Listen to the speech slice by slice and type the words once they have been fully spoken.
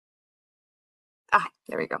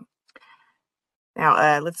There we go.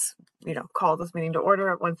 Now, let's, call this meeting to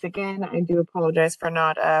order once again. I do apologize for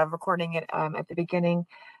not recording it at the beginning.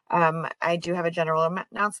 I do have a general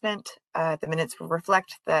announcement. The minutes will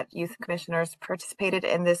reflect that youth commissioners participated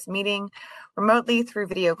in this meeting remotely through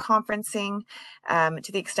video conferencing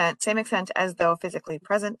to the same extent as though physically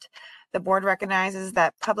present. The board recognizes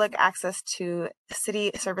that public access to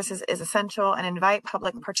city services is essential and invite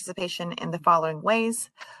public participation in the following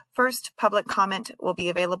ways. First, public comment will be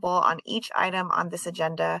available on each item on this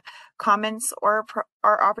agenda. Comments or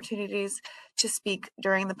opportunities to speak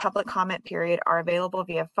during the public comment period are available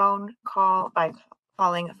via phone call by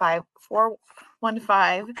calling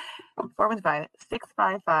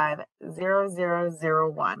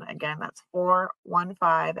 415-655-0001. Again, that's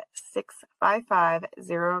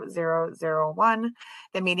 415-655-0001.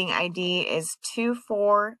 The meeting ID is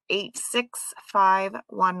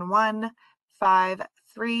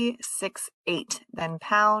 24865115368, then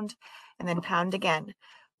pound, and then pound again.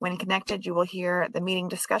 When connected, you will hear the meeting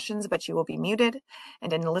discussions, but you will be muted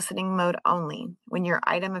and in listening mode only. When your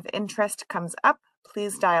item of interest comes up,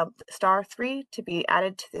 please dial *3 to be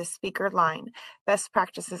added to the speaker line. Best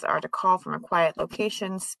practices are to call from a quiet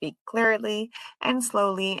location, speak clearly and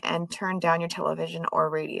slowly, and turn down your television or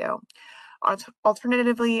radio.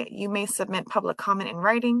 Alternatively, you may submit public comment in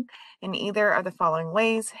writing in either of the following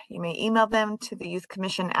ways. You may email them to the Youth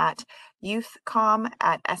Commission at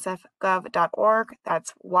youthcom@sfgov.org.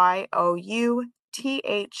 That's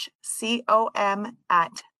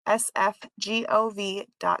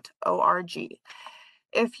youthcom@sfgov.org.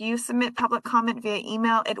 If you submit public comment via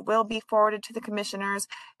email, it will be forwarded to the commissioners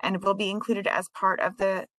and will be included as part of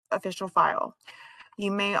the official file.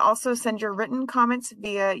 You may also send your written comments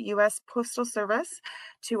via U.S. Postal Service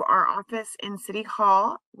to our office in City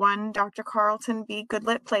Hall, 1 Dr. Carlton B.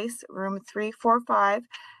 Goodlett Place, room 345,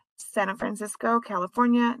 San Francisco,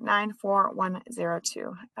 California,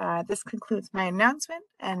 94102. This concludes my announcement,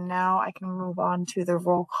 and now I can move on to the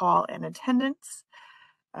roll call and attendance.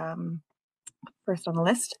 First on the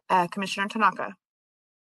list, Commissioner Tanaka.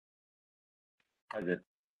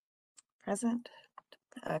 Present.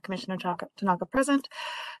 Commissioner Tanaka present.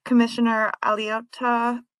 Commissioner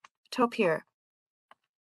Aliota Topier.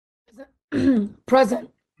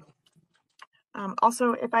 Present.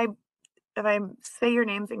 Also, if I say your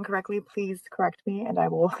names incorrectly, please correct me, and I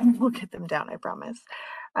will get them down. I promise.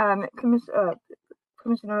 Commissioner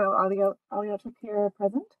Aliota Topier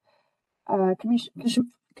present.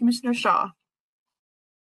 Commissioner Shaw.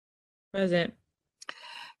 Present.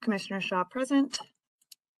 Commissioner Shaw present.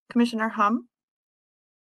 Commissioner Hum.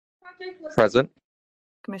 Present.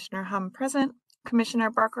 Commissioner Hum present. Commissioner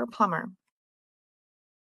Barker Plummer.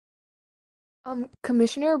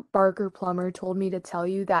 Commissioner Barker Plummer told me to tell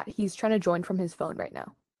you that he's trying to join from his phone right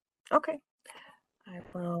now. Okay. I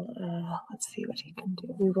will, let's see what he can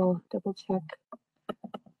do. We will double check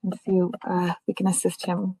and see if we can assist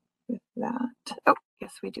him with that. Oh,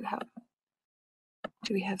 yes, we do have.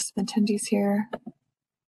 Do we have some attendees here?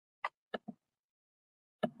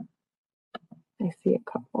 I see a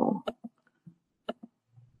couple.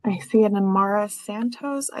 I see an Amara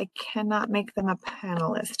Santos. I cannot make them a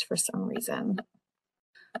panelist for some reason.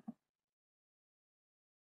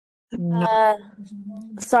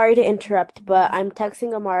 Sorry to interrupt, but I'm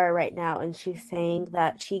texting Amara right now, and she's saying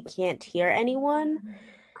that she can't hear anyone.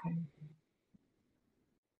 Okay.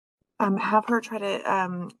 Have her try to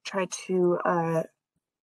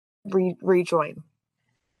rejoin.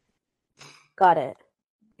 Got it.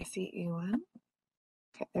 I see Ewan.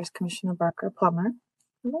 Okay, there's Commissioner Barker Plummer.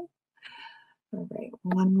 All right,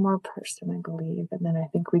 one more person, I believe, and then I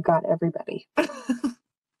think we got everybody.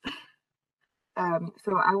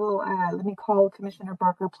 So I will, let me call Commissioner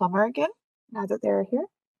Barker Plummer again, now that they're here.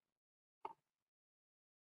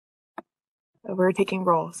 We're taking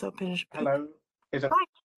roll, so hello. Is it... Hi.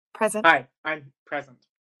 Present. Hi, I'm present.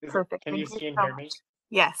 Perfect. Can you see and hear me?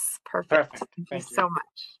 Yes, perfect. Thank you so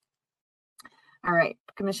much. All right,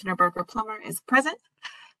 Commissioner Barker Plummer is present.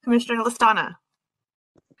 Commissioner Listana.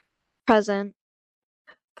 Present.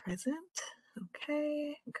 Present.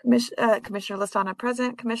 Okay. Commissioner Listana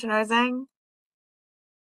present. Commissioner Zhang.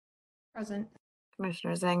 Present.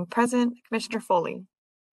 Commissioner Zhang present. Commissioner Foley.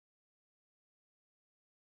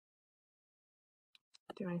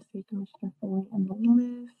 Do I see Commissioner Foley on the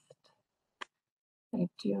list? I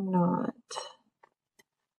do not.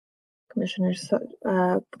 Commissioner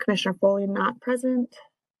Foley not present.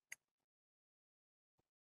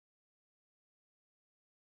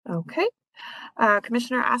 Okay.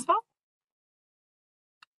 Commissioner Aspel?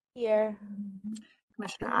 Here.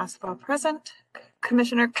 Commissioner Aspel present.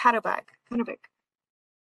 Commissioner Kadobak.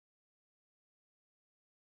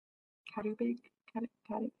 Kadubig? Kadubig?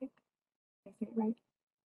 Did I say it right?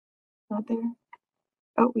 Not there?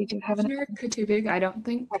 Oh, we do have an. Commissioner Katubig, I don't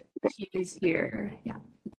think he is here. Yeah.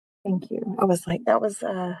 Thank you. I was like, that was,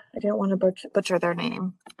 I didn't want to butcher their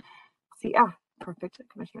name. See, perfect.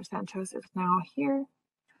 Commissioner Santos is now here.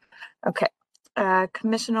 Okay.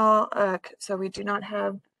 So we do not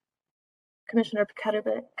have Commissioner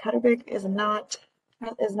Kadubig is not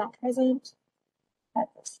present at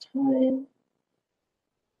this time.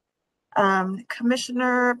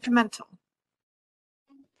 Commissioner Pimentel.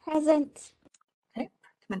 Present. Okay.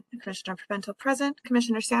 Commissioner Pimentel present.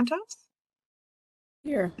 Commissioner Santos.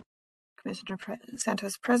 Here. Commissioner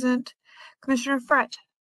Santos present. Commissioner Frett.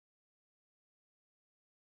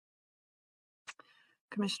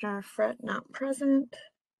 Commissioner Frett not present.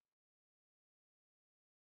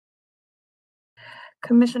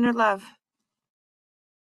 Commissioner Love.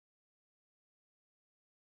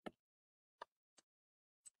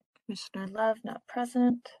 Commissioner Love not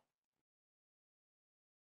present.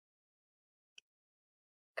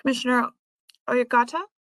 Commissioner Oyagata.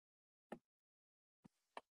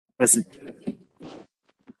 Present.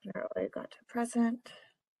 Commissioner Oyagata present.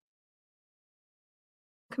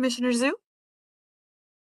 Commissioner Zhu.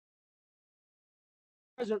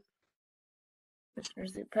 Present. Commissioner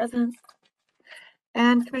Zhu present.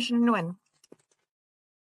 And Commissioner Nguyen.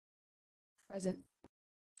 Present.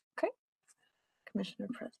 Commissioner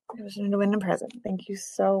Nguyen present. Thank you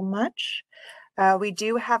so much. We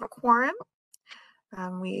do have a quorum.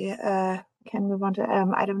 We can move on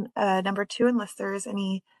to item number 2 unless there is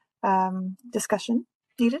any discussion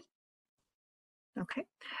needed. Okay.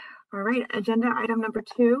 All right. Agenda item number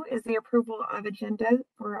 2 is the approval of agenda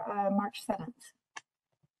for March 7th.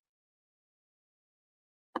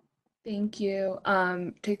 Thank you.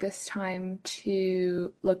 Take this time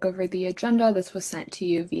to look over the agenda. This was sent to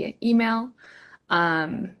you via email.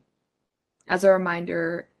 As a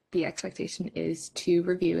reminder, the expectation is to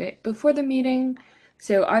review it before the meeting.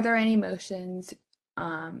 So are there any motions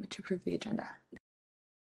to approve the agenda?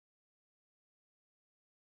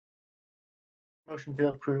 Motion to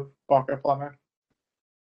approve Barker Plummer.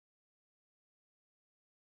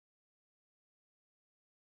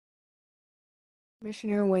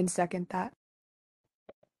 Commissioner Nguyen, second that.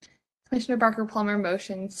 Commissioner Barker Plummer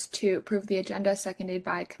motions to approve the agenda, seconded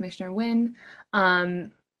by Commissioner Nguyen.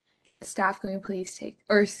 Staff, can we please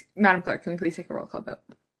Madam Clerk, can we please take a roll call vote?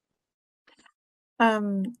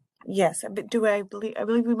 Yes, but I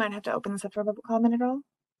believe we might have to open this up for public comment at all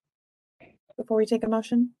before we take a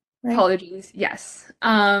motion, right? Apologies. Yes.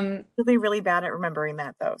 Really, really bad at remembering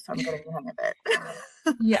that though, so I'm getting the hang of it.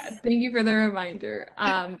 Yeah, thank you for the reminder.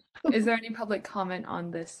 Is there any public comment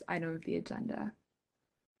on this item of the agenda?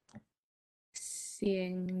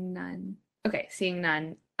 Seeing none. Okay, seeing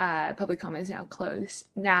none. Public comment is now closed.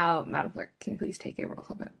 Now, Madam Clerk, can you please take a roll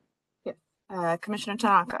call vote? Yes. Commissioner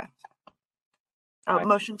Tanaka. Aye.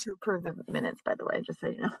 Motion to approve the minutes, by the way, just so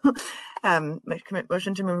you know.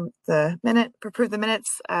 Motion to approve the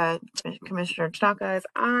minutes. Commissioner Tanaka is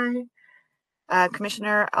aye.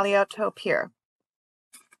 Commissioner Alioto Pierre.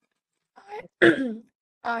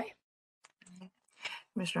 Aye.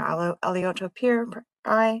 Commissioner Alioto Pierre,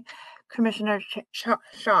 aye. Commissioner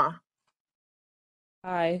Shaw.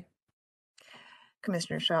 Aye.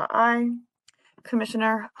 Commissioner Shaw, aye.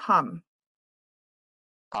 Commissioner Hum.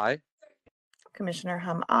 Aye. Commissioner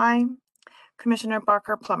Hum, aye. Commissioner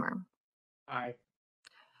Barker Plummer. Aye.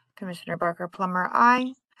 Commissioner Barker Plummer,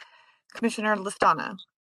 aye. Commissioner Listana.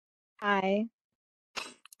 Aye.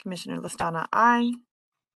 Commissioner Listana, aye.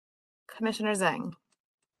 Commissioner Zhang.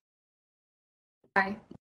 Aye.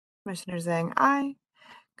 Commissioner Zhang, aye.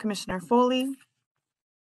 Commissioner Foley.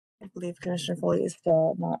 I believe Commissioner Foley is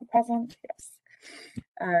still not present. Yes.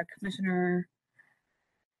 Commissioner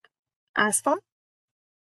Asfa.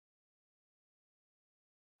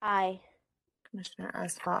 Aye. Commissioner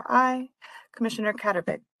Asfa, aye. Commissioner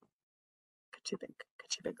Katubig,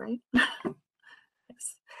 right?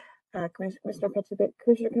 Yes. Commissioner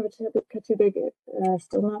Katubig,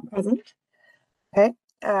 still not present. Okay.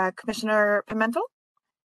 Commissioner Pimentel.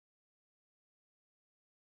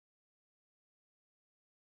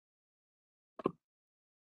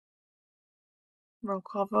 Roll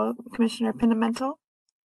call vote. Commissioner Pimentel.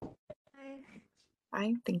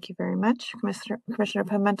 Aye. Thank you very much. Commissioner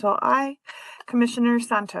Pimentel, aye. Commissioner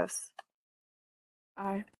Santos.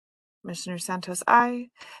 Aye. Commissioner Santos, aye.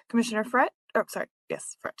 Commissioner Frett. Oh, sorry.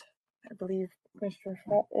 Yes, Frett. I believe Commissioner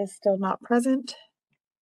Frett is still not present.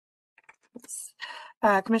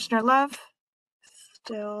 Commissioner Love,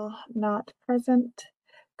 still not present.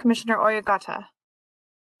 Commissioner Oyagata.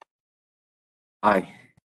 Aye.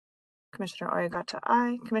 Commissioner Oyagata,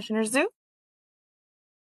 aye. Commissioner Zhu?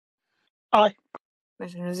 Aye.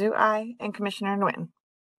 Commissioner Zhu, aye. And Commissioner Nguyen?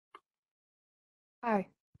 Aye.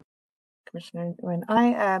 Commissioner Nguyen,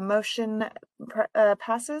 aye. Motion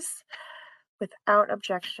passes without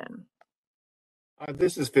objection.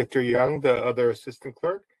 This is Victor Young, the other assistant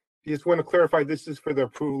clerk. You just want to clarify, this is for the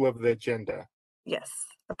approval of the agenda. Yes,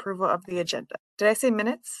 approval of the agenda. Did I say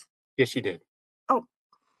minutes? Yes, you did.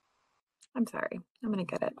 I'm sorry. I'm gonna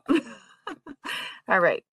get it. All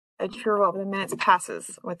right. Approval of the minutes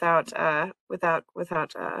passes without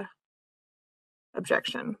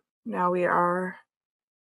objection. Now we are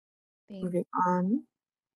moving on.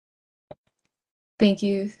 Thank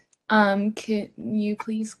you. Can you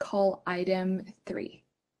please call item 3?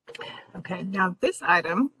 Okay, now this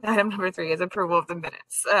item number 3 is approval of the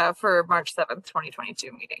minutes for March 7th,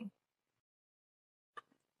 2022 meeting.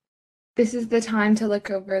 This is the time to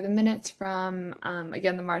look over the minutes from,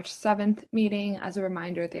 again, the March 7th meeting. As a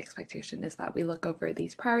reminder, the expectation is that we look over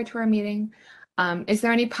these prior to our meeting. Is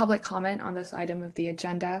there any public comment on this item of the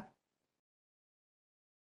agenda?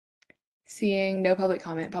 Seeing no public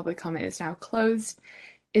comment is now closed.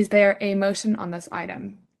 Is there a motion on this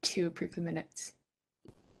item to approve the minutes?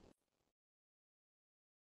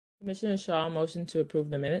 Commissioner Shaw, motion to approve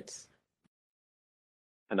the minutes.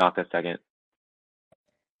 Tanaka, second.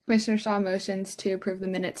 Commissioner Shaw motions to approve the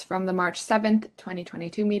minutes from the March 7th,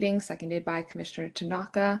 2022 meeting, seconded by Commissioner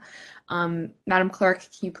Tanaka. Madam Clerk,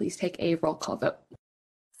 can you please take a roll call vote?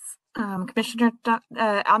 Commissioner,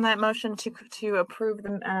 on that motion to approve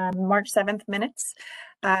the March 7th minutes,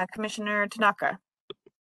 Commissioner Tanaka.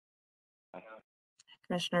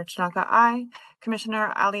 Commissioner Tanaka, aye.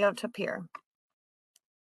 Commissioner Alioto-Pierre.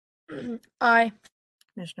 Aye.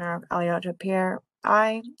 Commissioner Alioto-Pierre,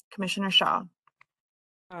 aye. Commissioner Shaw.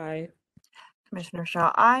 Aye. Commissioner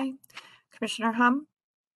Shaw, aye. Commissioner Hum.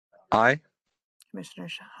 Aye. Commissioner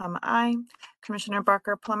Hum, aye. Commissioner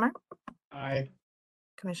Barker Plummer. Aye.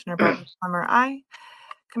 Commissioner Barker Plummer, aye.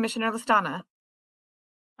 Commissioner Listana.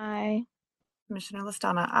 Aye. Commissioner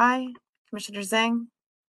Listana, aye. Commissioner Zhang.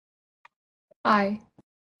 Aye.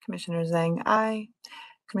 Commissioner Zhang, aye.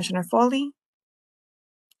 Commissioner Foley.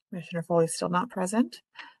 Commissioner Foley still not present.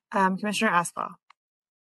 Commissioner Aspal.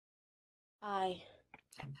 Aye.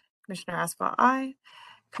 Commissioner Aspal, aye.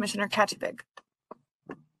 Commissioner Katchibig.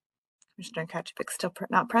 Commissioner Katchibig still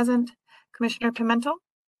not present. Commissioner Pimentel.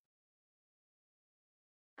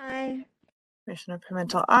 Aye. Commissioner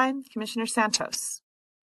Pimentel, aye. Commissioner Santos.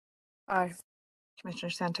 Aye. Commissioner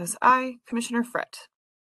Santos, aye. Commissioner Fritt.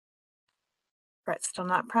 Fritt still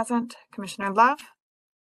not present. Commissioner Love.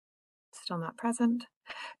 Still not present.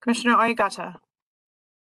 Commissioner Oyagata.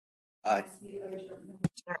 Aye.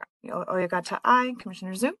 Commissioner Oyagata, aye.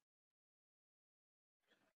 Commissioner Zhu.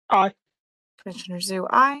 Aye. Commissioner Zhu,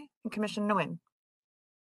 aye. And Commissioner Nguyen.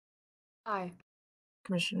 Aye.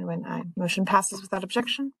 Commissioner Nguyen, aye. Motion passes without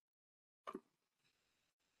objection.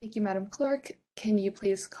 Thank you, Madam Clerk. Can you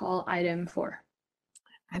please call item 4?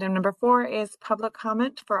 Item number 4 is public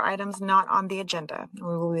comment for items not on the agenda.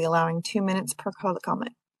 We will be allowing 2 minutes per public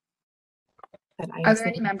comment. Are there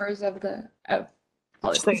any members of the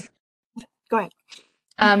apologies. Go ahead.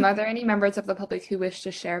 Are there any members of the public who wish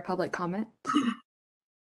to share public comment?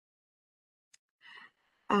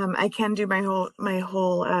 I can do my whole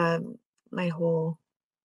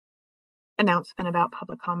announcement about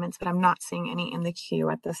public comments, but I'm not seeing any in the queue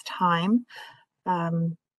at this time.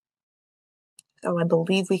 So I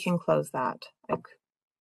believe we can close that.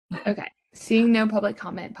 Okay. Seeing no public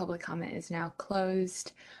comment is now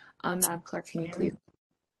closed. Madam Clerk, can you please?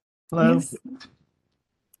 Hello. Yes.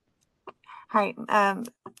 Hi,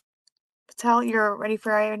 Patel, you're ready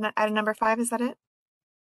for item number 5, is that it?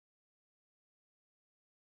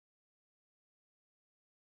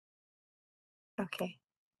 Okay.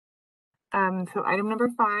 So item number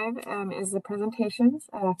 5 is the presentations.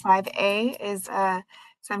 5A is San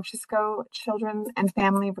Francisco Children and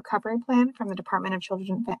Family Recovery Plan from the Department of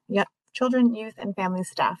Children, Youth, and Family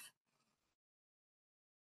Staff.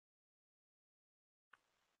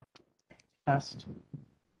 Passed.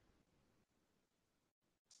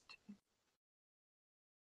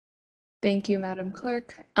 Thank you, Madam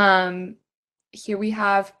Clerk. Here we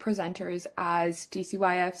have presenters as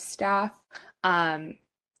DCYF staff.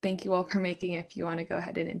 Thank you all for making it. If you want to go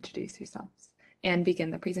ahead and introduce yourselves and begin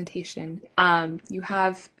the presentation. You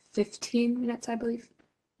have 15 minutes, I believe.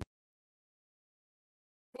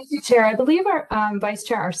 Thank you, Chair. I believe our Vice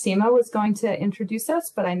Chair Arsima was going to introduce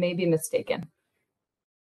us, but I may be mistaken.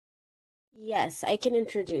 Yes, I can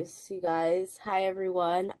introduce you guys. Hi,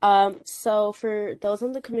 everyone. So for those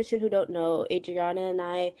on the commission who don't know, Adriana and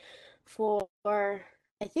I, for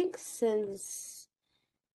I think since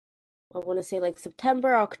I want to say like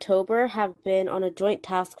September, October, have been on a joint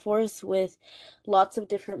task force with lots of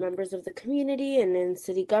different members of the community and in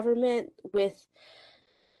city government with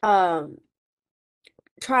um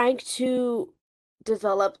trying to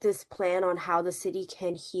develop this plan on how the city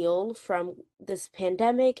can heal from this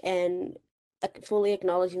pandemic and fully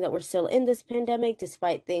acknowledging that we're still in this pandemic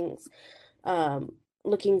despite things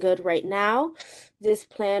looking good right now. This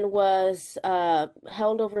plan was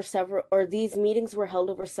held over several, or these meetings were held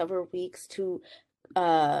over several weeks to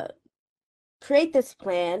create this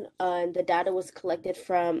plan, and the data was collected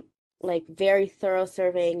from like very thorough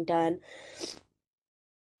surveying done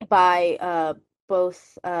by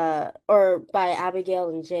both or by Abigail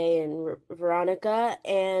and Jay and Veronica,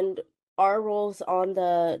 and our roles on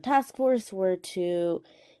the task force were to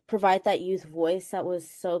provide that youth voice that was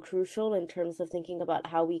so crucial in terms of thinking about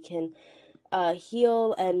how we can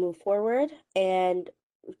heal and move forward. And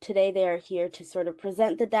today they are here to sort of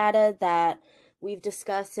present the data that we've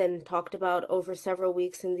discussed and talked about over several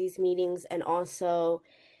weeks in these meetings, and also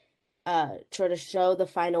sort of show the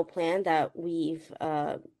final plan that we've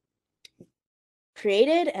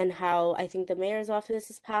created and how I think the mayor's office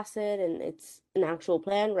has passed it, and it's an actual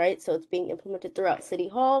plan, right? So it's being implemented throughout City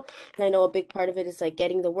Hall. And I know a big part of it is like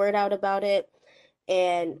getting the word out about it,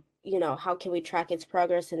 and how can we track its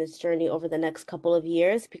progress and its journey over the next couple of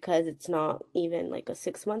years, because it's not even like a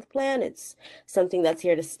 6-month plan, it's something that's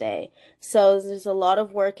here to stay. So there's a lot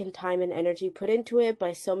of work and time and energy put into it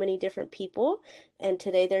by so many different people, and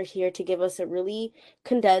today they're here to give us a really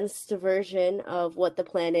condensed version of what the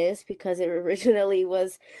plan is, because it originally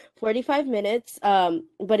was 45 minutes,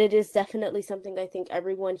 but it is definitely something I think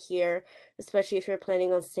everyone here, especially if you're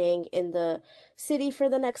planning on staying in the city for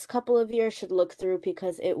the next couple of years, should look through,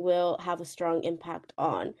 because it will have a strong impact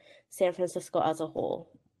on San Francisco as a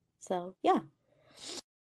whole. So, yeah.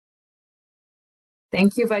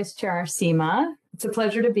 Thank you, Vice Chair Arsima. It's a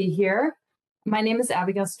pleasure to be here. My name is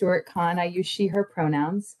Abigail Stewart-Kahn. I use she, her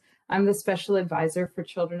pronouns. I'm the Special Advisor for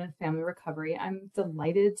Children and Family Recovery. I'm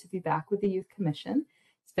delighted to be back with the Youth Commission.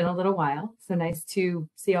 It's been a little while, so nice to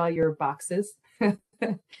see all your boxes. The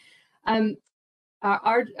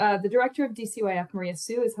director of DCYF, Maria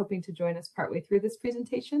Sue, is hoping to join us partway through this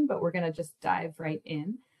presentation, but we're going to just dive right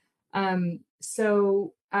in.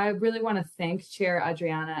 So I really want to thank Chair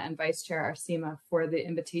Adriana and Vice Chair Arsima for the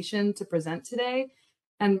invitation to present today,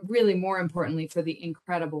 and really more importantly, for the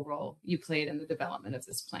incredible role you played in the development of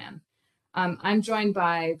this plan. I'm joined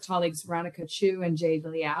by colleagues Veronica Chu and Jay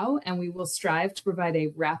Liao, and we will strive to provide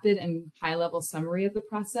a rapid and high-level summary of the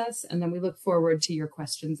process, and then we look forward to your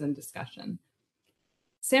questions and discussion.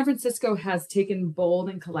 San Francisco has taken bold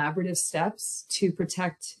and collaborative steps to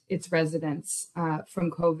protect its residents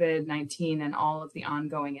from COVID-19 and all of the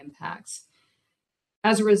ongoing impacts.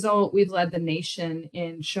 As a result, we've led the nation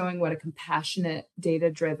in showing what a compassionate,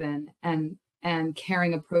 data-driven, and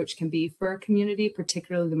caring approach can be for a community,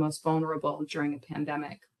 particularly the most vulnerable during a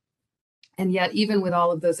pandemic. And yet, even with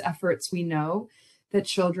all of those efforts, we know that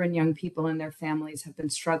children, young people, and their families have been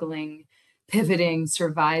struggling, pivoting,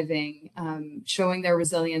 surviving, showing their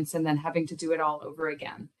resilience, and then having to do it all over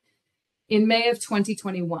again. In May of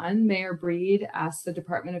 2021, Mayor Breed asked the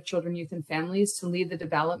Department of Children, Youth, and Families to lead the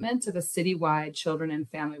development of a citywide children and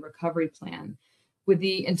family recovery plan, with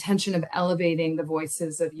the intention of elevating the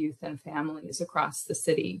voices of youth and families across the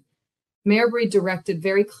city. Mayor Breed directed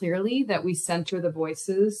very clearly that we center the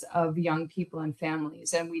voices of young people and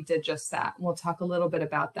families, and we did just that. We'll talk a little bit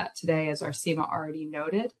about that today, as Arsima already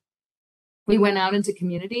noted. We went out into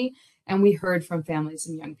community and we heard from families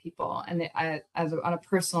and young people. And on a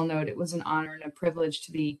personal note, it was an honor and a privilege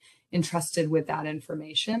to be entrusted with that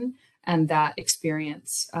information and that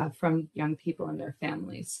experience from young people and their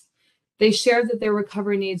families. They shared that their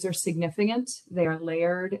recovery needs are significant, they are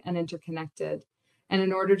layered and interconnected. And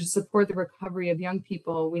in order to support the recovery of young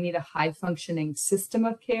people, we need a high-functioning system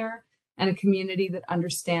of care and a community that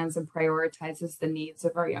understands and prioritizes the needs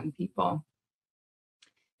of our young people.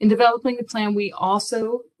 In developing the plan, we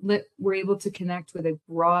also were able to connect with a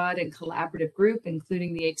broad and collaborative group,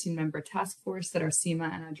 including the 18-member task force that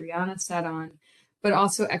Arsima and Adriana sat on, but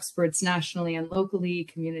also experts nationally and locally,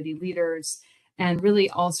 community leaders, and really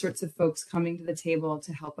all sorts of folks coming to the table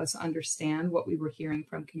to help us understand what we were hearing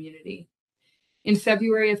from community. In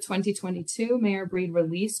February of 2022, Mayor Breed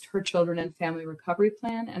released her Children and Family Recovery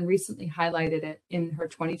Plan and recently highlighted it in her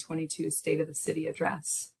 2022 State of the City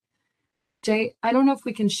address. Jay, I don't know if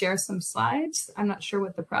we can share some slides. I'm not sure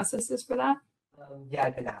what the process is for that. Yeah,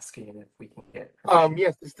 I've been asking if we can get.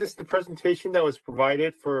 Yes, is this the presentation that was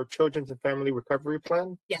provided for Children's and Family Recovery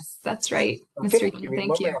Plan? Yes, that's right, Okay, Mr. give Yin, me a thank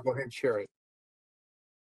moment, you. I'll go ahead and share it.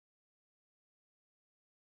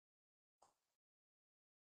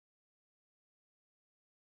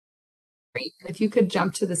 Great. If you could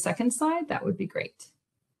jump to the second slide, that would be great.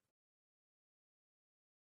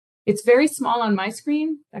 It's very small on my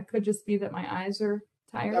screen. That could just be that my eyes are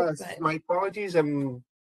tired, but My apologies. I'm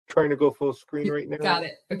trying to go full screen right now. got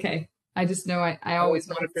it. Okay. I just know I always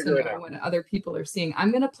trying to want to figure it know out. what other people are seeing.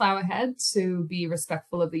 I'm going to plow ahead to be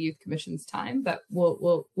respectful of the Youth Commission's time, but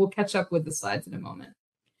we'll catch up with the slides in a moment.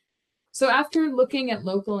 So after looking at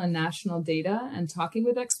local and national data and talking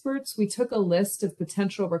with experts, we took a list of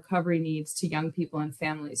potential recovery needs to young people and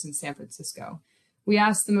families in San Francisco. We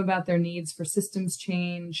asked them about their needs for systems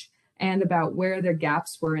change and about where their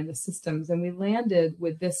gaps were in the systems. And we landed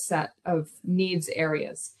with this set of needs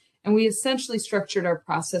areas. And we essentially structured our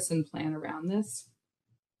process and plan around this.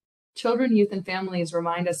 Children, youth, and families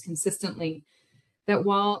remind us consistently that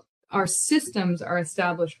while our systems are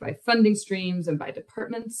established by funding streams and by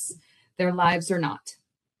departments, their lives are not.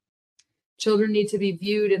 Children need to be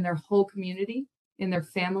viewed in their whole community, in their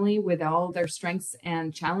family with all their strengths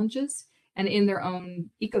and challenges, and in their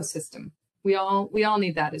own ecosystem. We all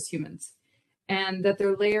need that as humans. And that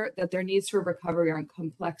their needs for recovery are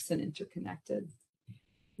complex and interconnected.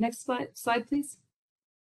 Next slide, please.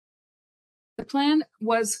 The plan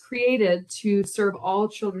was created to serve all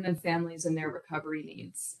children and families in their recovery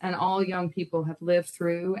needs, and all young people have lived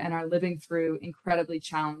through and are living through incredibly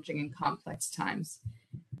challenging and complex times.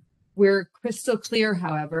 We're crystal clear,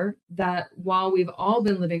 however, that while we've all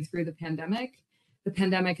been living through the pandemic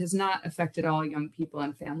has not affected all young people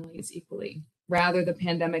and families equally. Rather, the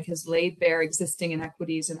pandemic has laid bare existing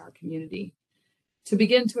inequities in our community. To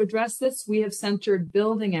begin to address this, we have centered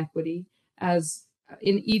building equity as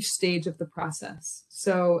in each stage of the process.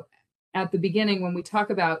 So at the beginning, when we talk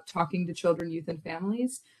about talking to children, youth, and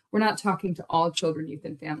families, we're not talking to all children, youth,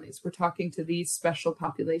 and families. We're talking to these special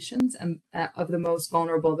populations and of the most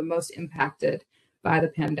vulnerable, the most impacted by the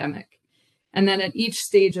pandemic. And then at each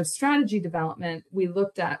stage of strategy development, we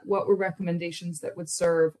looked at what were recommendations that would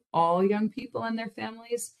serve all young people and their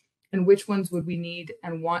families, and which ones would we need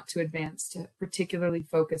and want to advance to particularly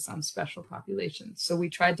focus on special populations. So we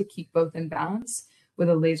tried to keep both in balance with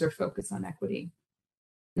a laser focus on equity.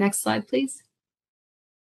 Next slide, please.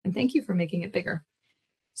 And thank you for making it bigger.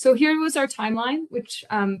 So here was our timeline, which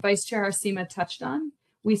Vice Chair Arsima touched on.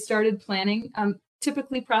 We started planning.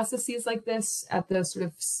 Typically processes like this at the sort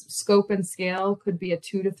of scope and scale could be a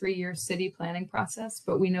 2 to 3 year city planning process,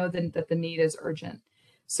 but we know that the need is urgent.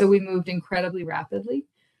 So we moved incredibly rapidly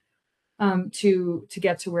to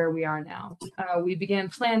get to where we are now. We began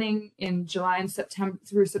planning in July and September.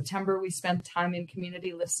 Through September, we spent time in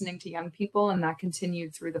community listening to young people, and that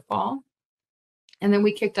continued through the fall. And then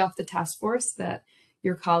we kicked off the task force that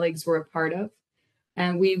your colleagues were a part of.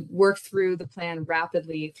 And we worked through the plan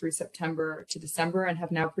rapidly through September to December and have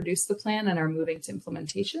now produced the plan and are moving to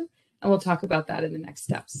implementation. And we'll talk about that in the next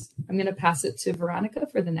steps. I'm going to pass it to Veronica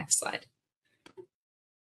for the next slide.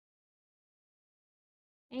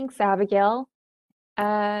 Thanks, Abigail.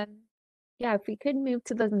 Yeah, if we could move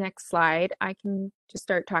to the next slide, I can just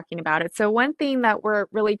start talking about it. So one thing that we're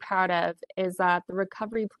really proud of is that the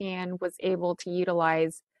recovery plan was able to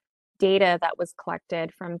utilize data that was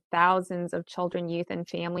collected from thousands of children, youth, and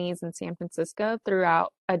families in San Francisco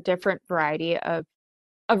throughout a variety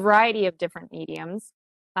of different mediums,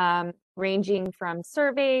 ranging from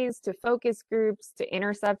surveys to focus groups to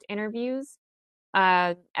intercept interviews.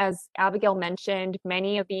 As Abigail mentioned,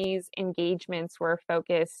 many of these engagements were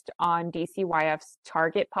focused on DCYF's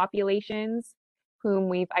target populations, whom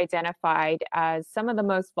we've identified as some of the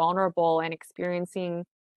most vulnerable and experiencing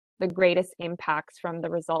the greatest impacts from a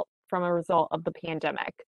result of the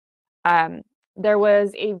pandemic. There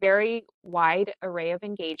was a very wide array of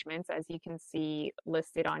engagements, as you can see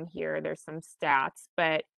listed on here. There's some stats,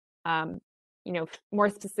 but more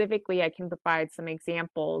specifically, I can provide some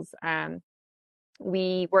examples.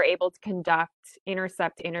 We were able to conduct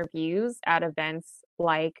intercept interviews at events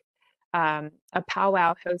like a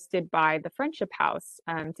powwow hosted by the Friendship House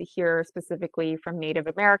to hear specifically from Native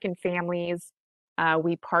American families.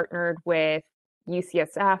 We partnered with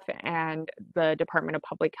UCSF and the Department of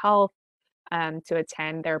Public Health to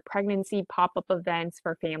attend their pregnancy pop-up events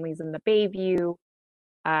for families in the Bayview.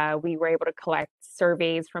 We were able to collect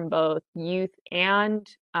surveys from both youth and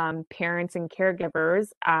parents and caregivers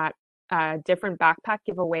at different backpack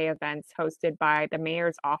giveaway events hosted by the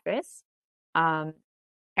mayor's office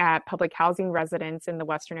at public housing residents in the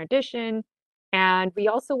Western Addition. And we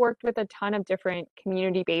also worked with a ton of different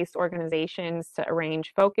community-based organizations to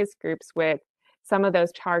arrange focus groups with some of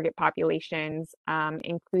those target populations,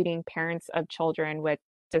 including parents of children with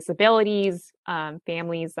disabilities,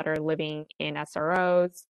 families that are living in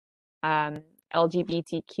SROs,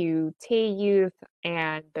 LGBTQT youth,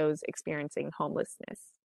 and those experiencing homelessness.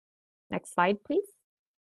 Next slide, please.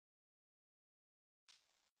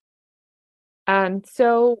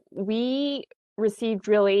 So we received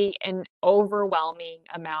really an overwhelming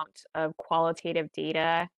amount of qualitative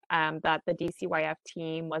data that the DCYF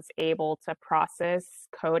team was able to process,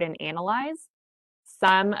 code, and analyze.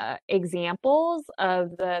 Some examples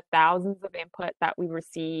of the thousands of input that we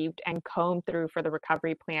received and combed through for the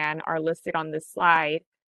recovery plan are listed on this slide.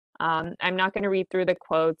 I'm not going to read through the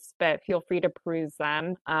quotes, but feel free to peruse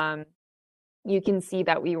them. You can see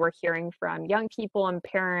that we were hearing from young people and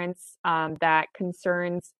parents that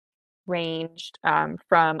concerns ranged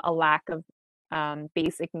from a lack of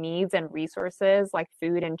basic needs and resources like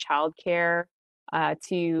food and childcare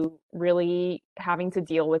to really having to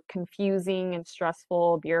deal with confusing and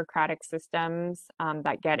stressful bureaucratic systems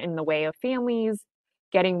that get in the way of families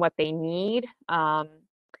getting what they need.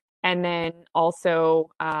 And then also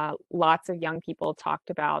lots of young people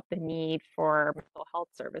talked about the need for mental health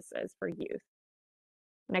services for youth.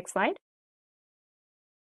 Next slide.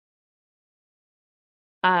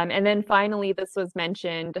 And then finally, this was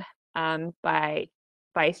mentioned by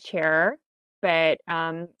Vice Chair, but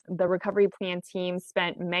the recovery plan team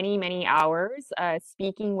spent many, many hours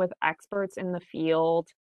speaking with experts in the field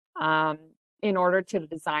in order to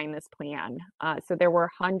design this plan. So there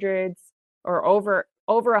were hundreds or over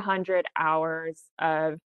 100 hours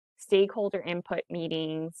of stakeholder input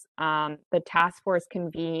meetings. The task force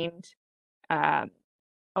convened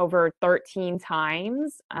over 13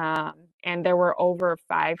 times, and there were over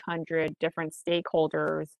 500 different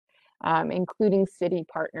stakeholders, including city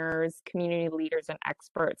partners, community leaders, and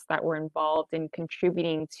experts that were involved in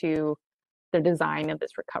contributing to the design of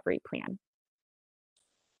this recovery plan.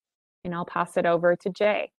 And I'll pass it over to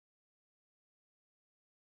Jay.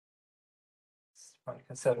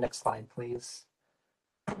 So next slide, please.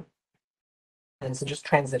 And so just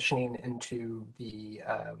transitioning into the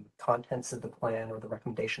contents of the plan or the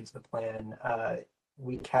recommendations of the plan,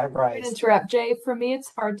 we categorize. Interrupt, Jay. For me,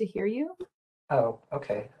 it's hard to hear you. Oh,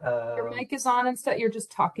 okay. Your mic is on instead. You're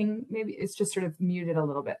just talking. Maybe it's just sort of muted a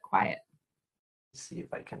little bit, quiet. Let's see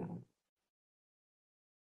if I can.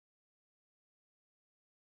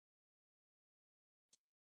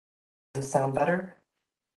 Does it sound better?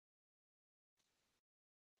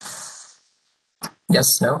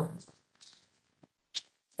 Yes, no?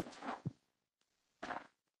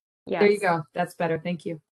 Yes. There you go. That's better. Thank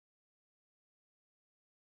you.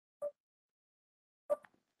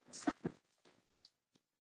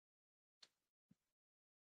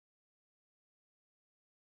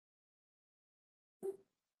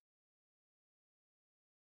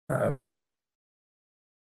 It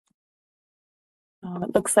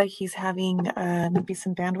looks like he's having maybe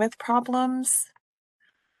some bandwidth problems.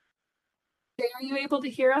 Jay, are you able to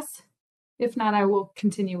hear us? If not, I will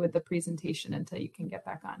continue with the presentation until you can get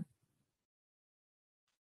back on.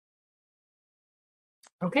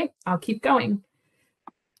 Okay, I'll keep going.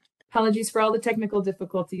 Apologies for all the technical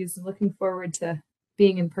difficulties. Looking forward to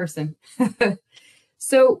being in person.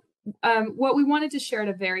 So what we wanted to share at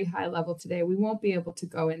a very high level today, we won't be able to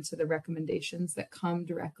go into the recommendations that come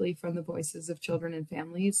directly from the voices of children and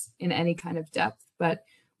families in any kind of depth, but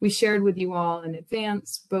we shared with you all in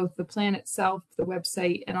advance both the plan itself, the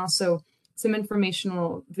website, and also some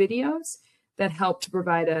informational videos that help to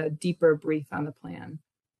provide a deeper brief on the plan.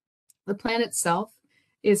 The plan itself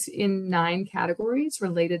is in 9 categories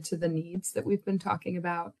related to the needs that we've been talking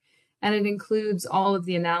about. And it includes all of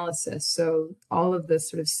the analysis. So all of the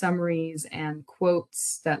sort of summaries and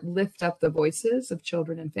quotes that lift up the voices of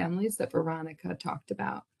children and families that Veronica talked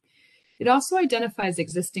about. It also identifies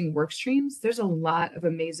existing work streams. There's a lot of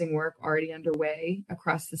amazing work already underway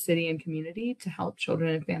across the city and community to help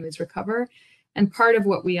children and families recover. And part of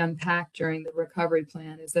what we unpacked during the recovery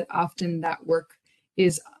plan is that often that work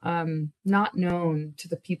is not known to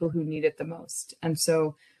the people who need it the most. And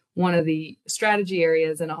so one of the strategy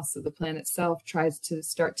areas and also the plan itself tries to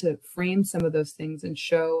start to frame some of those things and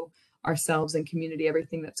show ourselves and community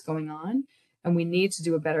everything that's going on. And we need to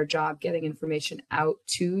do a better job getting information out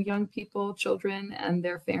to young people, children, and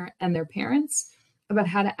their parents about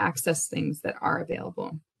how to access things that are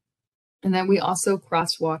available. And then we also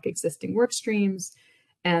crosswalk existing work streams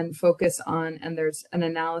and focus on, and there's an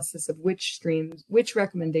analysis of which streams, which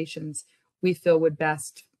recommendations we feel would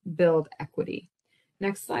best build equity.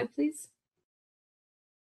 Next slide, please.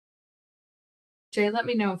 Jay, let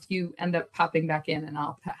me know if you end up popping back in and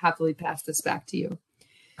I'll happily pass this back to you.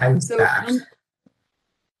 I'm back.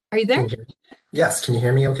 Are you there? Yes, can you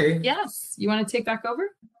hear me okay? Yes. You want to take back over?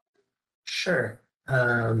 Sure.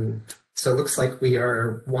 So it looks like we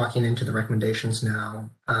are walking into the recommendations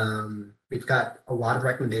now. We've got a lot of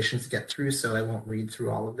recommendations to get through, so I won't read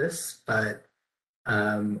through all of this, but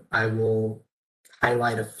I will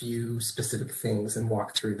highlight a few specific things and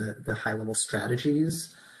walk through the high-level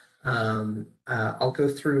strategies. I'll go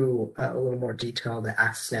through a little more detail. The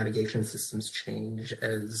access navigation systems change.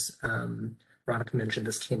 As Veronica mentioned,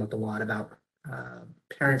 this came up a lot about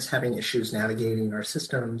parents having issues navigating our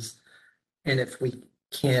systems. And if we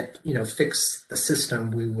can't, fix the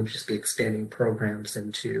system, we will just be expanding programs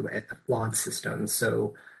into a flawed system.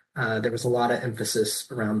 So there was a lot of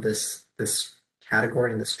emphasis around this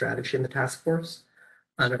category and the strategy in the task force.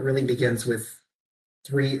 And it really begins with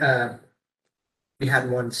three. We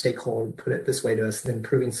had one stakeholder put it this way to us: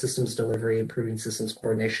 improving systems delivery, improving systems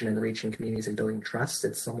coordination, and reaching communities and building trust.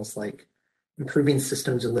 It's almost like improving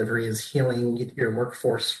systems delivery is healing your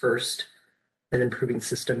workforce first, then improving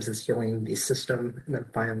systems is healing the system, and then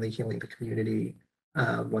finally healing the community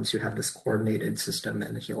once you have this coordinated system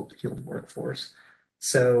and a healed workforce.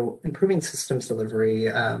 So improving systems delivery,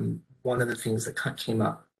 one of the things that came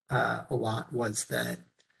up a lot was that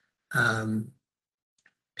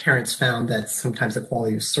parents found that sometimes the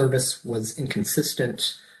quality of service was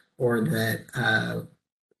inconsistent, or that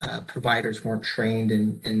providers weren't trained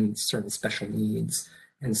in certain special needs.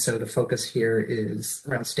 And so the focus here is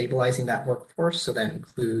around stabilizing that workforce. So that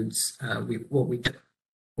includes, when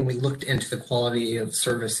we looked into the quality of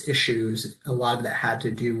service issues, a lot of that had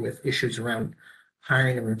to do with issues around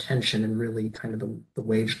hiring and retention, and really kind of the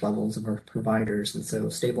wage levels of our providers. And so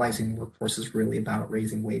stabilizing the workforce is really about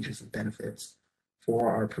raising wages and benefits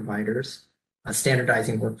for our providers,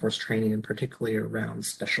 standardizing workforce training, and particularly around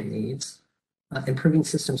special needs. Improving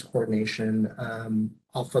systems coordination,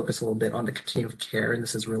 I'll focus a little bit on the continuum of care, and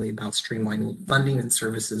this is really about streamlining funding and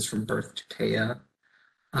services from birth to TAEA,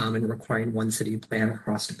 and requiring one city plan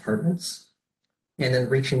across departments. And then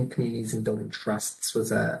reaching communities and building trust. This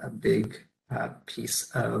was a big piece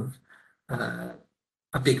of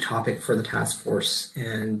a big topic for the task force,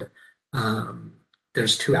 and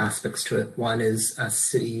there's two aspects to it. One is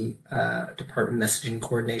city department messaging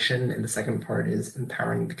coordination, and the second part is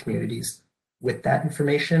empowering the communities with that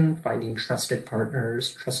information, finding trusted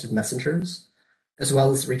partners, trusted messengers, as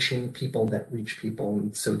well as reaching people that reach people.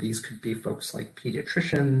 And so these could be folks like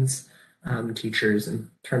pediatricians, teachers,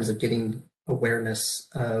 in terms of getting awareness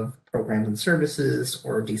of programs and services,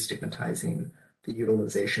 or destigmatizing the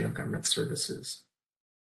utilization of government services.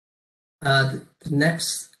 The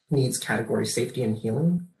next needs category, safety and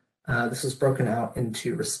healing. This was broken out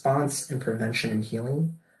into response and prevention and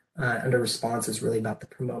healing. Under response is really about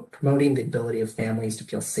promoting the ability of families to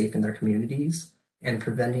feel safe in their communities, and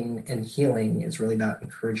preventing and healing is really about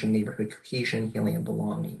encouraging neighborhood cohesion, healing, and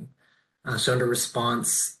belonging. So under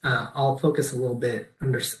response, I'll focus a little bit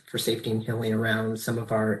for safety and healing around some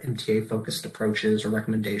of our MTA-focused approaches or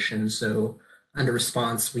recommendations. So under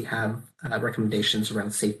response, we have recommendations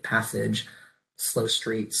around safe passage, slow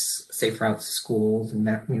streets, safe routes to schools, and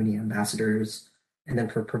community ambassadors. And then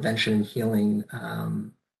for prevention and healing,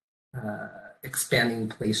 expanding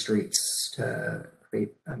play streets to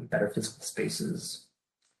create better physical spaces.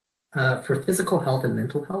 For physical health and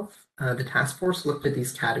mental health, the task force looked at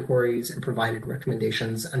these categories and provided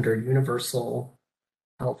recommendations under universal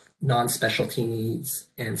health, non-specialty needs,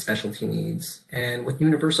 and specialty needs. And with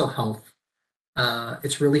universal health,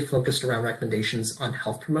 it's really focused around recommendations on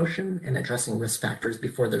health promotion and addressing risk factors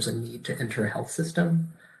before there's a need to enter a health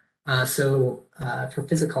system. So for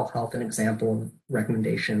physical health, an example of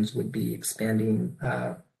recommendations would be expanding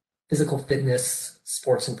physical fitness,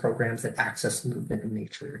 sports, and programs that access movement and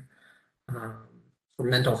nature. For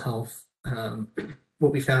mental health,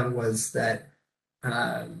 what we found was that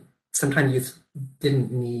sometimes youth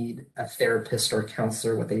didn't need a therapist or a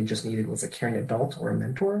counselor. What they just needed was a caring adult or a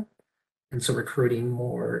mentor. And so recruiting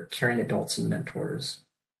more caring adults and mentors.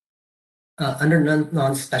 Under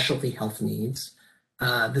non-specialty health needs,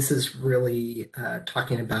 this is really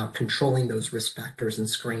talking about controlling those risk factors and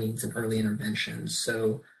screenings and early interventions.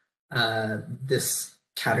 So this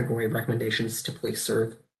category of recommendations typically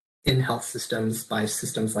serve in health systems by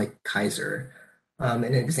systems like Kaiser. An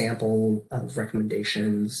example of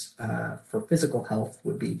recommendations for physical health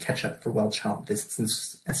would be catch up for well-child visits and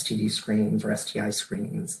STD screenings or STI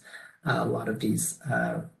screenings. A lot of these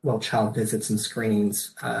well-child visits and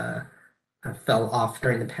screenings fell off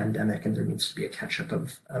during the pandemic, and there needs to be a catch-up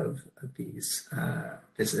of these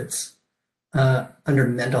visits. Under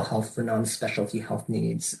mental health for non-specialty health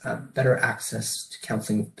needs, better access to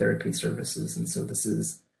counseling therapy services. And so this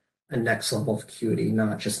is a next level of acuity,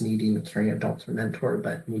 not just needing a caring adult or mentor,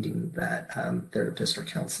 but needing that therapist or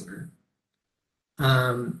counselor.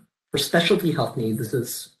 For specialty health needs, this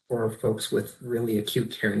is for folks with really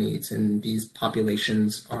acute care needs, and these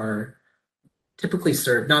populations are typically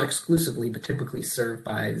served, not exclusively, but typically served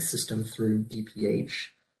by the system through DPH.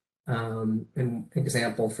 An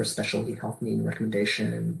example for specialty health need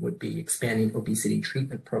recommendation would be expanding obesity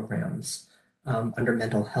treatment programs. Under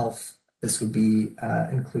mental health, this would be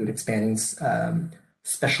include expanding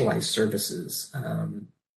specialized services. And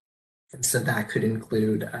so that could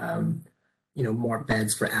include more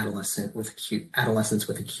beds for adolescents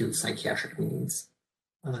with acute psychiatric needs.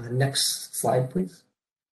 Next slide, please.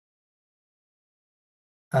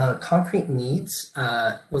 Concrete needs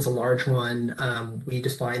was a large one. We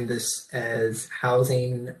defined this as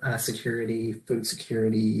housing security, food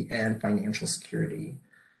security, and financial security.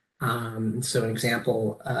 So an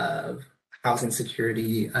example of housing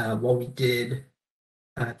security, while we did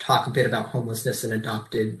talk a bit about homelessness and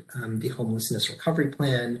adopted the homelessness recovery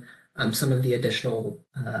plan, some of the additional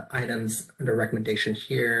items under recommendation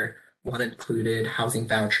here, one included housing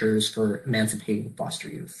vouchers for emancipating foster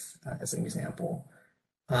youth, as an example.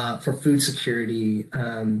 For food security,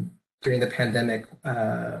 during the pandemic,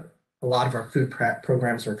 a lot of our food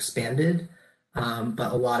programs were expanded,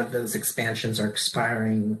 but a lot of those expansions are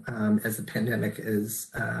expiring as the pandemic is,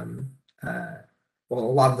 a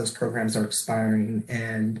lot of those programs are expiring,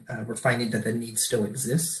 and we're finding that the need still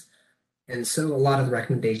exists. And so a lot of the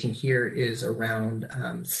recommendation here is around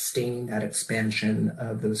sustaining that expansion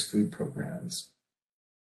of those food programs.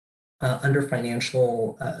 Under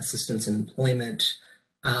financial assistance and employment,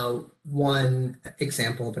 one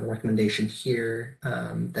example of a recommendation here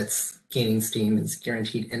that's gaining steam is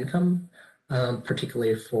guaranteed income,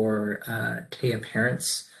 particularly for TAYA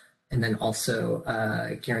parents, and then also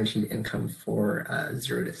guaranteed income for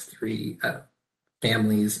 0 to 3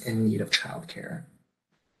 families in need of childcare.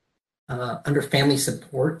 Under family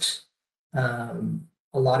support, a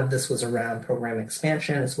lot of this was around program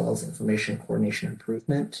expansion as well as information coordination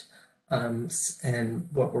improvement. And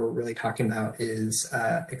what we're really talking about is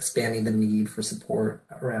expanding the need for support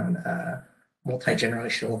around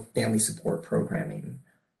multi-generational family support programming.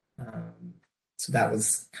 So that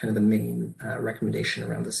was kind of the main recommendation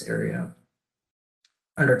around this area.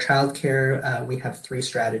 Under childcare, we have 3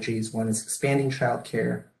 strategies. One is expanding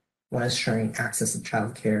childcare, one is ensuring access to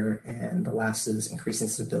childcare, and the last is increasing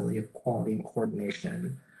stability of quality and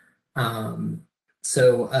coordination.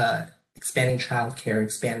 Expanding childcare,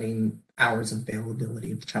 expanding hours of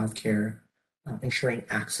availability of childcare, ensuring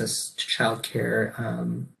access to childcare.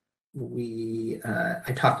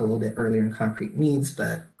 I talked a little bit earlier in concrete needs,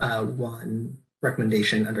 but one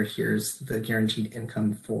recommendation under here is the guaranteed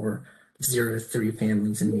income for 0 to 3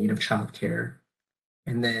 families in need of childcare.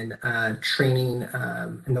 And then training,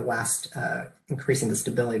 and the last, increasing the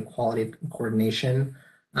stability, quality, and coordination.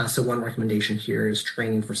 So one recommendation here is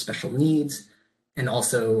training for special needs, and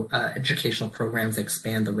also educational programs that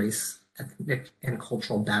expand the race, ethnic, and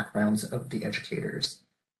cultural backgrounds of the educators.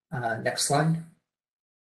 Next slide.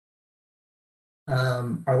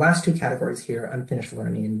 Our last 2 categories here, unfinished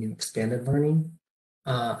learning and new expanded learning.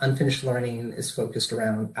 Unfinished learning is focused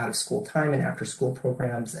around out-of-school time and after-school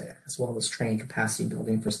programs, as well as training capacity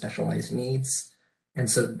building for specialized needs. And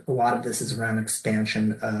so a lot of this is around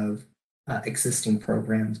expansion of existing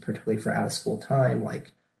programs, particularly for out-of-school time,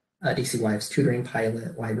 like DCYF's tutoring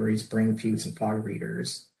pilot, libraries, brain fuse, and fog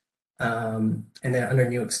readers. And then under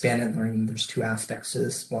new expanded learning, there's 2 aspects to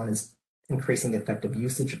this. One is increasing the effective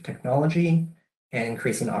usage of technology and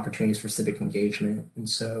increasing opportunities for civic engagement. And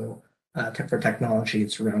so for technology,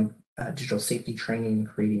 it's around digital safety training,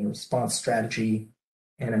 creating a response strategy,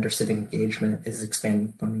 and under civic engagement is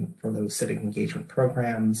expanding funding for those civic engagement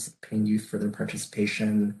programs, paying youth for their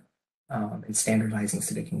participation, and standardizing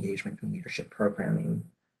civic engagement and leadership programming.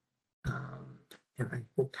 And I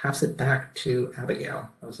will pass it back to Abigail.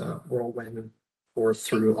 That was a whirlwind pour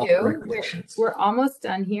through all the recommendations. We're almost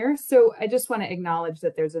done here. So I just want to acknowledge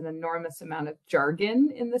that there's an enormous amount of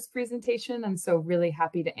jargon in this presentation. And so really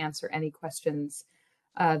happy to answer any questions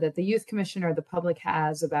that the Youth Commission or the public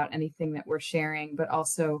has about anything that we're sharing, but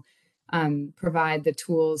also provide the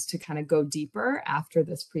tools to kind of go deeper after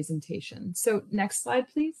this presentation. So next slide,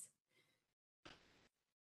 please.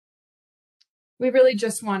 We really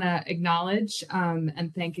just want to acknowledge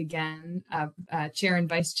and thank again Chair and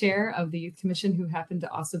Vice Chair of the Youth Commission, who happen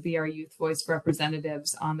to also be our youth voice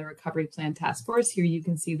representatives on the Recovery Plan Task Force. Here you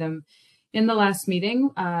can see them in the last meeting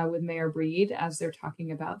with Mayor Breed as they're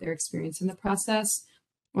talking about their experience in the process.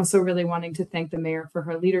 Also really wanting to thank the mayor for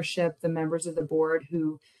her leadership, the members of the board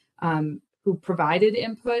who provided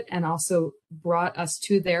input and also brought us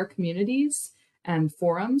to their communities and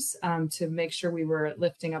forums to make sure we were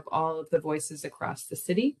lifting up all of the voices across the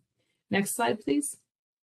city. Next slide, please.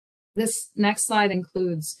 This next slide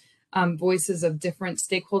includes voices of different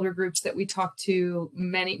stakeholder groups that we talked to,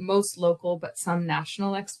 most local, but some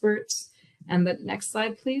national experts. And the next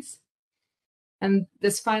slide, please. And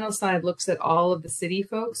this final slide looks at all of the city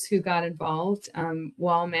folks who got involved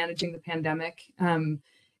while managing the pandemic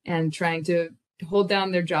and trying to hold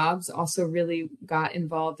down their jobs, also really got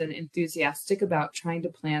involved and enthusiastic about trying to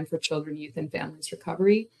plan for children, youth, and families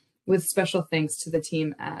recovery, with special thanks to the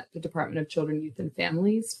team at the Department of Children, Youth, and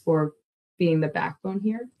Families for being the backbone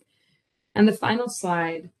here. And the final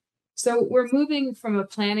slide. So we're moving from a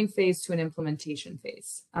planning phase to an implementation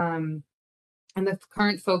phase. And the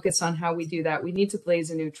current focus on how we do that, we need to blaze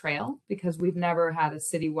a new trail because we've never had a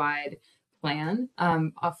citywide plan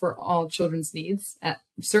for all children's needs,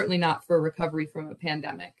 certainly not for recovery from a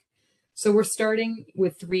pandemic. So we're starting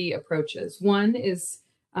with 3 approaches. One is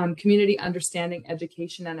community understanding,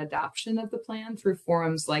 education, and adoption of the plan through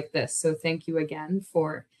forums like this. So thank you again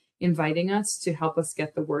for inviting us to help us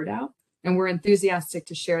get the word out. And we're enthusiastic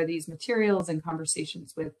to share these materials and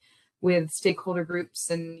conversations with stakeholder groups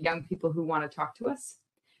and young people who want to talk to us.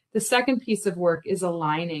 The second piece of work is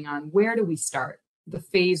aligning on where do we start, the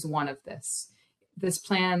phase 1 of this. This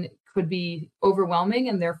plan could be overwhelming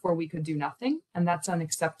and therefore we could do nothing, and that's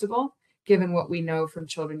unacceptable given what we know from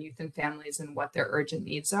children, youth, and families and what their urgent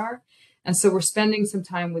needs are. And so we're spending some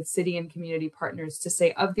time with city and community partners to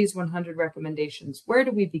say, of these 100 recommendations, where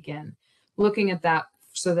do we begin? Looking at that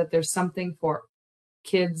so that there's something for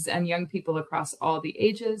kids and young people across all the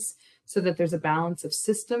ages, so that there's a balance of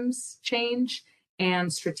systems change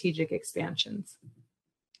and strategic expansions.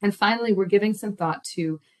 And finally, we're giving some thought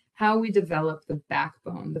to how we develop the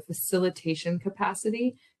backbone, the facilitation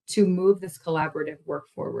capacity to move this collaborative work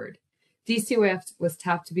forward. DCYF was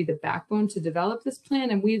tapped to be the backbone to develop this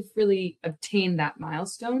plan, and we've really obtained that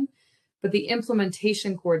milestone. But the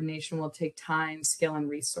implementation coordination will take time, skill, and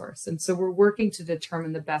resource. And so we're working to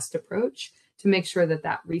determine the best approach to make sure that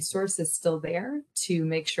that resource is still there to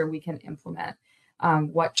make sure we can implement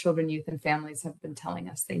what children, youth, and families have been telling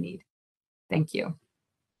us they need. Thank you.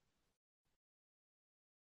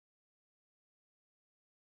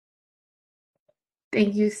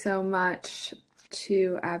 Thank you so much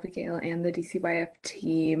to Abigail and the DCYF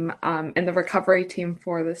team and the recovery team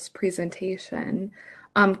for this presentation.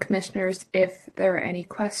 Commissioners, if there are any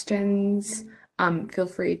questions, feel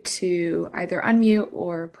free to either unmute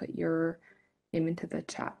or put your name into the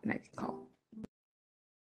chat and I can call.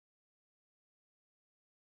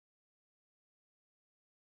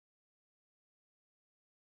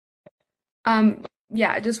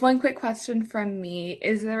 Yeah, just one quick question from me.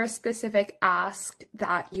 Is there a specific ask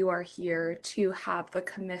that you are here to have the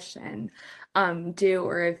commission do,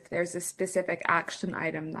 or if there's a specific action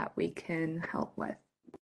item that we can help with?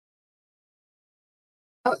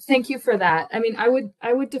 Oh, thank you for that. I mean, I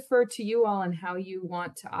would defer to you all on how you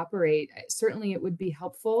want to operate. Certainly, it would be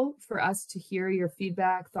helpful for us to hear your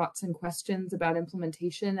feedback, thoughts, and questions about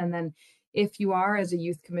implementation. And then if you are, as a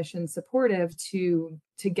youth commission, supportive, to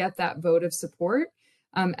get that vote of support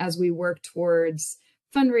as we work towards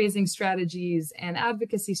fundraising strategies and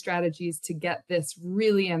advocacy strategies to get this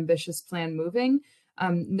really ambitious plan moving.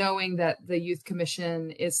 Knowing that the Youth Commission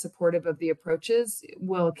is supportive of the approaches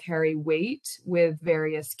will carry weight with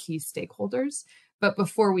various key stakeholders. But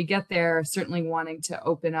before we get there, certainly wanting to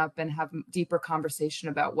open up and have deeper conversation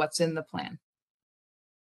about what's in the plan.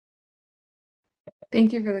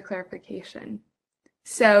 Thank you for the clarification.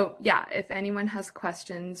 So yeah, if anyone has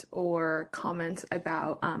questions or comments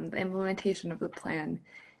about the implementation of the plan,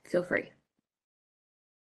 feel free.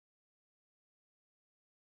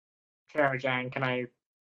 Chair Zhang, can I?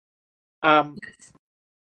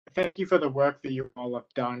 Thank you for the work that you all have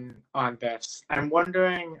done on this. I'm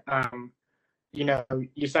wondering, you know,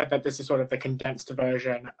 you said that this is sort of the condensed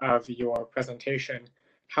version of your presentation.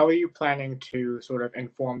 How are you planning to sort of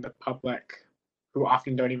inform the public, who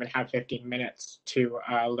often don't even have 15 minutes to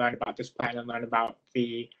learn about this plan and learn about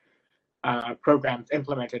the programs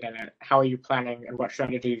implemented in it? How are you planning, and what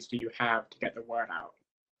strategies do you have to get the word out?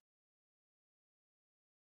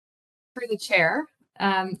 For the chair,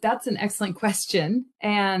 that's an excellent question.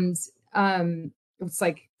 And it's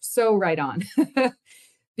like so right on.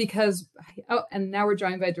 Because, oh, and now we're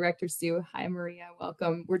joined by Director Sue. Hi, Maria,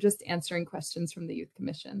 welcome. We're just answering questions from the Youth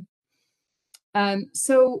Commission.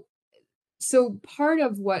 So part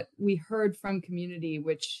of what we heard from community,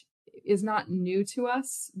 which is not new to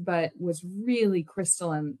us, but was really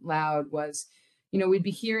crystalline loud, was, you know, we'd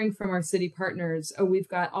be hearing from our city partners, oh, we've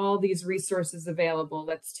got all these resources available,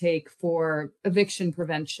 let's take for eviction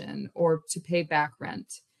prevention or to pay back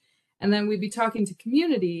rent. And then we'd be talking to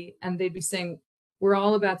community and they'd be saying, we're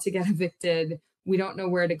all about to get evicted. We don't know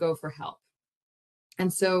where to go for help.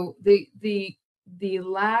 And so the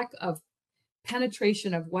lack of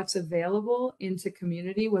penetration of what's available into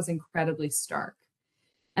community was incredibly stark.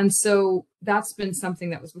 And so that's been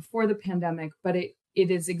something that was before the pandemic, but it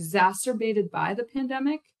is exacerbated by the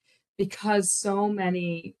pandemic because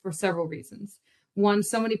for several reasons. One,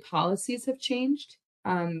 so many policies have changed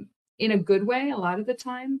in a good way a lot of the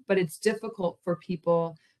time, but it's difficult for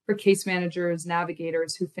people, for case managers,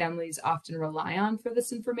 navigators who families often rely on for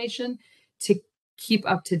this information to keep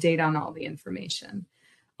up to date on all the information.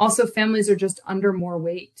 Also, families are just under more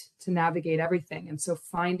weight to navigate everything. And so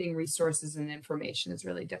finding resources and information is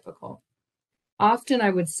really difficult. Often, I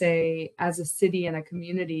would say, as a city and a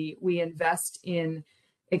community, we invest in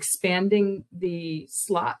expanding the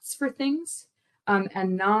slots for things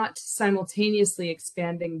and not simultaneously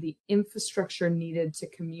expanding the infrastructure needed to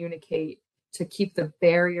communicate, to keep the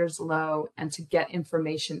barriers low, and to get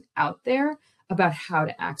information out there about how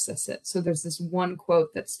to access it. So there's this one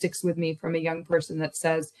quote that sticks with me from a young person that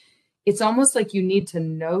says, it's almost like you need to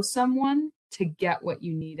know someone to get what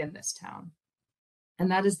you need in this town. And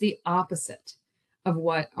that is the opposite of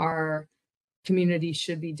what our community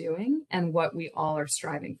should be doing and what we all are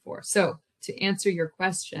striving for. So to answer your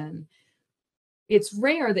question, it's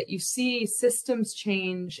rare that you see systems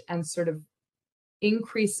change and sort of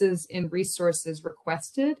increases in resources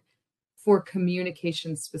requested for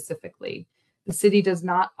communication specifically. The city does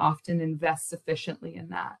not often invest sufficiently in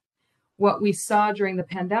that. What we saw during the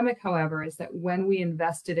pandemic, however, is that when we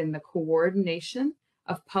invested in the coordination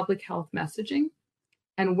of public health messaging,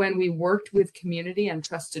 and when we worked with community and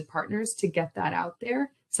trusted partners to get that out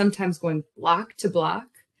there, sometimes going block to block,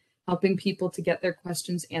 helping people to get their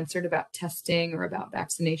questions answered about testing or about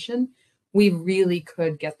vaccination, we really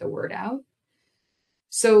could get the word out.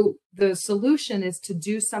 So the solution is to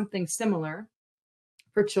do something similar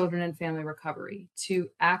for children and family recovery, to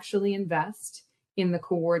actually invest in the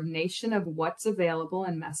coordination of what's available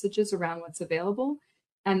and messages around what's available,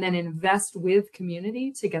 and then invest with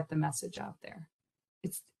community to get the message out there.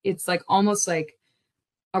 It's like almost like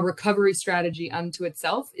a recovery strategy unto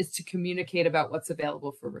itself is to communicate about what's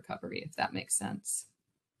available for recovery, if that makes sense.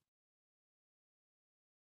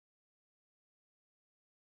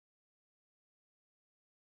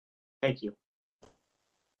 Thank you.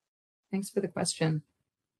 Thanks for the question.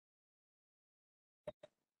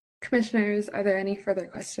 Commissioners, are there any further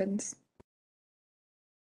questions?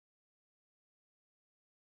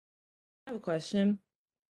 I have a question.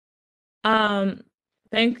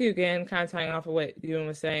 Thank you again, kind of tying off of what Ewan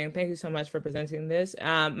was saying. Thank you so much for presenting this.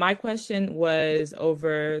 My question was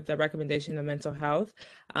over the recommendation of mental health.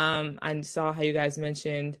 I saw how you guys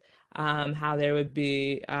mentioned how there would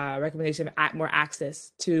be a recommendation of more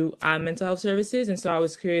access to mental health services. And so I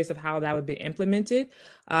was curious of how that would be implemented.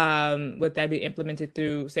 Would that be implemented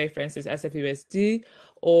through, say, for instance, SFUSD,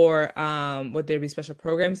 or would there be special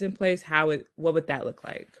programs in place? What would that look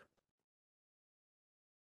like?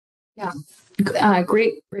 Yeah,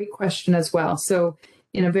 great question as well. So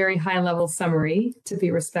in a very high level summary, to be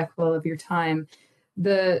respectful of your time,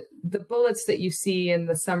 the bullets that you see in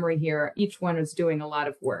the summary here, each one is doing a lot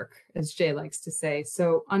of work, as Jay likes to say.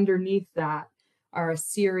 So underneath that are a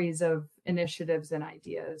series of initiatives and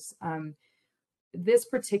ideas. This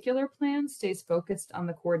particular plan stays focused on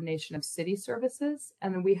the coordination of city services.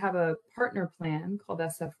 And then we have a partner plan called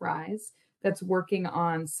SF Rise that's working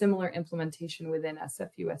on similar implementation within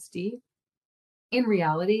SFUSD. In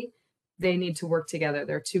reality, they need to work together.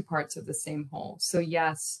 They're two parts of the same whole. So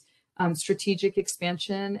yes, strategic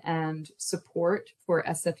expansion and support for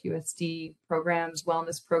SFUSD programs,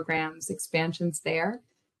 wellness programs, expansions there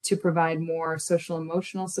to provide more social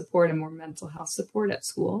emotional support and more mental health support at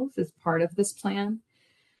schools is part of this plan.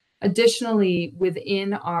 Additionally,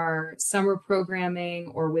 within our summer programming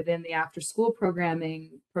or within the after school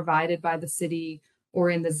programming provided by the city, or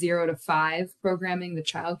in the 0 to 5 programming, the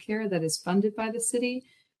childcare that is funded by the city,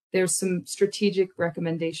 there's some strategic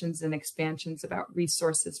recommendations and expansions about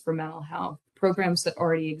resources for mental health programs that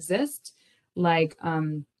already exist, like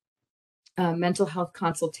mental health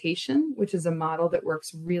consultation, which is a model that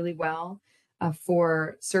works really well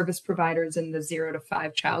for service providers in the 0 to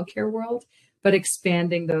 5 childcare world, but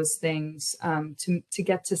expanding those things to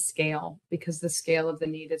get to scale, because the scale of the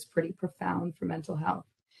need is pretty profound for mental health.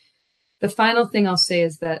 The final thing I'll say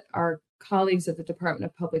is that our colleagues at the Department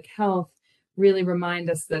of Public Health really remind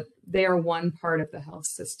us that they are one part of the health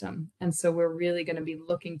system. And so we're really going to be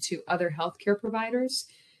looking to other healthcare providers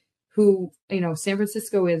who, San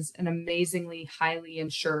Francisco is an amazingly highly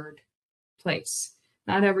insured place.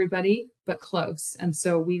 Not everybody, but close. And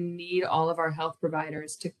so we need all of our health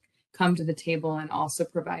providers to come to the table and also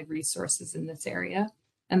provide resources in this area.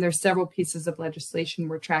 And there's several pieces of legislation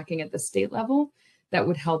we're tracking at the state level that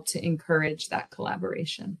would help to encourage that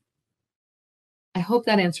collaboration. I hope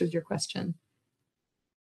that answers your question.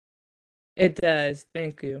 It does.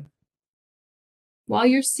 Thank you. While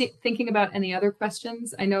you're thinking about any other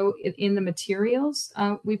questions, I know in the materials,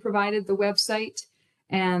 we provided the website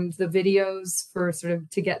and the videos for sort of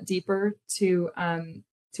to get deeper to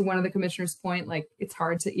one of the commissioner's point, like it's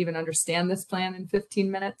hard to even understand this plan in 15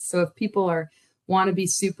 minutes. So if people want to be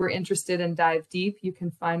super interested and dive deep, you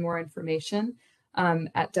can find more information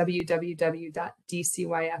at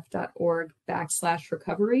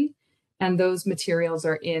www.dcyf.org/recovery. And those materials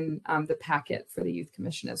are in the packet for the Youth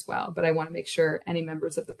Commission as well. But I want to make sure any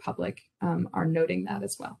members of the public are noting that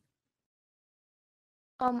as well.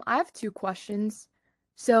 I have two questions.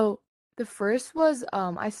 So the first was,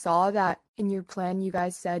 I saw that in your plan, you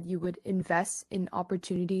guys said you would invest in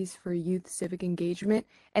opportunities for youth civic engagement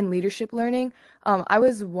and leadership learning. I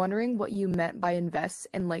was wondering what you meant by invest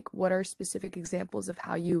and like what are specific examples of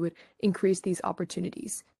how you would increase these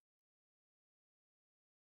opportunities?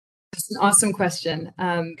 That's an awesome question,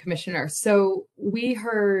 Commissioner. So we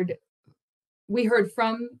heard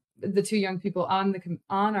from the two young people on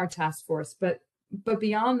our task force, but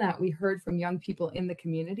beyond that, we heard from young people in the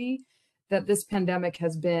community that this pandemic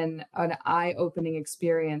has been an eye-opening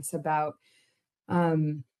experience about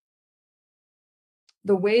the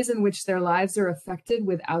ways in which their lives are affected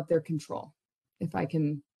without their control, if I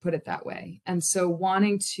can put it that way. And so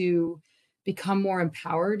wanting to become more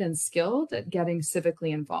empowered and skilled at getting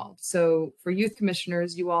civically involved. So for youth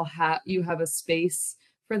commissioners, you have a space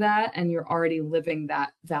for that, and you're already living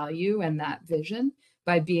that value and that vision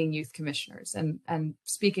by being youth commissioners and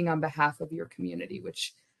speaking on behalf of your community,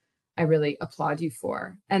 which I really applaud you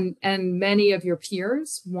for. And many of your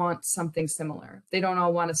peers want something similar. They don't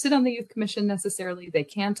all want to sit on the Youth Commission necessarily. They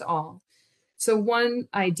can't all. So one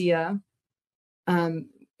idea,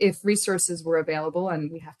 if resources were available,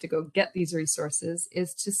 and we have to go get these resources,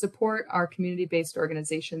 is to support our community-based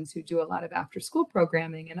organizations who do a lot of after-school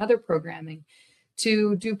programming and other programming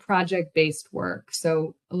to do project-based work.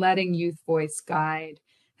 So letting Youth Voice guide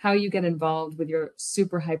how you get involved with your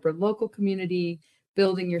super hyper local community,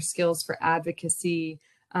 building your skills for advocacy,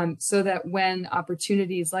 so that when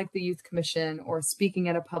opportunities like the Youth Commission or speaking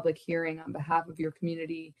at a public hearing on behalf of your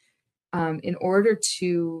community, in order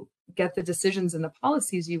to get the decisions and the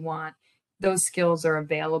policies you want, those skills are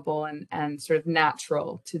available and sort of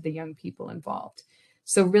natural to the young people involved.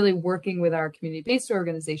 So really working with our community-based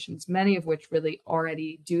organizations, many of which really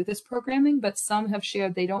already do this programming, but some have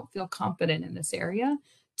shared they don't feel competent in this area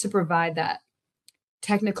to provide that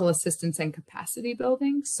technical assistance and capacity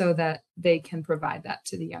building so that they can provide that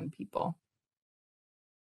to the young people.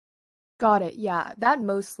 Got it. Yeah, that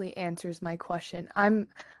mostly answers my question.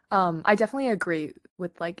 I definitely agree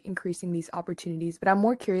with like increasing these opportunities, but I'm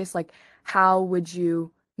more curious, like, how would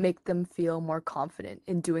you make them feel more confident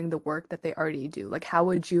in doing the work that they already do? Like, how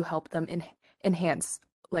would you help them enhance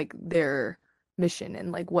like their mission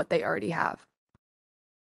and like what they already have?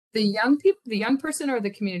 The young people, the young person, or the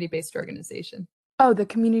community-based organization? Oh, the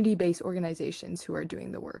community-based organizations who are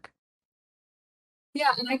doing the work.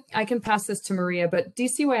 Yeah, and I can pass this to Maria, but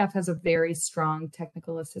DCYF has a very strong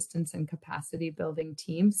technical assistance and capacity building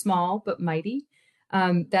team, small but mighty,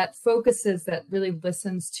 that really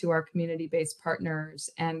listens to our community-based partners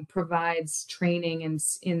and provides training in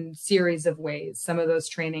series of ways. Some of those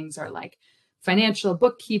trainings are like financial,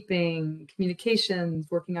 bookkeeping, communications,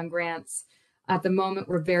 working on grants. At the moment,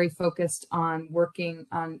 we're very focused on working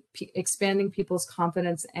on expanding people's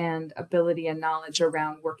confidence and ability and knowledge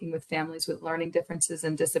around working with families with learning differences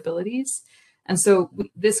and disabilities. And so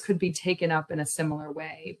this could be taken up in a similar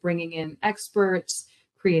way, bringing in experts,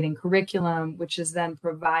 creating curriculum, which is then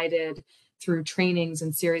provided through trainings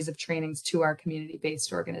and series of trainings to our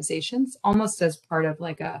community-based organizations, almost as part of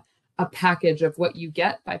like a package of what you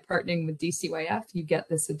get by partnering with DCYF. You get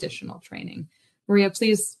this additional training. Maria,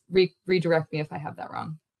 please redirect me if I have that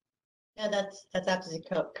wrong. No, that's absolutely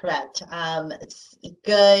correct.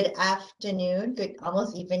 Good afternoon, good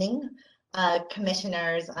almost evening,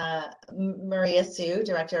 commissioners. Maria Sue,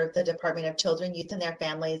 Director of the Department of Children, Youth and Their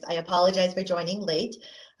Families. I apologize for joining late.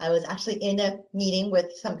 I was actually in a meeting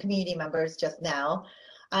with some community members just now.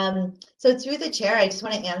 So through the chair, I just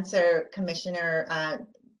want to answer Commissioner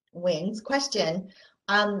Wing's question.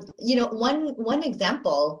 One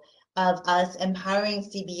example of us empowering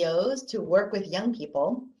CBOs to work with young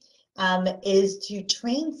people is to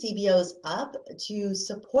train CBOs up to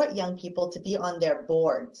support young people to be on their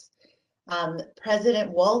boards.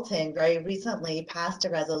 President Walton very recently passed a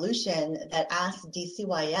resolution that asked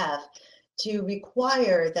DCYF to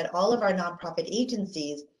require that all of our nonprofit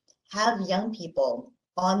agencies have young people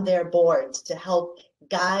on their boards to help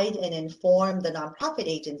guide and inform the nonprofit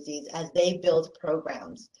agencies as they build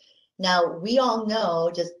programs. Now, we all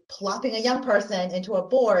know just plopping a young person into a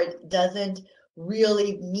board doesn't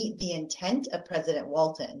really meet the intent of President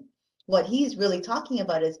Walton. What he's really talking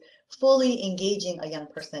about is fully engaging a young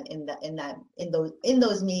person in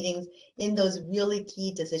those meetings, in those really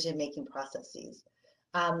key decision-making processes.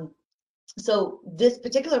 So this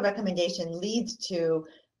particular recommendation leads to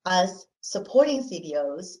us supporting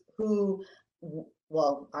CBOs who,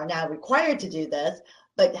 well, are now required to do this,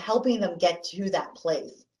 but helping them get to that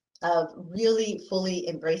place of really fully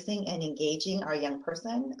embracing and engaging our young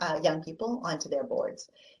people onto their boards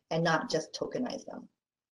and not just tokenize them.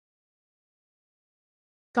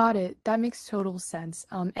 Got it. That makes total sense.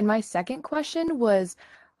 And my second question was,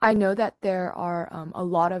 I know that there are a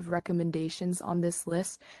lot of recommendations on this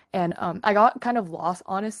list, and I got kind of lost,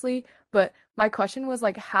 honestly, but my question was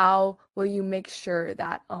like, how will you make sure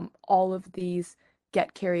that all of these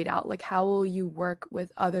get carried out? Like, how will you work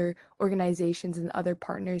with other organizations and other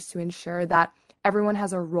partners to ensure that everyone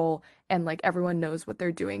has a role and like everyone knows what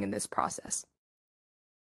they're doing in this process?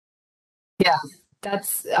 Yeah,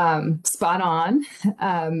 that's spot on.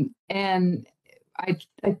 And I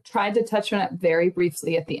tried to touch on it very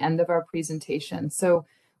briefly at the end of our presentation. So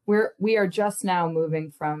we are just now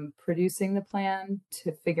moving from producing the plan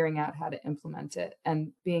to figuring out how to implement it.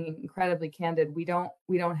 And being incredibly candid, we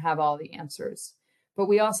don't have all the answers, but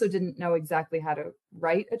we also didn't know exactly how to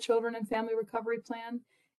write a children and family recovery plan.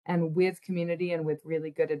 And with community and with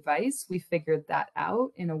really good advice, we figured that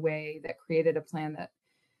out in a way that created a plan that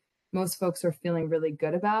most folks are feeling really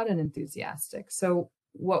good about and enthusiastic. So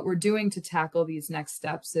what we're doing to tackle these next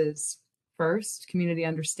steps is first, community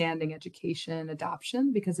understanding, education,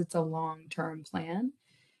 adoption, because it's a long-term plan.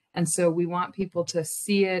 And so we want people to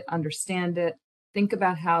see it, understand it, think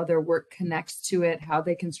about how their work connects to it, how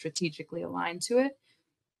they can strategically align to it.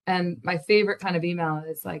 And my favorite kind of email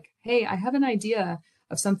is like, hey, I have an idea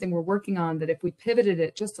of something we're working on that if we pivoted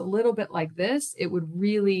it just a little bit like this, it would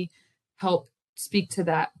really help speak to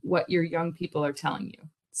that, what your young people are telling you.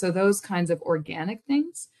 So those kinds of organic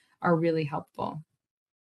things are really helpful.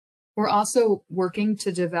 We're also working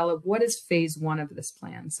to develop what is phase one of this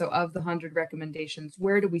plan. So of the 100 recommendations,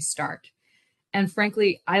 where do we start? And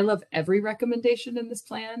frankly, I love every recommendation in this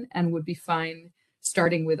plan and would be fine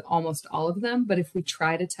starting with almost all of them. But if we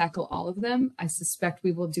try to tackle all of them, I suspect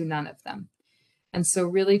we will do none of them. And so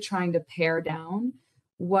really trying to pare down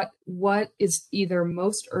what is either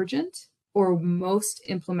most urgent or most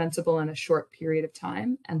implementable in a short period of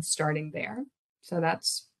time and starting there. So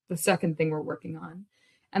that's the second thing we're working on.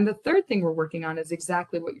 And the third thing we're working on is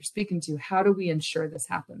exactly what you're speaking to. How do we ensure this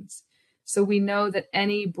happens? So we know that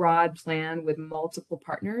any broad plan with multiple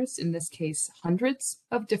partners, in this case, hundreds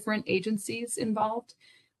of different agencies involved,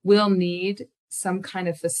 will need some kind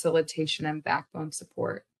of facilitation and backbone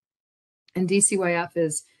support. And DCYF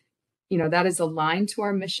is, that is aligned to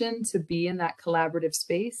our mission to be in that collaborative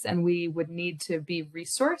space. And we would need to be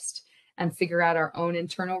resourced and figure out our own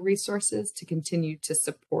internal resources to continue to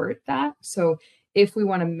support that. So if we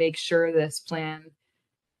want to make sure this plan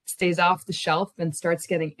stays off the shelf and starts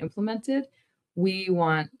getting implemented, we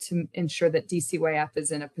want to ensure that DCYF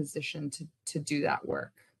is in a position to do that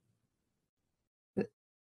work.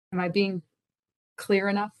 Am I being clear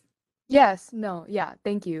enough? Yes, no, yeah,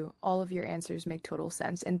 thank you. All of your answers make total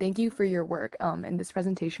sense. And thank you for your work. And this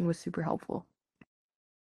presentation was super helpful.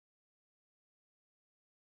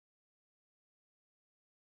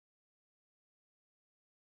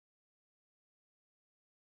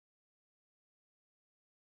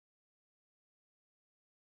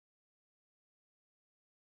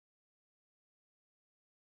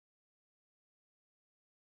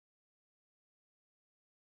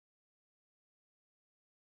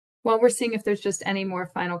 While we're seeing if there's just any more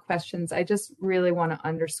final questions, I just really want to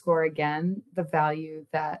underscore again the value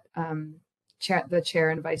that the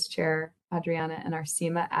chair and vice chair, Adriana and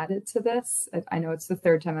Arsima, added to this. I know it's the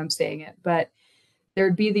third time I'm saying it, but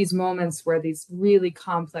there'd be these moments where these really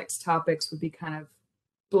complex topics would be kind of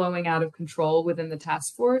blowing out of control within the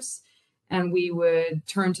task force. And we would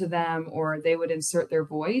turn to them or they would insert their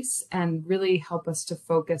voice and really help us to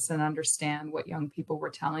focus and understand what young people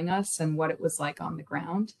were telling us and what it was like on the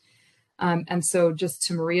ground. And so just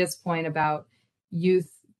to Maria's point about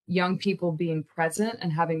young people being present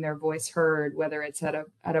and having their voice heard, whether it's at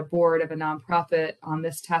a board of a nonprofit, on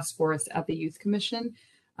this task force, at the Youth Commission,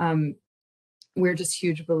 we're just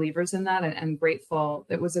huge believers in that and grateful.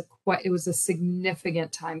 It was a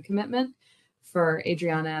significant time commitment for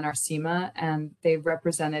Adriana and Arsema, and they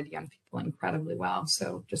represented young people incredibly well.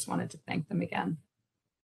 So just wanted to thank them again.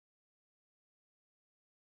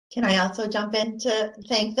 Can I also jump in to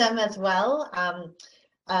thank them as well?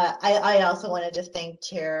 I also want to just thank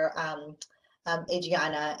Chair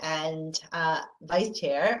Adriana and Vice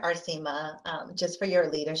Chair Arsema just for your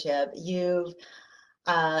leadership.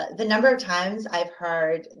 The number of times I've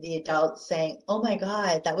heard the adults saying, "Oh my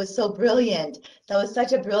God, that was so brilliant. That was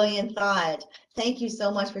such a brilliant thought. Thank you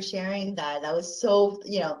so much for sharing that. That was so,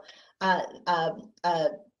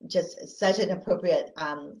 just such an appropriate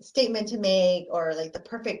statement to make, or like the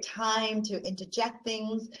perfect time to interject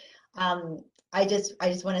things." I just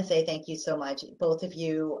want to say thank you so much. Both of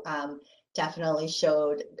you definitely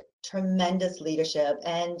showed tremendous leadership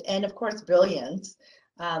and of course brilliance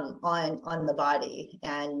on the body,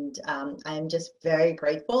 and I'm just very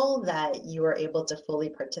grateful that you were able to fully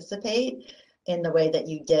participate in the way that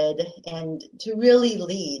you did and to really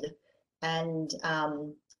lead. And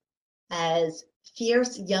as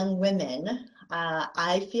fierce young women,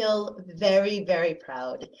 I feel very, very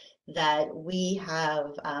proud that we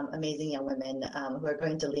have amazing young women who are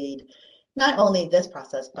going to lead not only this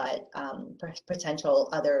process, but potential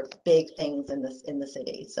other big things in the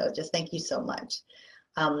city. So just thank you so much.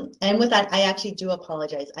 And with that, I actually do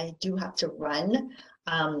apologize. I do have to run,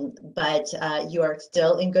 but you are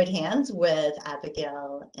still in good hands with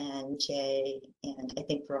Abigail and Jay, and I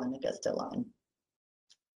think Veronica's still on.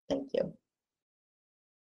 Thank you.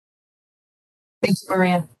 Thanks,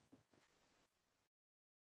 Maria.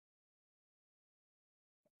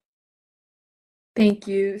 Thank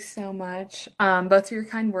you so much, both for your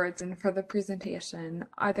kind words and for the presentation.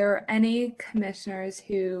 Are there any commissioners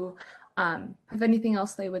who have anything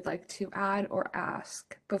else they would like to add or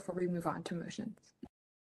ask before we move on to motions?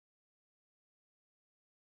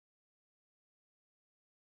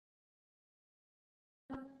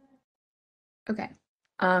 Okay.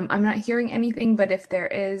 I'm not hearing anything, but if there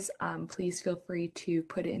is, please feel free to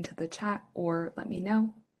put it into the chat or let me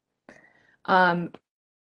know.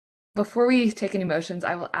 Before we take any motions,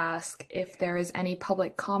 I will ask if there is any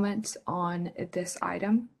public comment on this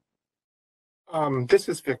item. This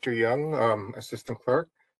is Victor Young, Assistant Clerk.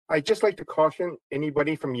 I'd just like to caution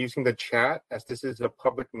anybody from using the chat, as this is a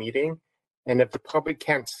public meeting, and if the public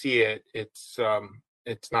can't see it, it's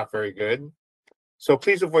not very good. So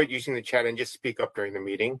please avoid using the chat and just speak up during the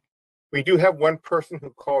meeting. We do have one person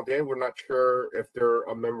who called in. We're not sure if they're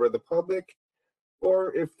a member of the public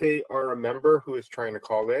or if they are a member who is trying to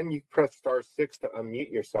call in. You press *6 to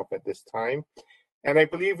unmute yourself at this time. And I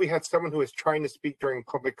believe we had someone who was trying to speak during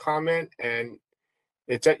public comment, and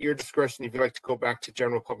it's at your discretion if you'd like to go back to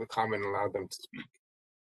general public comment and allow them to speak.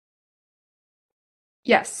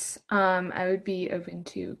 Yes, I would be open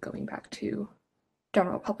to going back to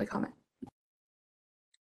general public comment.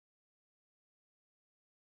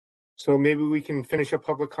 So maybe we can finish a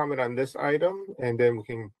public comment on this item and then we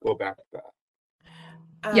can go back to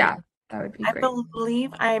that. Yeah, that would be great. I believe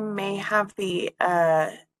I may have the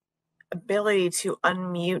ability to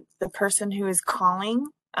unmute the person who is calling.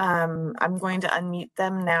 I'm going to unmute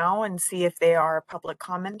them now and see if they are a public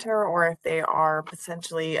commenter or if they are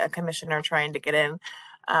potentially a commissioner trying to get in.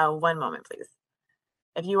 One moment, please.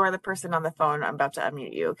 If you are the person on the phone, I'm about to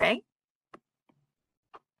unmute you, okay?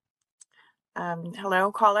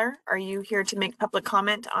 Hello, caller. Are you here to make public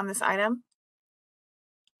comment on this item?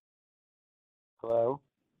 Hello.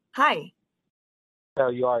 Hi. Oh,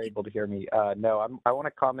 you are able to hear me. No, I want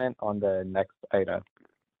to comment on the next item.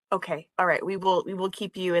 Okay. All right. We will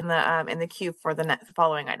keep you in the queue for the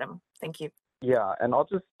following item. Thank you. Yeah, and I'll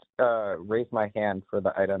just raise my hand for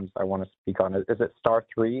the items I want to speak on. Is it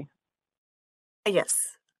 *3?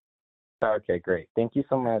 Yes. Okay, great. Thank you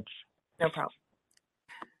so much. No problem.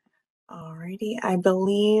 Alrighty. I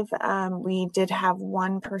believe we did have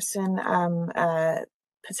one person,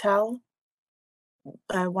 Patel,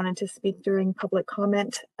 wanted to speak during public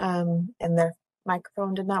comment, and their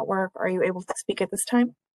microphone did not work. Are you able to speak at this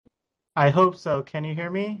time? I hope so. Can you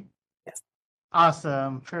hear me? Yes.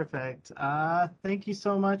 Awesome. Perfect. Thank you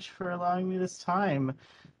so much for allowing me this time.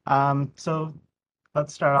 So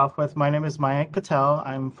let's start off with, my name is Mayank Patel.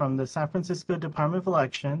 I'm from the San Francisco Department of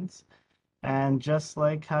Elections. And just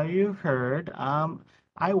like how you heard,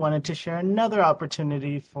 I wanted to share another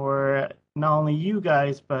opportunity for not only you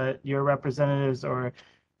guys, but your representatives or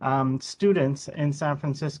students in San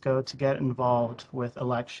Francisco to get involved with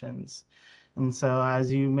elections. And so,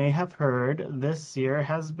 as you may have heard, this year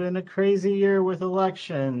has been a crazy year with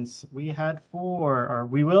elections. We had 4, or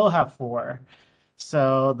we will have 4.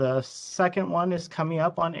 So the second one is coming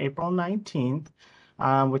up on April 19th,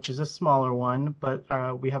 which is a smaller one, but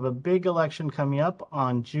we have a big election coming up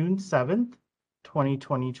on June 7th,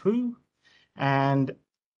 2022. And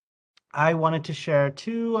I wanted to share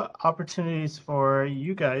 2 opportunities for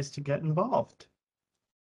you guys to get involved.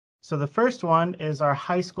 So the first one is our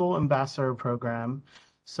high school ambassador program.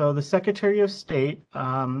 So the Secretary of State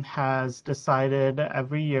has decided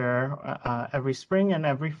every year, every spring and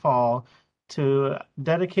every fall, to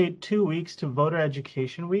dedicate 2 weeks to voter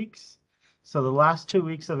education weeks. So the last 2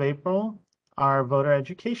 weeks of April are voter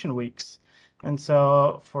education weeks. And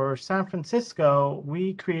so for San Francisco,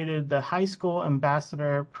 we created the High School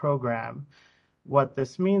Ambassador Program. What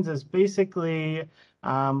this means is basically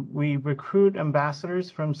we recruit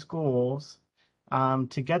ambassadors from schools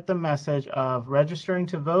to get the message of registering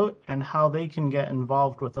to vote and how they can get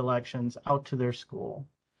involved with elections out to their school.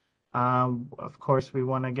 Of course, we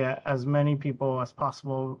want to get as many people as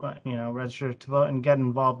possible, register to vote and get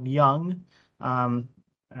involved young.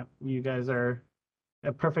 You guys are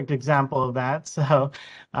a perfect example of that. So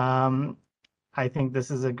I think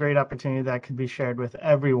this is a great opportunity that could be shared with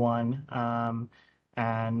everyone.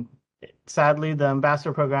 And sadly, the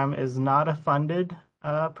ambassador program is not a funded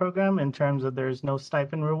program in terms of there's no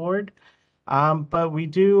stipend reward. But we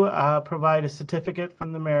do provide a certificate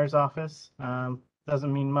from the mayor's office.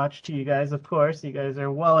 Doesn't mean much to you guys, of course. You guys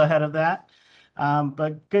are well ahead of that.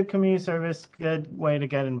 But good community service, good way to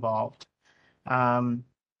get involved.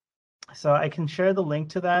 So I can share the link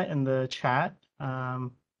to that in the chat,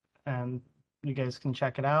 and you guys can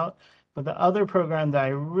check it out. But the other program that I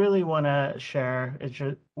really want to share,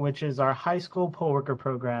 which is our high school poll worker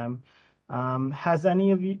program. Have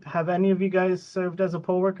any of you guys served as a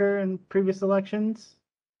poll worker in previous elections?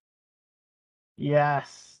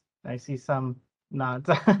 Yes, I see some nods.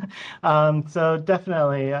 So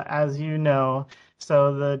definitely, as you know,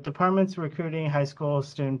 so the department's recruiting high school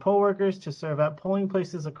student poll workers to serve at polling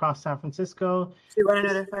places across San Francisco. We want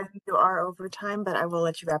to notify you are over time, but I will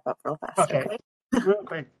let you wrap up real fast. Okay. Real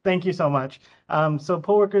quick, thank you so much. So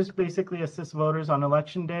poll workers basically assist voters on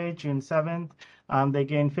election day, June 7th. They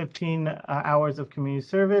gain 15 hours of community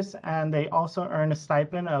service, and they also earn a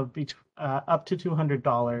stipend of up to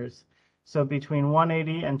 $200. So between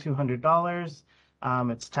 $180 and $200.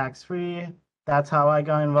 It's tax-free. That's how I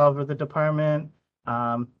got involved with the department.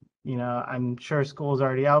 I'm sure school's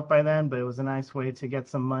already out by then, but it was a nice way to get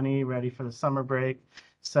some money ready for the summer break.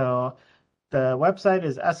 So the website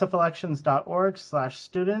is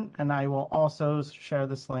sfelections.org/student, and I will also share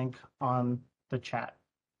this link on the chat.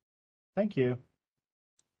 Thank you.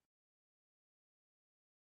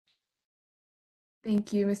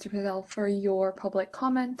 Thank you, Mr. Patel, for your public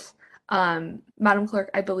comment. Madam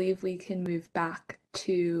Clerk, I believe we can move back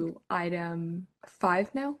to item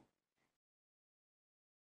 5 now.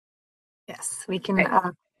 Yes, we can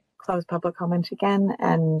close public comment again,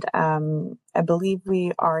 and I believe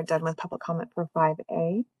we are done with public comment for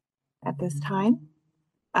 5A at this time.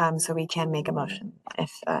 So we can make a motion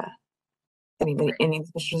if any of the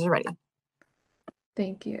commissioners are ready.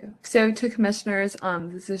 Thank you. So to commissioners,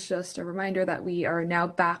 this is just a reminder that we are now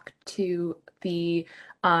back to the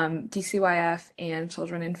DCYF and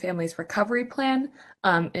Children and Families Recovery Plan.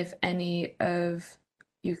 If any of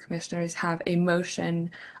you commissioners have a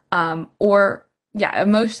motion a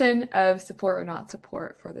motion of support or not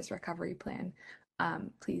support for this recovery plan,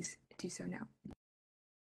 please do so now.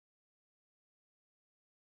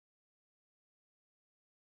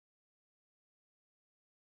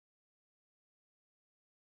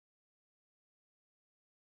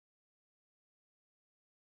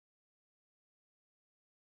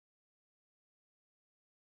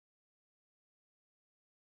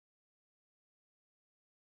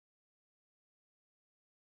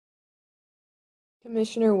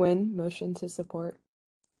 Commissioner Nguyen, motion to support.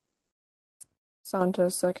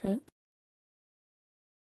 Santos, second.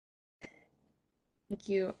 Thank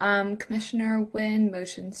you. Commissioner Nguyen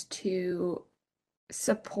motions to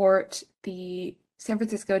support the San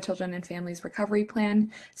Francisco Children and Families Recovery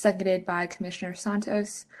Plan, seconded by Commissioner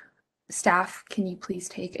Santos. Staff, can you please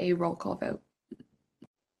take a roll call vote?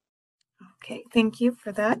 Okay, thank you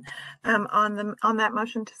for that. On that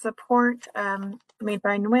motion to support, made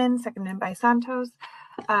by Nguyen, seconded by Santos,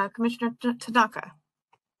 Commissioner Tanaka.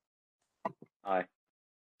 Aye.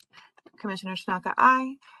 Commissioner Tanaka,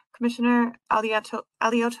 aye. Commissioner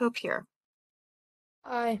Alioto-Pierre.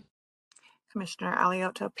 Aye. Commissioner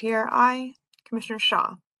Alioto-Pierre, aye. Commissioner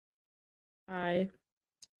Shaw. Aye.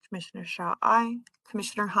 Commissioner Shaw, aye.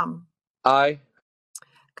 Commissioner Hum. Aye.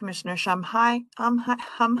 Commissioner Hum, aye.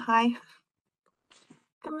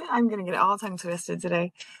 I'm gonna get all tongue twisted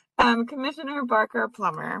today. Commissioner Barker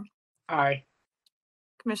Plummer. Aye.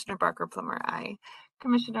 Commissioner Barker Plummer, aye.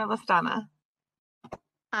 Commissioner Listana.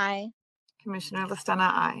 Aye. Commissioner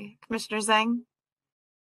Listana, aye. Commissioner Zhang.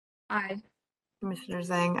 Aye. Commissioner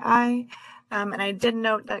Zhang, aye. And I did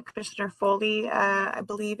note that Commissioner Foley, I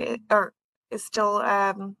believe is still,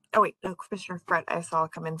 oh wait, no, Commissioner Fred, I saw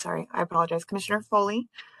come in, sorry, I apologize. Commissioner Foley,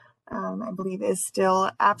 I believe is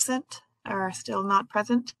still absent or still not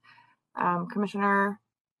present. Commissioner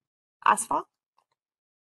Asfa.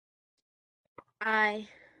 Aye.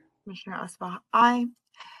 Commissioner Asfa, aye.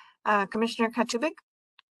 Commissioner Katubig.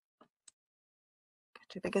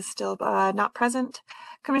 Katubig is still not present.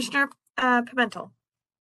 Commissioner Pimentel.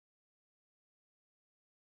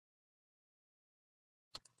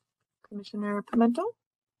 Commissioner Pimentel.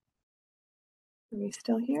 Are we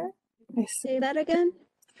still here? Say that again.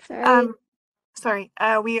 Sorry. Sorry.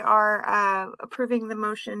 We are approving the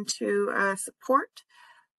motion to support.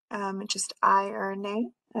 Just aye or nay.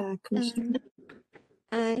 Commissioner.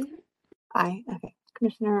 Aye. Aye. Okay.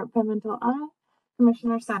 Commissioner Pimentel, aye.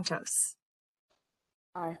 Commissioner Santos.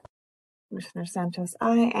 Aye. Commissioner Santos,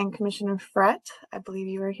 aye. And Commissioner Fret, I believe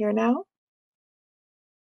you are here now.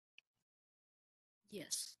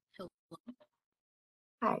 Yes. Hello.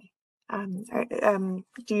 Hi.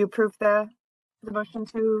 Do you approve the motion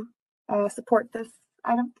to support this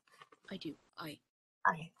item? I do. Aye.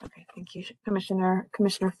 Aye. Okay. Thank you, Commissioner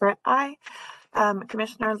Fret. Aye.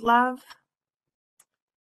 Commissioner Love.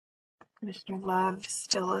 Commissioner Love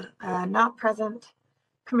still not present.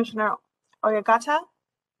 Commissioner Oyagata.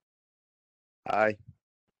 Aye.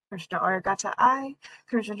 Commissioner Oyagata, aye.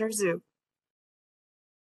 Commissioner Zhu.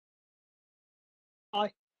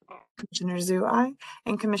 Aye. Commissioner Zhu, aye.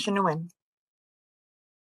 And Commissioner Nguyen.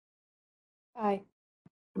 Aye.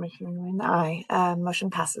 Commissioner Nguyen, aye.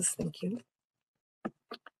 Motion passes. Thank you.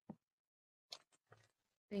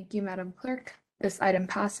 Thank you, Madam Clerk. This item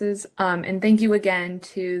passes. And thank you again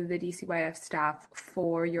to the DCYF staff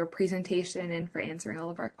for your presentation and for answering all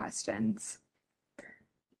of our questions.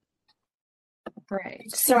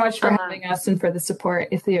 Right. So much for having us and for the support.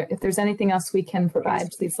 If there's anything else we can provide,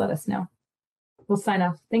 please let us know. We'll sign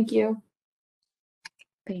off. Thank you.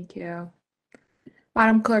 Thank you.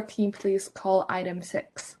 Madam Clerk, can you please call item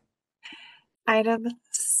 6? Item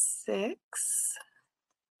 6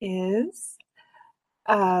 is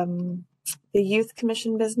the Youth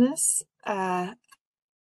Commission business. Item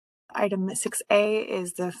 6A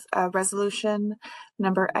is the resolution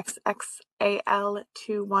number XXAL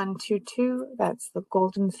 2122. That's the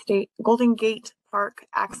Golden Gate Park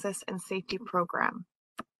Access and Safety Program.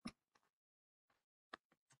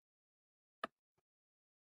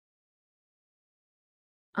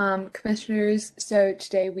 Commissioners, so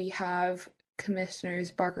today we have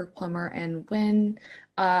Commissioners Barker, Plummer, and Nguyen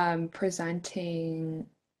presenting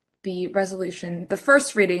the resolution, the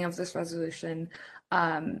first reading of this resolution,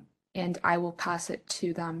 and I will pass it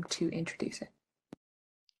to them to introduce it.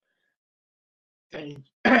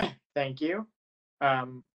 Thank you.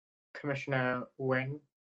 Commissioner Nguyen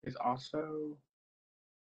is also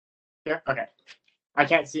here. Okay. I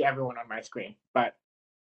can't see everyone on my screen, but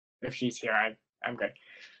if she's here, I'm good.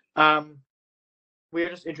 We're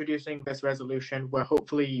just introducing this resolution. We're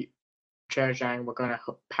hopefully, Chair Zhang, we're going to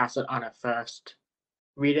pass it on a first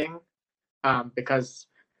reading because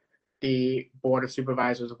the Board of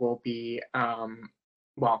Supervisors will be,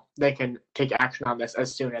 well, they can take action on this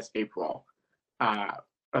as soon as April,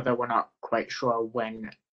 although we're not quite sure when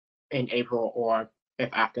in April or if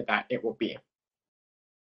after that it will be.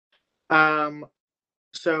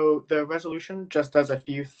 So the resolution just does a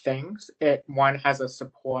few things. One has a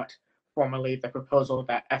support formally the proposal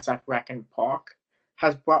that SF Rec and Park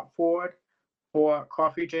has brought forward for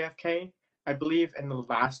Car-Free JFK. I believe in the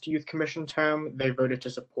last Youth Commission term, they voted to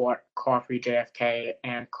support Car-Free JFK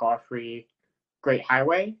and Car-Free Great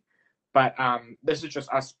Highway. But this is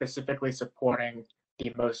just us specifically supporting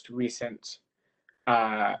the most recent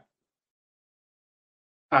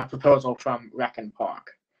proposal from Rec and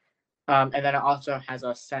Park. And then it also has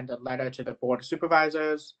us send a letter to the Board of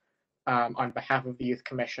Supervisors on behalf of the Youth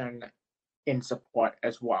Commission in support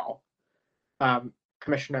as well.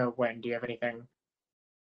 Commissioner Nguyen, do you have anything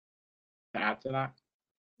to add to that?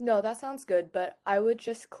 No, that sounds good, but I would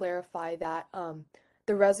just clarify that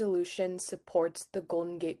the resolution supports the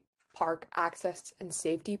Golden Gate Park Access and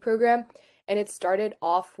Safety Program, and it started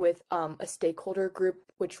off with a stakeholder group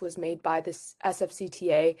which was made by this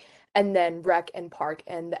SFCTA, and then Rec and Park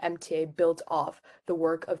and the MTA built off the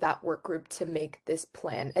work of that work group to make this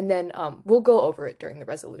plan. And then we'll go over it during the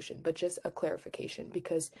resolution, but just a clarification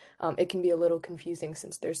because it can be a little confusing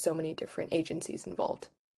since there's so many different agencies involved.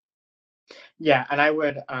 Yeah, and I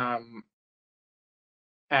would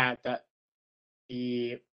add that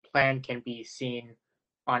the plan can be seen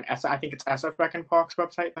on I think it's SF Rec and Park's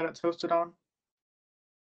website that it's hosted on.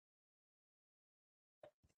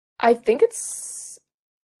 I think it's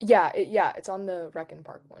it's on the Rec and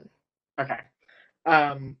Park one. Okay.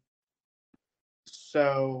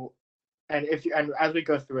 So, and as we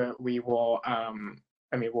go through it, we will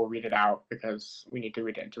we'll read it out because we need to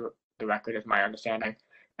read it into the record, is my understanding.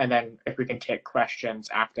 And then if we can take questions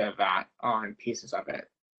after that on pieces of it,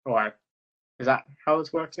 or is that how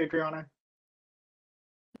this works, Adriana?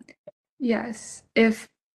 Yes. If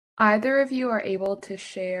either of you are able to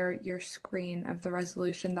share your screen of the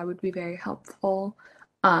resolution, that would be very helpful.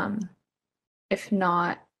 If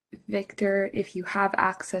not, Victor, if you have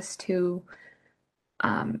access to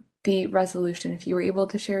the resolution, if you were able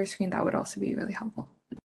to share your screen, that would also be really helpful.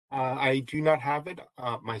 I do not have it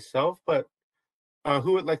myself, but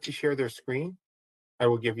who would like to share their screen? I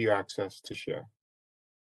will give you access to share.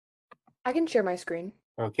 I can share my screen.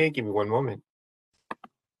 Okay, give me one moment.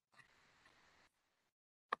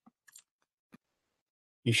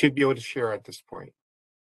 You should be able to share at this point.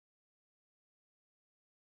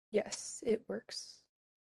 Yes, it works.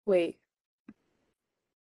 Wait.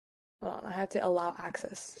 Hold on, I have to allow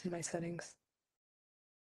access in my settings.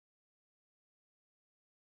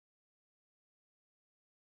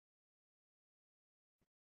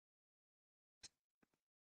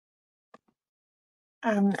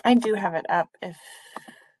 I do have it up if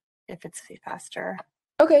it's faster.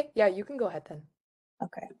 Okay, yeah, you can go ahead then.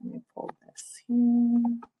 Okay, let me pull this here.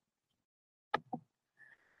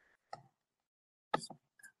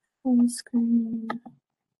 Full screen.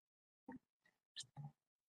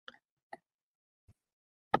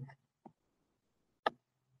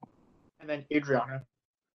 And then Adriana,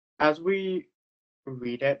 as we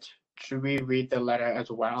read it, should we read the letter as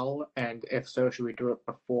well? And if so, should we do it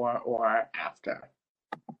before or after?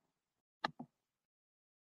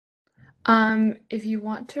 If you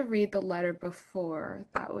want to read the letter before,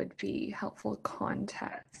 that would be helpful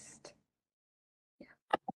context.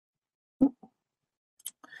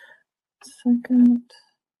 Second.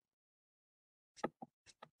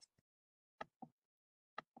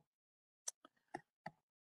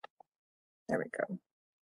 There we go.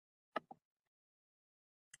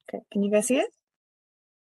 Okay, can you guys see it?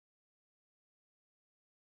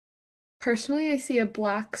 Personally, I see a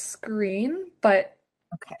black screen, but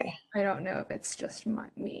okay, I don't know if it's just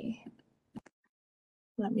me.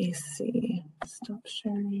 Let me see. Stop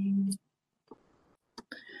sharing.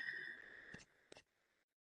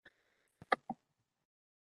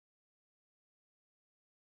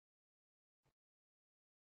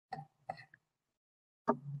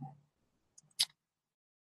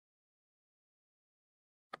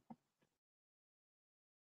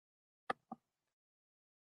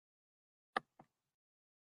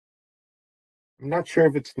 I'm not sure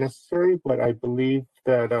if it's necessary, but I believe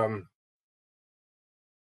that oh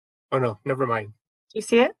no, never mind. Do you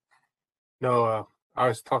see it? No, I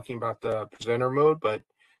was talking about the presenter mode, but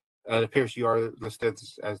it appears you are listed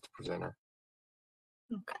as the presenter.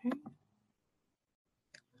 Okay.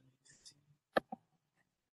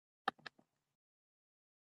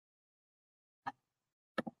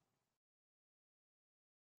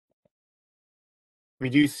 We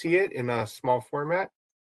do see it in a small format.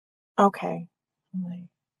 Okay.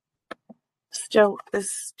 Still,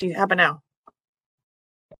 do you have it now?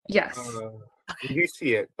 Yes. We do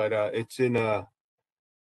see it, but it's in a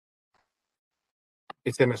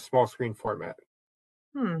small screen format.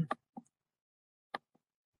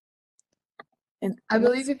 I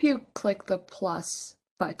believe if you click the plus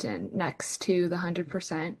button next to the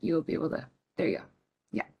 100%, you will be able to. There you go.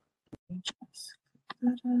 Yeah. Just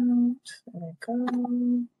that out. There we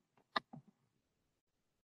go.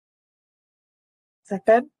 Is that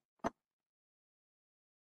good?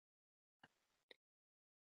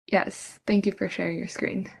 Yes. Thank you for sharing your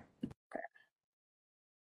screen.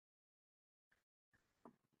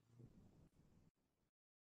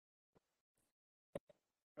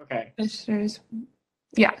 Okay. Commissioners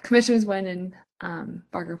Nguyen and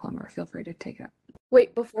Barker Plummer, feel free to take it up.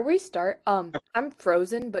 Wait, before we start, I'm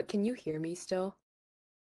frozen, but can you hear me still?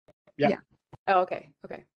 Yeah. Oh, okay.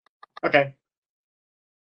 Okay.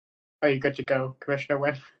 Are you good to go, Commissioner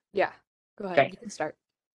Nguyen? Yeah, go ahead. Okay. You can start.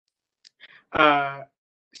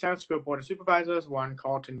 San Francisco Board of Supervisors, 1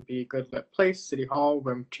 Carlton B. Goodlett Place, City Hall,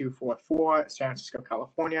 room 244, San Francisco,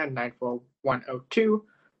 California, 94102,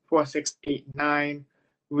 4689.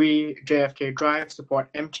 JFK Drive, support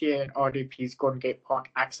MTA and RDP's Golden Gate Park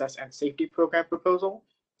Access and Safety Program proposal.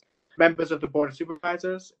 Members of the Board of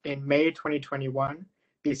Supervisors, in May 2021,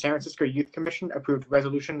 the San Francisco Youth Commission approved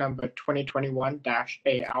resolution number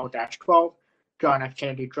 2021-AL-12, John F.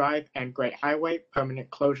 Kennedy Drive and Great Highway, permanent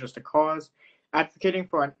closures to cause, advocating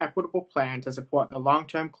for an equitable plan to support the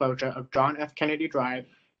long-term closure of John F. Kennedy Drive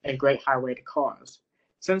and Great Highway to cause.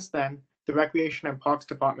 Since then, the Recreation and Parks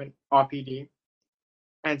Department, RPD,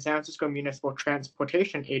 and San Francisco Municipal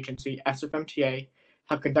Transportation Agency, SFMTA,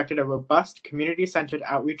 have conducted a robust community-centered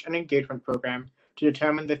outreach and engagement program to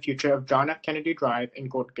determine the future of John F. Kennedy Drive in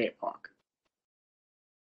Golden Gate Park.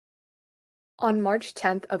 On March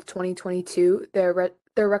 10th of 2022, their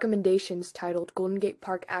recommendations titled Golden Gate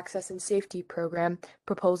Park Access and Safety Program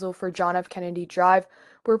Proposal for John F. Kennedy Drive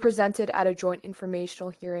were presented at a joint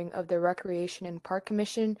informational hearing of the Recreation and Park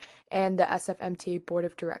Commission and the SFMTA Board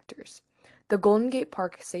of Directors. The Golden Gate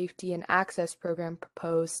Park Safety and Access Program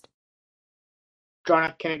proposed John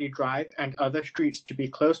F. Kennedy Drive and other streets to be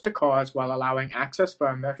closed to cars while allowing access for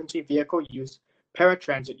emergency vehicle use,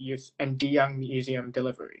 paratransit use, and De Young Museum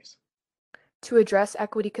deliveries. To address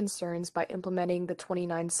equity concerns by implementing the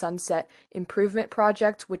 29 Sunset Improvement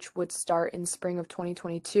Project, which would start in spring of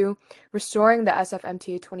 2022, restoring the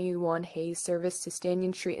SFMTA 21 Hayes service to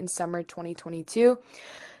Stanton Street in summer 2022,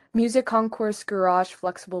 Music Concourse Garage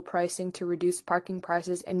flexible pricing to reduce parking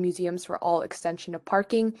prices and museums for all extension of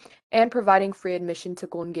parking, and providing free admission to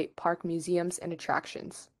Golden Gate Park museums and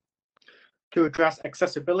attractions. To address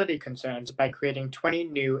accessibility concerns by creating 20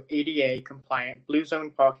 new ADA-compliant Blue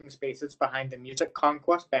Zone parking spaces behind the Music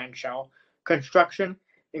Concourse bandshell, construction,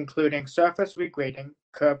 including surface regrading,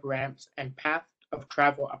 curb ramps, and path of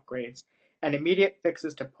travel upgrades, and immediate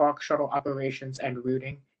fixes to park shuttle operations and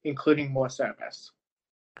routing, including more service.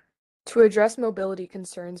 To address mobility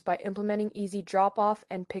concerns by implementing easy drop-off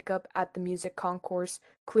and pickup at the Music Concourse,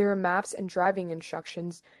 clearer maps and driving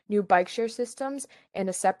instructions, new bike share systems, and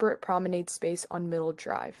a separate promenade space on Middle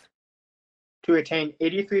Drive. To attain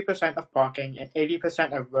 83% of parking and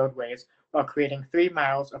 80% of roadways while creating 3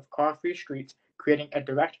 miles of car-free streets, creating a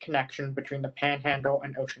direct connection between the Panhandle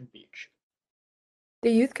and Ocean Beach. The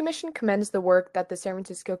Youth Commission commends the work that the San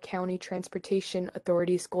Francisco County Transportation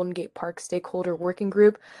Authority's Golden Gate Park Stakeholder Working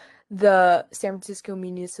Group, the San Francisco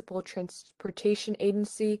Municipal Transportation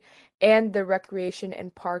Agency, and the Recreation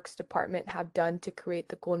and Parks Department have done to create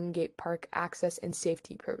the Golden Gate Park Access and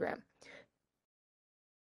Safety Program.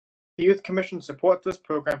 The Youth Commission supports this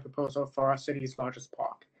program proposal for our city's largest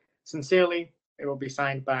park. Sincerely, it will be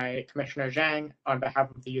signed by Commissioner Zhang on behalf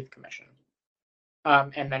of the Youth Commission.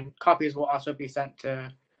 And then copies will also be sent to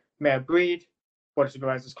Mayor Breed, Board of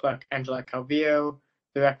Supervisors Clerk Angela Calvillo,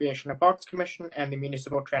 the Recreation and Parks Commission, and the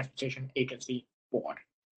Municipal Transportation Agency Board.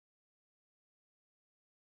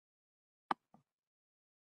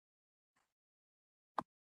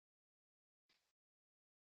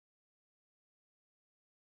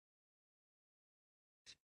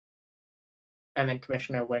 And then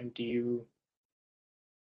Commissioner, when do you?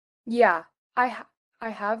 Yeah, I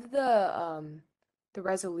have the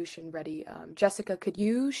resolution ready. Jessica, could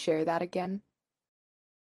you share that again?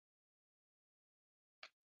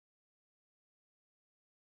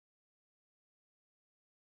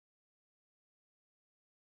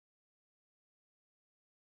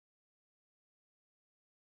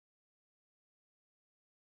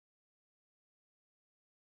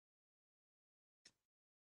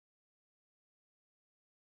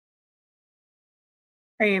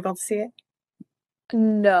 Are you able to see it?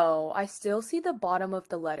 No, I still see the bottom of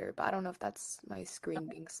the letter, but I don't know if that's my screen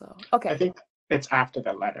being slow. Okay. I think it's after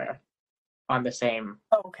the letter on the same.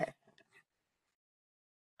 Oh, okay.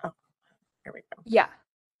 Oh, here we go. Yeah.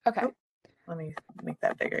 Okay. Oh, let me make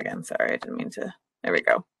that bigger again. Sorry, I didn't mean to. There we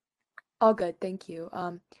go. All good, thank you.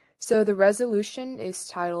 So the resolution is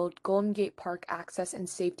titled Golden Gate Park Access and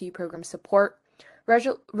Safety Program Support.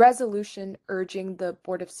 Resolution urging the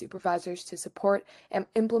Board of Supervisors to support and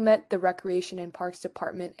implement the Recreation and Parks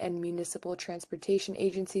Department and Municipal Transportation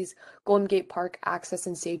Agency's Golden Gate Park Access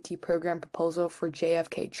and Safety Program proposal for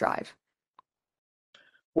JFK Drive.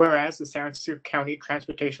 Whereas the San Francisco County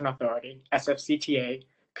Transportation Authority, SFCTA,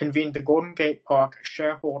 convened the Golden Gate Park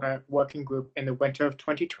Shareholder Working Group in the winter of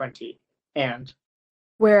 2020, and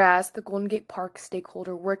whereas the Golden Gate Park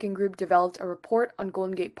Stakeholder Working Group developed a report on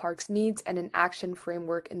Golden Gate Park's needs and an action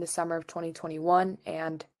framework in the summer of 2021,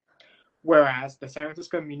 and whereas the San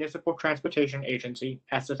Francisco Municipal Transportation Agency,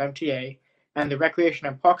 SFMTA, and the Recreation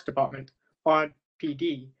and Parks Department are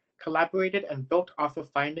RPD collaborated and built off of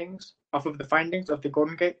the findings of the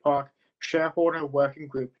Golden Gate Park Shareholder Working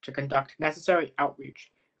Group to conduct necessary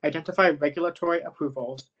outreach, identify regulatory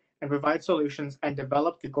approvals, and provide solutions and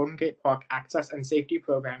develop the Golden Gate Park Access and Safety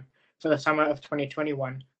Program for the summer of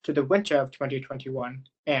 2021 to the winter of 2021,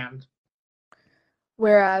 and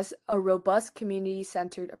whereas a robust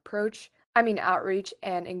community-centered outreach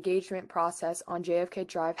and engagement process on JFK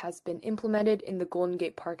Drive has been implemented in the Golden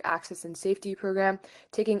Gate Park Access and Safety Program,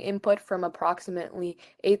 taking input from approximately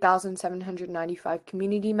 8,795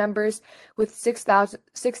 community members, with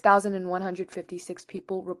 6,156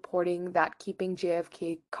 people reporting that keeping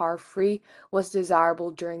JFK car-free was desirable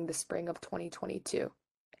during the spring of 2022.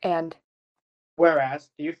 And whereas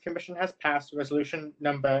the Youth Commission has passed Resolution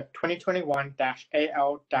number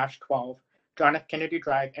 2021-AL-12, John F. Kennedy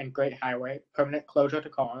Drive and Great Highway, permanent closure to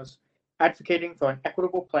cars, advocating for an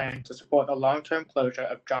equitable plan to support the long-term closure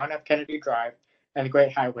of John F. Kennedy Drive and the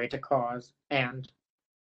Great Highway to cars, and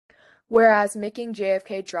whereas making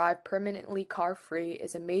JFK Drive permanently car-free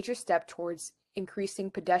is a major step towards increasing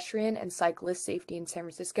pedestrian and cyclist safety in San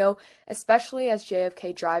Francisco, especially as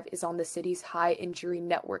JFK Drive is on the city's high injury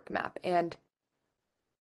network map, and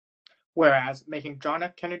whereas making John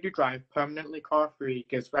F. Kennedy Drive permanently car-free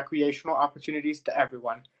gives recreational opportunities to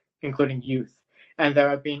everyone, including youth, and there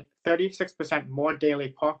have been 36% more daily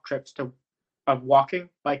park trips of walking,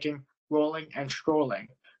 biking, rolling, and strolling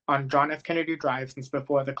on John F. Kennedy Drive since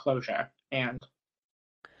before the closure, and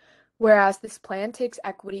whereas this plan takes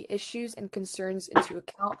equity issues and concerns into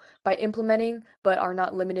account by implementing, but are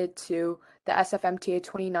not limited to, the SFMTA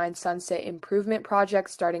 29 Sunset Improvement Project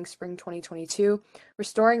starting spring 2022,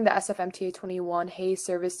 restoring the SFMTA 21 Hayes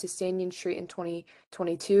service to Stanyan Street in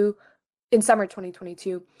summer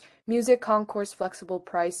 2022, music concourse flexible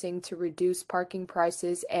pricing to reduce parking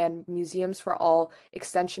prices and museums for all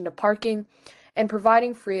extension to parking, and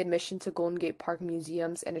providing free admission to Golden Gate Park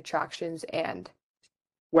museums and attractions, and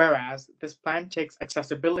whereas this plan takes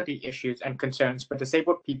accessibility issues and concerns for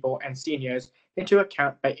disabled people and seniors into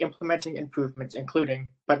account by implementing improvements including,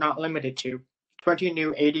 but not limited to, 20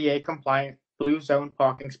 new ADA-compliant blue zone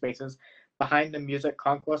parking spaces behind the music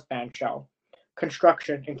concourse bandshell,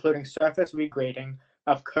 construction including surface regrading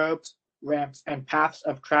of curbs, ramps, and paths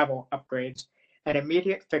of travel upgrades, and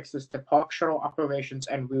immediate fixes to park shuttle operations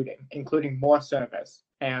and routing, including more service,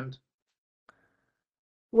 and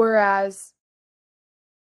whereas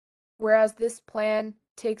this plan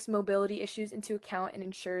takes mobility issues into account and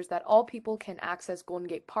ensures that all people can access Golden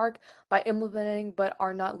Gate Park by implementing, but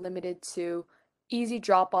are not limited to, easy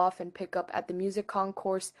drop-off and pickup at the music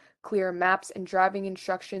concourse, clear maps and driving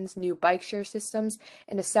instructions, new bike share systems,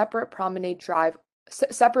 and a separate promenade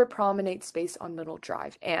space on Middle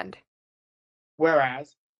Drive, and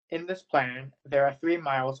whereas in this plan, there are 3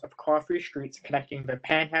 miles of car-free streets connecting the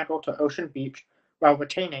Panhandle to Ocean Beach while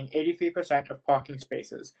retaining 83% of parking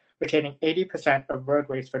spaces, retaining 80% of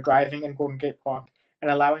roadways for driving in Golden Gate Park,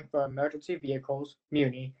 and allowing for emergency vehicles,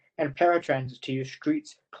 muni, and paratransit to use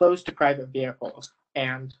streets closed to private vehicles,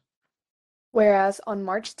 and whereas on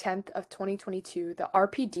March 10th of 2022, the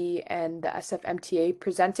RPD and the SFMTA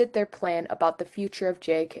presented their plan about the future of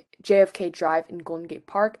JFK Drive in Golden Gate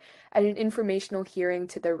Park at an informational hearing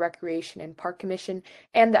to the Recreation and Park Commission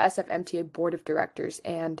and the SFMTA Board of Directors,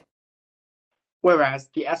 and whereas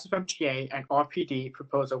the SFMTA and RPD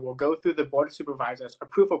proposal will go through the Board of Supervisors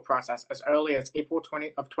approval process as early as April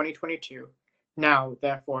 20 of 2022, now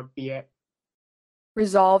therefore be it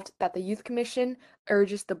resolved that the Youth Commission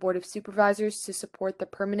urges the Board of Supervisors to support the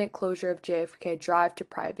permanent closure of JFK Drive to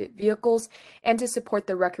private vehicles and to support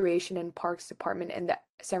the Recreation and Parks Department and the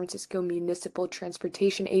San Francisco Municipal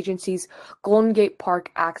Transportation Agency's Golden Gate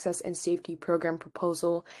Park Access and Safety Program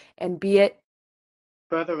proposal, and be it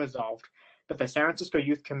further resolved that the San Francisco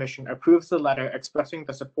Youth Commission approves the letter expressing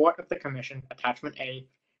the support of the Commission, Attachment A,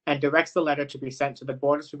 and directs the letter to be sent to the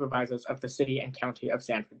Board of Supervisors of the City and County of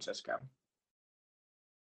San Francisco.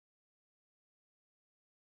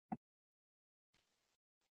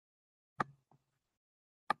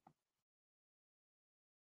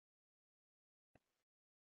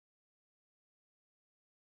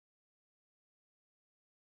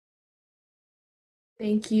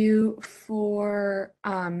 Thank you for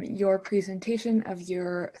your presentation of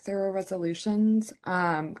your thorough resolutions,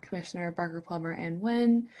 Commissioner Barker Plummer and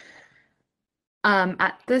Nguyen.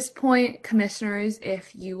 At this point, commissioners,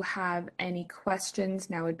 if you have any questions,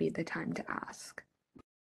 now would be the time to ask.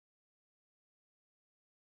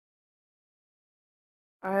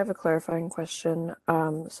 I have a clarifying question.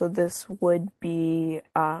 So this would be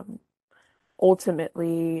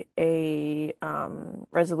ultimately a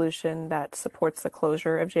resolution that supports the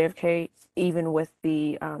closure of JFK, even with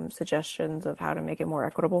the suggestions of how to make it more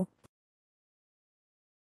equitable?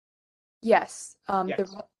 Yes.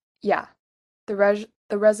 Yes. Yeah. The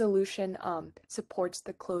resolution supports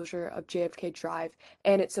the closure of JFK Drive,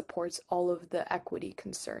 and it supports all of the equity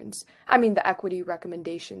concerns. I mean, the equity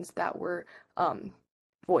recommendations that were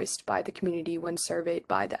voiced by the community when surveyed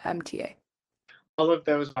by the MTA. All of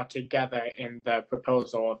those are together in the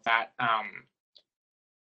proposal that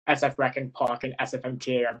SF Rec and Park and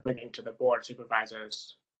SFMTA are bringing to the board of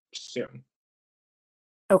supervisors soon.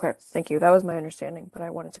 Okay, thank you. That was my understanding, but I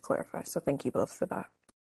wanted to clarify. So thank you both for that.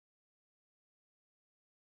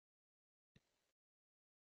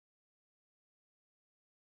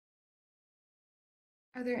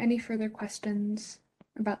 Are there any further questions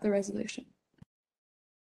about the resolution?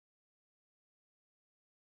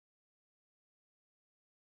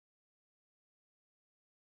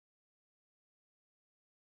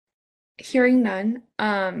 Hearing none,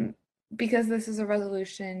 because this is a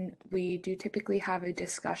resolution, we do typically have a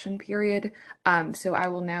discussion period. So I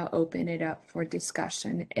will now open it up for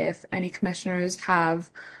discussion. If any commissioners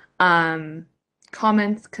have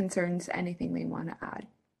comments, concerns, anything they want to add.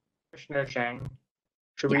 Commissioner Zhang,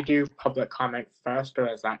 should we do public comment first, or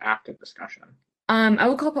is that after discussion? I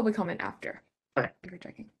will call public comment after. Okay. If you're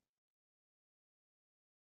checking.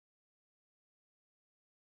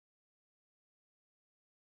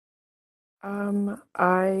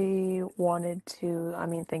 I wanted to,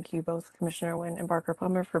 thank you both, Commissioner Nguyen and Barker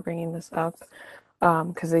Plummer, for bringing this up,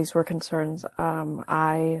 because these were concerns.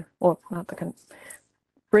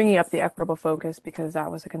 Bringing up the equitable focus, because that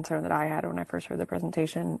was a concern that I had when I first heard the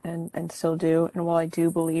presentation, and still do. And while I do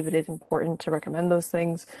believe it is important to recommend those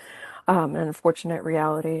things, an unfortunate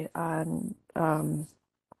reality and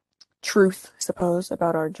truth, I suppose,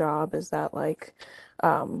 about our job is that, like,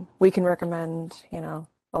 we can recommend,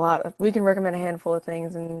 we can recommend a handful of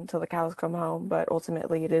things until the cows come home, but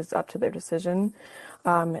ultimately it is up to their decision.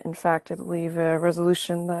 In fact, I believe a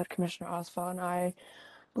resolution that Commissioner Oswald and I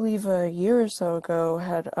believe a year or so ago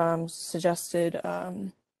had suggested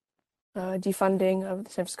defunding of the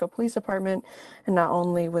San Francisco Police Department, and not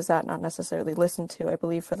only was that not necessarily listened to, I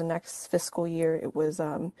believe for the next fiscal year it was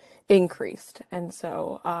increased. And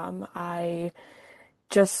so I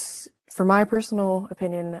just, for my personal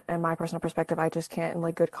opinion and my personal perspective, I just can't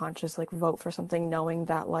in good conscience vote for something knowing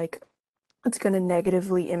that it's going to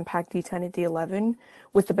negatively impact D10 and D11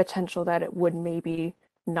 with the potential that it would maybe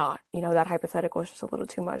not. That hypothetical is just a little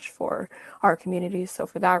too much for our community. So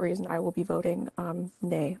for that reason, I will be voting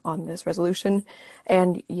nay on this resolution,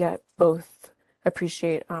 and yet both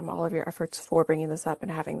appreciate all of your efforts for bringing this up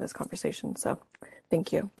and having this conversation. So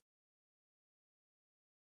thank you.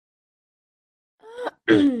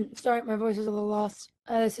 Sorry, my voice is a little lost.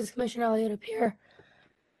 This is Commissioner Elliott up here.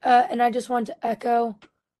 And I just want to echo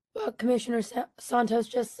what Commissioner Santos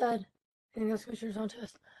just said. I think that's Commissioner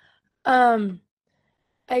Santos.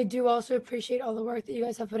 I do also appreciate all the work that you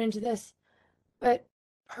guys have put into this. But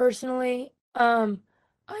personally, I'm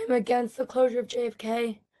against the closure of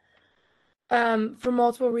JFK for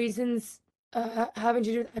multiple reasons, having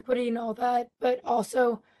to do with equity and all that, but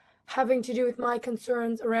also having to do with my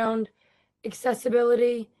concerns around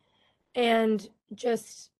accessibility and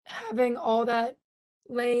just having all that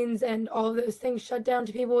lanes and all of those things shut down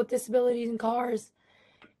to people with disabilities and cars.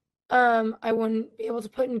 I wouldn't be able to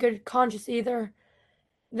put in good conscience either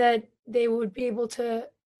that they would be able to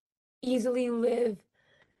easily live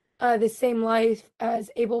the same life as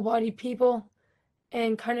able-bodied people,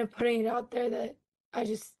 and kind of putting it out there that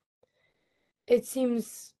it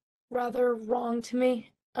seems rather wrong to me,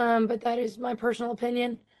 but that is my personal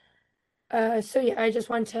opinion. So yeah, I just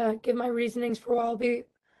want to give my reasonings for why I'll be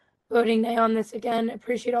voting nay on this again.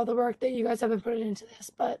 Appreciate all the work that you guys have been putting into this,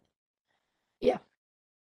 but yeah.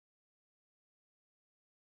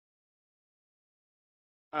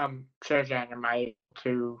 Chair Zhang, am I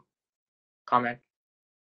to comment?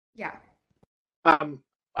 Yeah.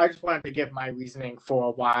 I just wanted to give my reasoning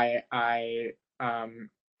for why I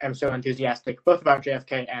am so enthusiastic both about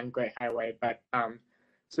JFK and Great Highway, but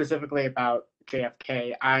specifically about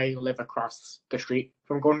JFK. I live across the street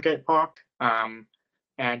from Golden Gate Park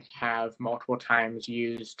and have multiple times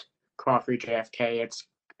used Car Free JFK.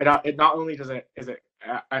 It not only is it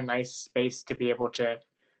a nice space to be able to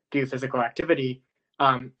do physical activity,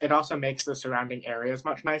 it also makes the surrounding areas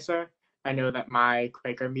much nicer. I know that my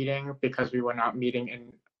Quaker meeting, because we were not meeting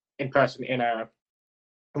in person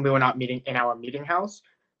we were not meeting in our meeting house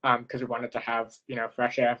because we wanted to have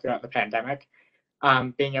fresh air throughout the pandemic.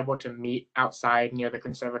 being able to meet outside near the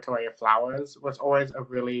Conservatory of Flowers was always a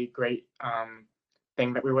really great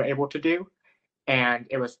thing that we were able to do. And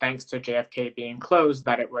it was thanks to JFK being closed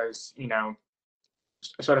that it was,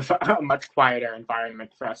 sort of a much quieter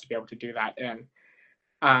environment for us to be able to do that in.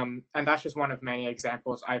 And that's just one of many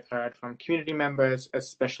examples I've heard from community members,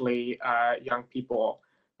 especially young people,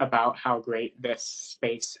 about how great this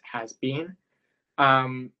space has been.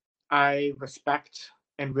 I respect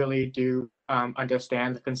and really do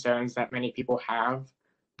understand the concerns that many people have.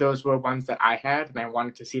 Those were ones that I had, and I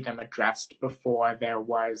wanted to see them addressed before there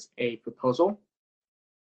was a proposal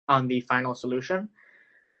on the final solution.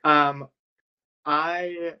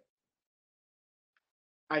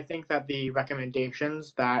 I think that the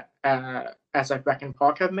recommendations that SF Rec and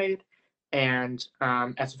Park have made and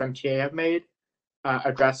SFMTA have made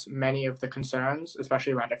address many of the concerns,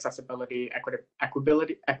 especially around accessibility,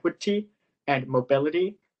 equity, and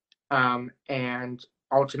mobility. And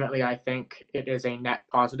ultimately, I think it is a net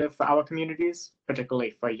positive for our communities,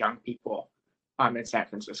 particularly for young people in San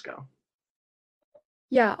Francisco.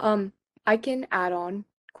 Yeah, I can add on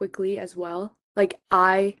quickly as well. Like,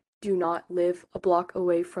 I do not live a block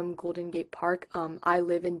away from Golden Gate Park. I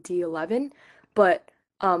live in D11, but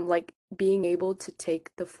like being able to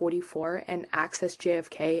take the 44 and access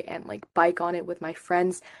JFK and like bike on it with my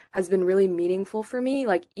friends has been really meaningful for me.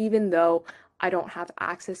 Like, even though I don't have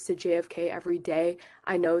access to JFK every day,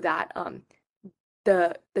 I know that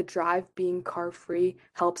the drive being car free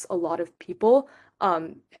helps a lot of people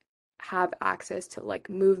have access to like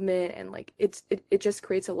movement, and like it just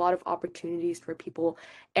creates a lot of opportunities for people.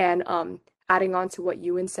 And adding on to what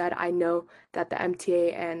Ewan said, I know that the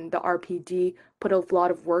MTA and the RPD put a lot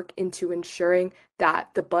of work into ensuring that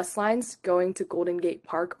the bus lines going to Golden Gate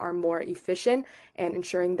Park are more efficient and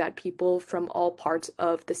ensuring that people from all parts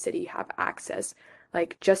of the city have access.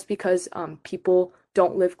 Like, just because people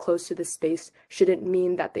don't live close to the space shouldn't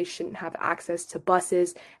mean that they shouldn't have access to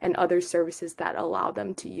buses and other services that allow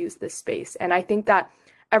them to use this space. And I think that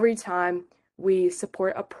every time we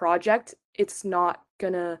support a project, it's not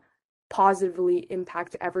gonna positively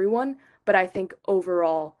impact everyone, but I think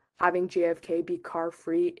overall having JFK be car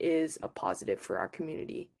free is a positive for our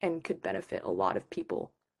community and could benefit a lot of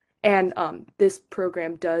people. And this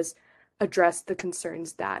program does address the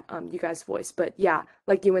concerns that you guys voiced. But yeah,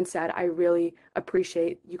 like Ewan said, I really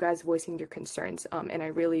appreciate you guys voicing your concerns, and I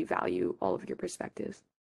really value all of your perspectives.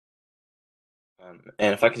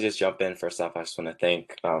 And if I could just jump in, first off, I just want to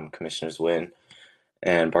thank Commissioners Nguyen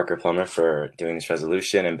and Barker Plummer for doing this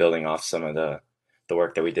resolution and building off some of the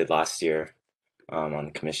work that we did last year on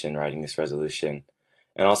the commission writing this resolution.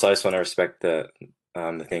 And also, I just want to respect the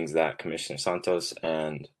things that Commissioner Santos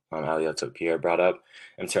and Alioto Pierre brought up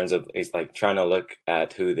in terms of like trying to look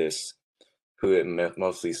at who it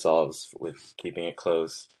mostly solves with keeping it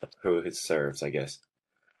close, who it serves, I guess,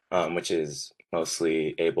 which is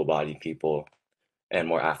mostly able-bodied people and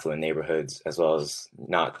more affluent neighborhoods, as well as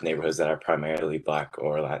not neighborhoods that are primarily Black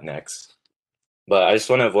or Latinx. But I just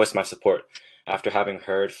want to voice my support after having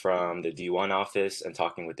heard from the D1 office and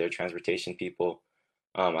talking with their transportation people.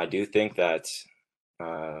 I do think that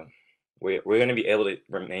we're going to be able to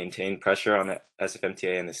maintain pressure on the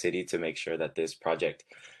SFMTA and the city to make sure that this project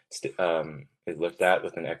is looked at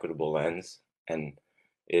with an equitable lens and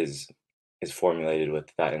is formulated with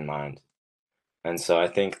that in mind. And so I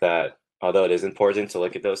think that although it is important to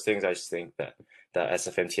look at those things, I just think that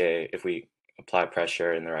SFMTA, if we apply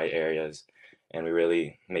pressure in the right areas and we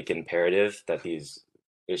really make it imperative that these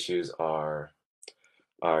issues are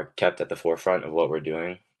kept at the forefront of what we're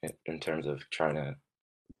doing in terms of trying to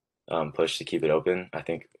push to keep it open, I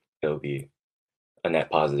think it'll be a net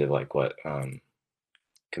positive, like what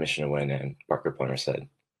Commissioner Nguyen and Barker Plummer said.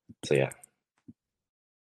 So yeah.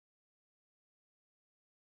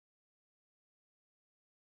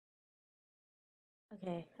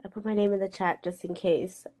 Okay, I put my name in the chat just in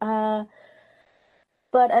case. But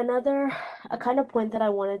a kind of point that I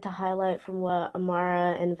wanted to highlight from what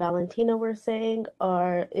Amara and Valentina were saying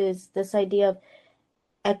is this idea of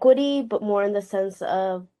equity, but more in the sense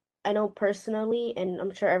of, I know personally, and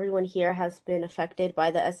I'm sure everyone here has been affected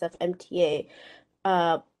by the SFMTA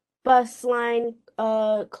bus line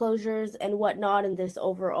closures and whatnot, and this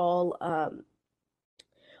overall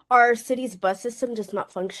our city's bus system just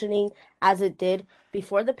not functioning as it did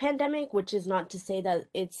before the pandemic, which is not to say that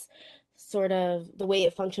it's sort of the way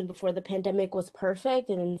it functioned before the pandemic was perfect,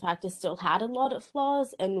 and in fact it still had a lot of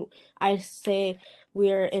flaws, and I say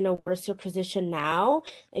we're in a worse position now.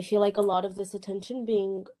 I feel like a lot of this attention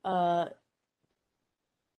being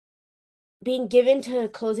being given to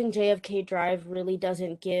closing JFK Drive really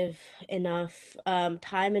doesn't give enough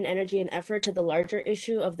time and energy and effort to the larger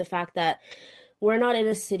issue of the fact that we're not in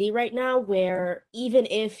a city right now where even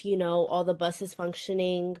if, all the buses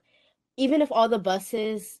functioning, even if all the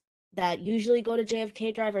buses that usually go to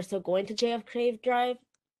JFK Drive are still going to JFK Drive,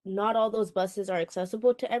 not all those buses are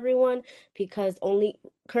accessible to everyone because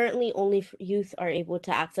currently only youth are able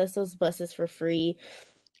to access those buses for free.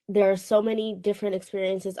 There are so many different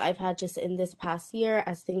experiences I've had just in this past year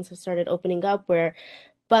as things have started opening up where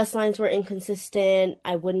bus lines were inconsistent.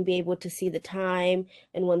 I wouldn't be able to see the time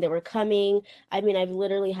and when they were coming. I mean, I've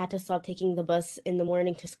literally had to stop taking the bus in the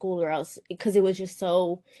morning to school or else because it was just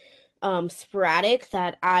so sporadic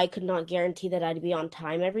that I could not guarantee that I'd be on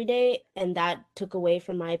time every day. And that took away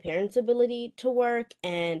from my parents' ability to work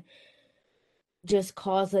and just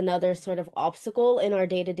caused another sort of obstacle in our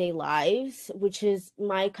day-to-day lives, which is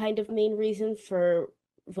my kind of main reason for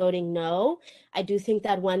voting no. I do think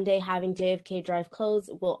that one day having JFK Drive closed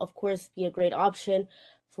will, of course, be a great option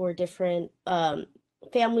for different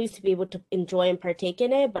families to be able to enjoy and partake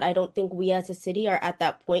in it, but I don't think we as a city are at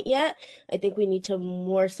that point yet. I think we need to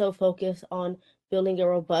more so focus on building a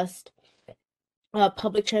robust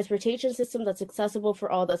public transportation system that's accessible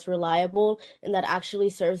for all, that's reliable, and that actually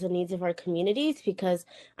serves the needs of our communities. Because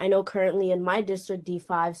I know currently in my district,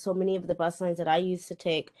 D5, so many of the bus lines that I used to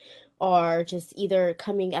take are just either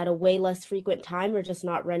coming at a way less frequent time or just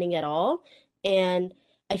not running at all. And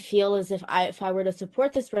I feel as if I were to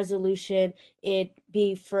support this resolution, it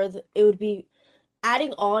would be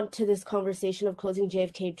adding on to this conversation of closing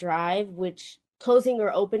JFK Drive, which closing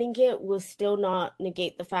or opening it will still not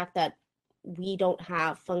negate the fact that we do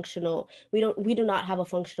not have a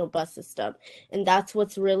functional bus system. And that's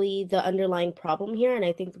what's really the underlying problem here. And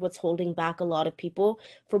I think what's holding back a lot of people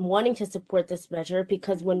from wanting to support this measure,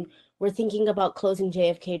 because when we're thinking about closing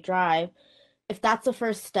JFK Drive, if that's the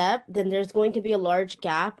first step, then there's going to be a large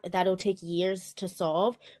gap that'll take years to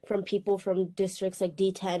solve from people from districts like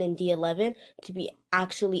D10 and D11 to be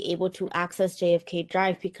actually able to access JFK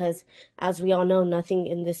Drive, because as we all know, nothing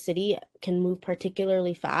in this city can move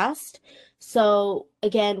particularly fast. So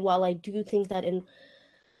again, while I do think that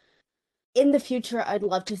in the future, I'd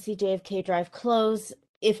love to see JFK Drive close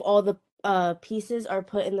if all the pieces are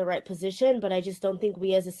put in the right position, but I just don't think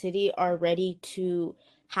we as a city are ready to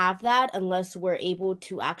have that unless we're able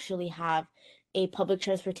to actually have a public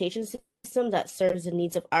transportation system that serves the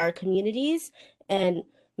needs of our communities and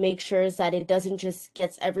make sure that it doesn't just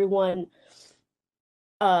gets everyone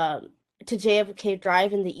to JFK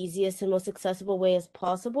Drive in the easiest and most accessible way as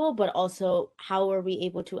possible, but also how are we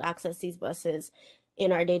able to access these buses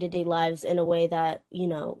in our day-to-day lives in a way that,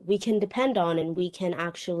 we can depend on and we can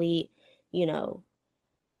actually,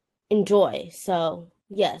 enjoy. So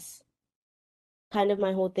yes, kind of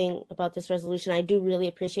my whole thing about this resolution. I do really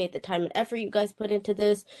appreciate the time and effort you guys put into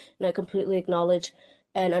this, and I completely acknowledge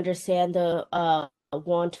and understand the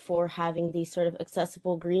want for having these sort of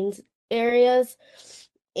accessible greens areas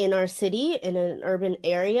in our city, in an urban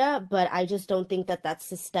area, but I just don't think that that's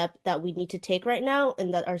the step that we need to take right now,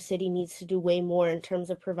 and that our city needs to do way more in terms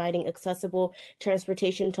of providing accessible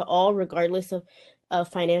transportation to all, regardless of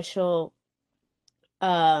financial,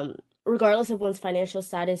 regardless of one's financial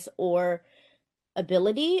status or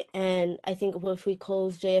ability. And I think if we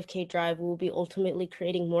close JFK Drive, we'll be ultimately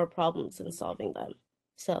creating more problems than solving them.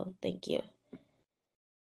 So thank you.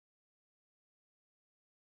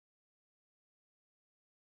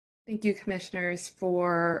 Thank you, commissioners,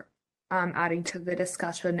 for adding to the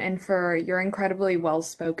discussion and for your incredibly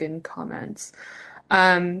well-spoken comments.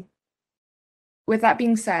 With that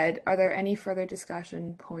being said, are there any further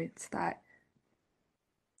discussion points that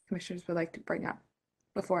commissioners would like to bring up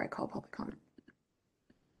before I call public comment?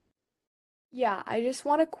 Yeah, I just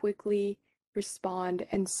want to quickly respond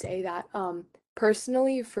and say that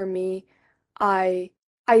personally for me, I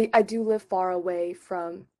do live far away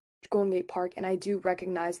from Golden Gate Park, and I do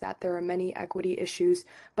recognize that there are many equity issues,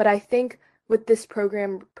 but I think with this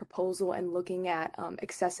program proposal and looking at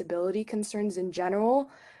accessibility concerns in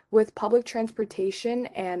general, with public transportation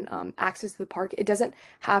and access to the park, it doesn't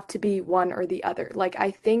have to be one or the other. Like,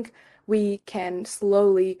 I think we can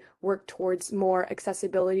slowly work towards more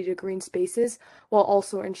accessibility to green spaces while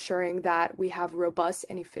also ensuring that we have robust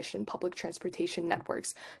and efficient public transportation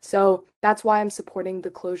networks. So that's why I'm supporting the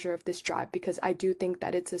closure of this drive, because I do think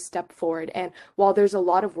that it's a step forward. And while there's a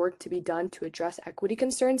lot of work to be done to address equity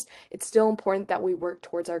concerns, it's still important that we work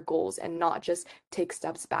towards our goals and not just take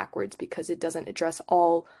steps backwards because it doesn't address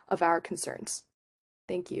all of our concerns.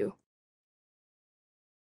 Thank you.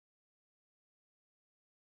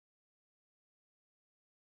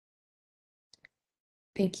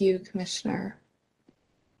 Thank you, Commissioner.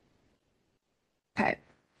 Okay.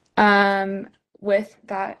 With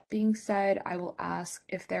that being said, I will ask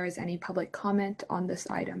if there is any public comment on this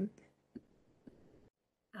item.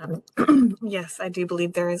 Yes, I do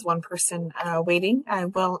believe there is one person waiting. I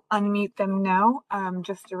will unmute them now.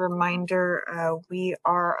 Just a reminder, we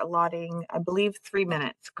are allotting, I believe, 3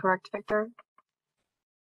 minutes, correct, Victor?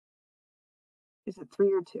 Is it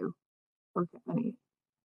 3 or 2? Or any?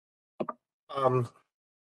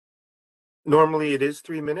 Normally it is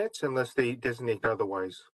 3 minutes unless they designate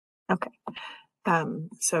otherwise. Okay.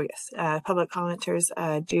 So yes, public commenters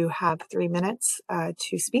do have 3 minutes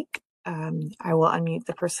to speak. I will unmute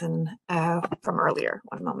the person from earlier.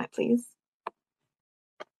 One moment, please.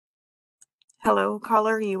 Hello,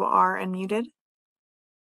 caller, you are unmuted.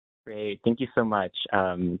 Great. Thank you so much.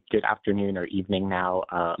 Good afternoon or evening now,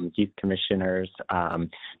 youth commissioners.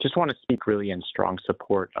 Just want to speak really in strong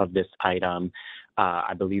support of this item.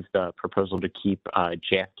 I believe the proposal to keep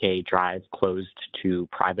JFK Drive closed to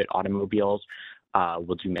private automobiles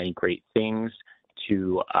will do many great things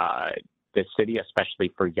to the city, especially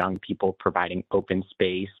for young people, providing open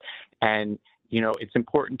space. And you know, it's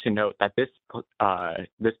important to note that this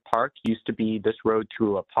park used to be, this road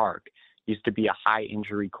through a park used to be a high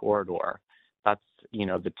injury corridor. That's, you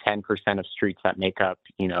know, the 10% of streets that make up,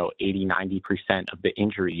 you know, 80, 90% of the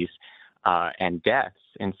injuries and deaths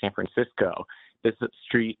in San Francisco. This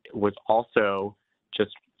street was also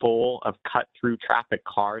just full of cut through traffic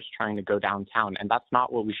cars trying to go downtown. And that's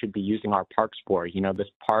not what we should be using our parks for. You know, this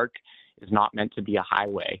park is not meant to be a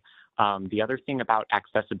highway. The other thing about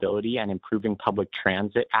accessibility and improving public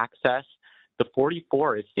transit access, the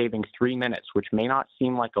 44 is saving 3 minutes, which may not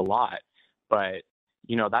seem like a lot, but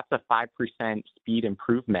you know, that's a 5% speed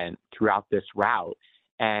improvement throughout this route.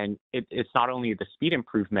 And it's not only the speed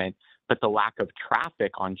improvement, but the lack of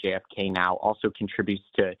traffic on JFK now also contributes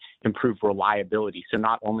to improved reliability. So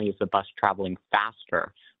not only is the bus traveling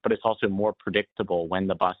faster, but it's also more predictable when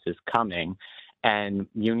the bus is coming. And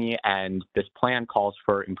MUNI and this plan calls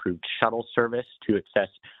for improved shuttle service to access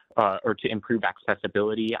or to improve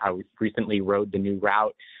accessibility. I recently rode the new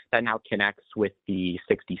route that now connects with the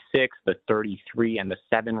 66, the 33, and the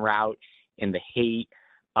 7 route in the Haight.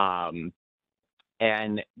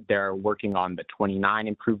 And they're working on the 29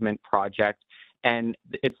 improvement project. And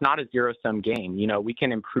it's not a zero-sum game. You know, we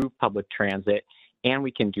can improve public transit and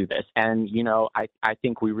we can do this. And, you know, I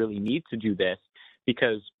think we really need to do this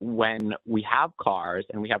because when we have cars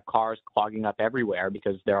and we have cars clogging up everywhere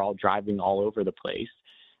because they're all driving all over the place,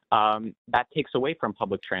 that takes away from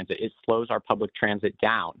public transit. It slows our public transit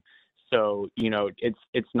down. So, you know,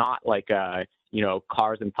 it's not like, you know,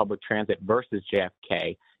 cars and public transit versus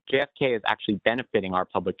JFK. JFK is actually benefiting our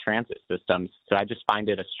public transit systems. So I just find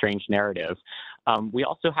it a strange narrative. We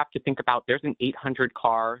also have to think about there's an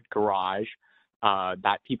 800-car garage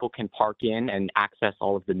that people can park in and access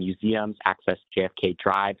all of the museums, access JFK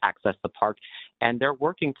Drive, access the park. And they're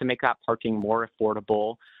working to make that parking more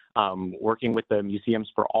affordable, working with the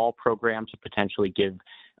Museums for All program to potentially give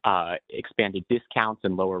expanded discounts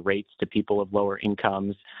and lower rates to people of lower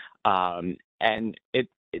incomes. And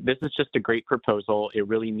this is just a great proposal. It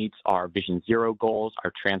really meets our Vision Zero goals,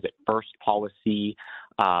 our transit first policy,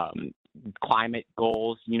 climate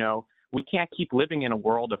goals. You know, we can't keep living in a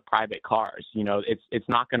world of private cars. You know, it's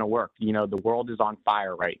not going to work. You know, the world is on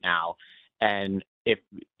fire right now. And if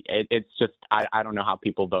it's just, I don't know how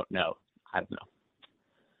people don't know. I don't know.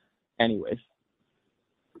 Anyways.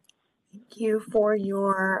 Thank you for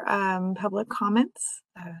your public comments.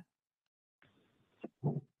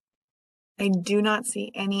 I do not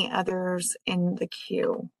see any others in the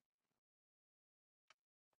queue.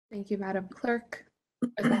 Thank you, Madam Clerk.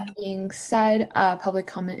 With that being said, public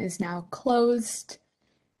comment is now closed.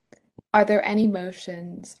 Are there any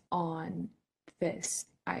motions on this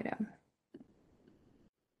item?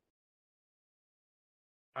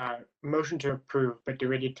 Motion to approve, but do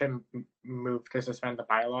we need to move to suspend the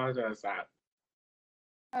bylaws, or is that?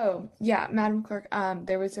 Oh, yeah, Madam Clerk,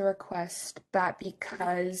 there was a request that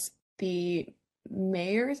because the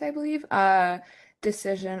mayor's, I believe,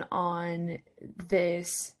 decision on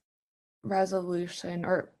this resolution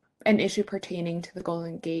or an issue pertaining to the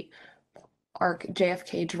Golden Gate Park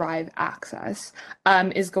JFK Drive access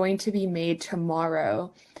is going to be made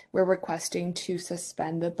tomorrow. We're requesting to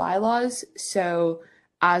suspend the bylaws. So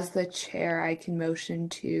as the chair, I can motion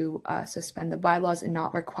to suspend the bylaws and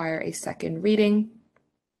not require a second reading.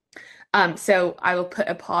 So I will put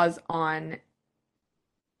a pause on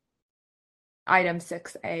item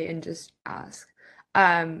 6A and just ask,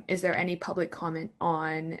 is there any public comment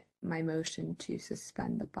on my motion to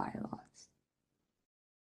suspend the bylaws?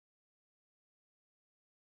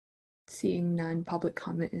 Seeing none, public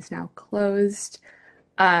comment is now closed.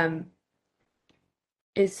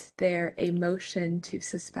 Is there a motion to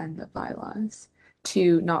suspend the bylaws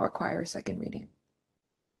to not require a second reading?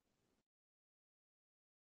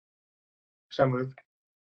 So moved.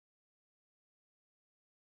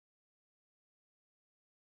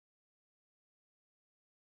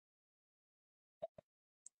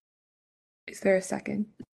 Is there a second?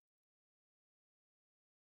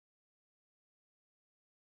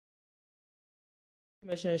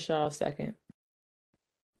 Commissioner Shaw, second.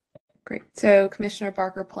 Great. So Commissioner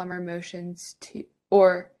Barker Plummer motions to,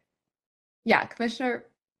 Commissioner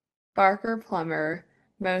Barker Plummer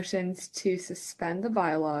motions to suspend the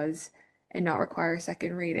bylaws and not require a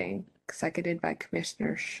second reading, seconded by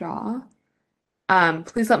Commissioner Shaw.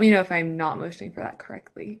 Please let me know if I'm not motioning for that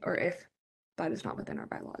correctly or if that is not within our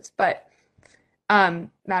bylaws. But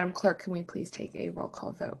Madam Clerk, can we please take a roll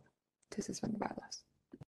call vote to suspend the bylaws?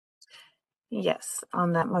 Yes,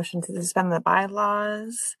 on that motion to suspend the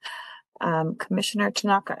bylaws, Commissioner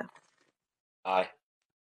Tanaka. Aye.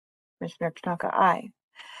 Commissioner Tanaka, aye.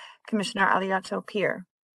 Commissioner Aliato Pier.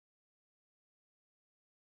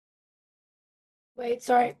 Wait,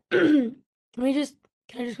 sorry. Can I just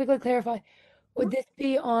quickly clarify? Would this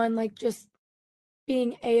be on like just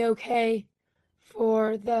being A-okay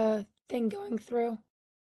for the thing going through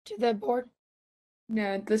to the board?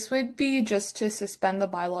 No, this would be just to suspend the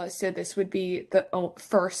bylaws. So this would be the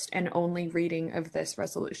first and only reading of this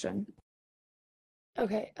resolution.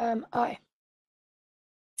 Okay, aye.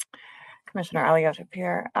 Commissioner Aliato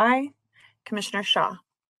Pier, aye. Commissioner Shaw.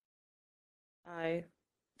 Aye.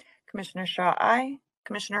 Commissioner Shaw, aye.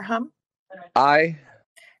 Commissioner Hum. Aye.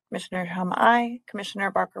 Commissioner Hum, aye.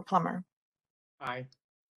 Commissioner Barker Plummer. Aye.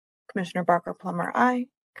 Commissioner Barker Plummer, aye.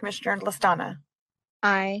 Commissioner Listana.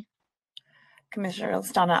 Aye. Commissioner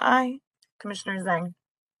Listana, aye. Commissioner Zhang.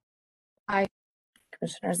 Aye.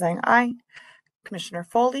 Commissioner Zhang, aye. Commissioner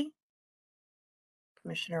Foley.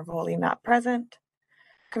 Commissioner Foley not present.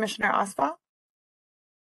 Commissioner Osva.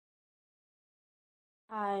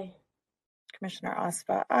 Aye. Commissioner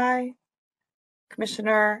Osva, aye.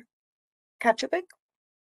 Commissioner Kachubik.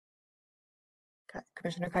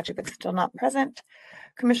 Commissioner Kachubik still not present.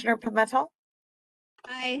 Commissioner Pimentel.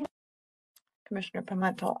 Aye. Commissioner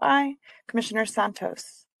Pimentel, aye. Commissioner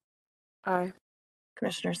Santos. Aye.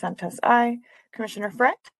 Commissioner Santos, aye. Commissioner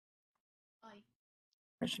Frett. Aye.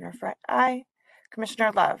 Commissioner Frett, aye.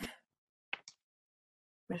 Commissioner Love.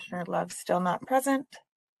 Commissioner Love still not present.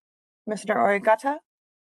 Commissioner Origata.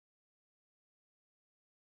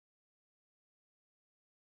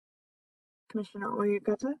 Commissioner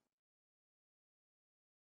Origata.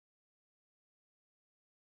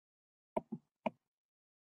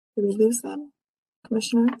 Did we lose them?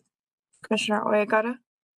 Commissioner Oyagata.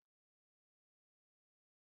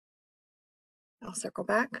 I'll circle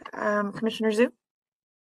back. Commissioner Zhu.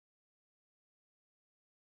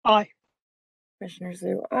 Aye. Commissioner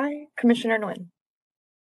Zhu, aye. Commissioner Nguyen.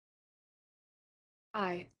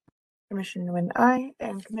 Aye. Commissioner Nguyen, aye.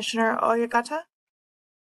 And Commissioner Oyagata.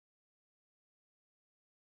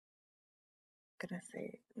 Gonna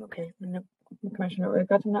say, okay, Commissioner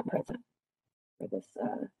Oyagata not present for this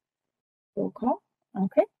roll call.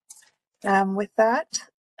 Okay. With that,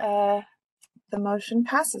 the motion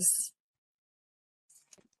passes.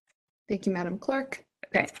 Thank you, Madam Clerk.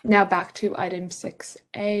 Okay, now back to item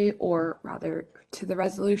 6A, or rather to the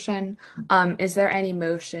resolution. Is there any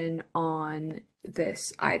motion on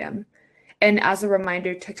this item? And as a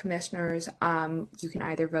reminder to commissioners, you can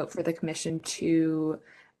either vote for the commission to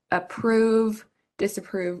approve,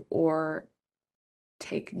 disapprove, or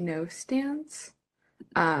take no stance.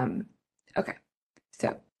 Okay,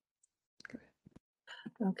 so.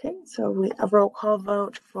 Okay, so a roll call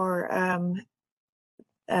vote for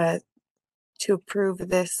to approve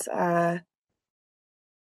this.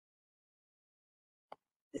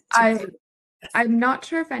 I'm not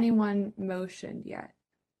sure if anyone motioned yet.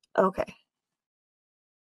 Okay.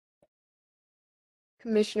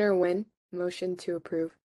 Commissioner Nguyen, motion to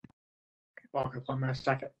approve. Barker Plummer,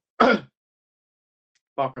 second.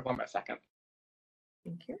 Barker Plummer, second.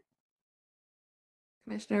 Thank you.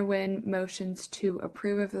 Commissioner Nguyen motions to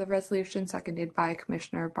approve of the resolution, seconded by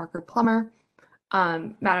Commissioner Barker Plummer.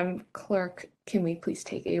 Madam Clerk, can we please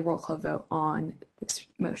take a roll call vote on this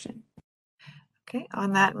motion? Okay,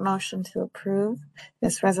 on that motion to approve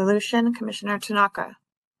this resolution, Commissioner Tanaka.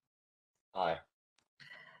 Aye.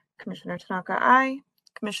 Commissioner Tanaka, aye.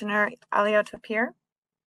 Commissioner Aliato Pier.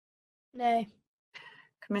 Nay.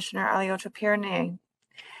 Commissioner Aliato Pier, nay.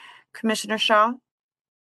 Commissioner Shaw.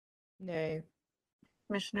 Nay.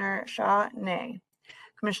 Commissioner Shaw, nay.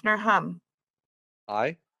 Commissioner Hum.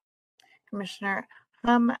 Aye. Commissioner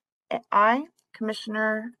aye.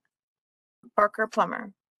 Commissioner Barker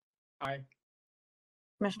Plummer. Aye.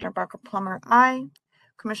 Commissioner Barker Plummer, aye.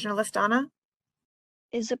 Commissioner Listana.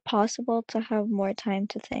 Is it possible to have more time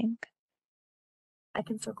to think? I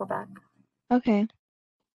can circle back. Okay.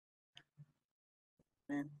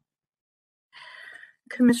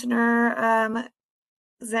 Commissioner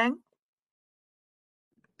Zhang.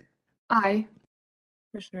 Aye.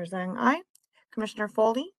 Commissioner Zhang, aye. Commissioner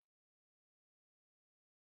Foley.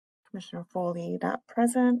 Commissioner Foley, not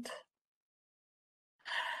present.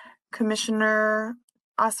 Commissioner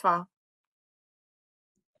Asfa.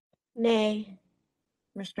 Nay.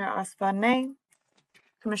 Commissioner Asfa, nay.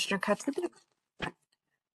 Commissioner Katubig.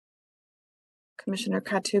 Commissioner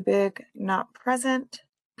Katubig, not present.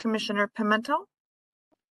 Commissioner Pimentel.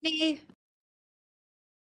 Nay.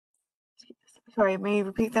 Sorry, may you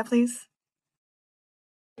repeat that, please?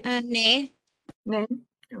 Nay. Nay.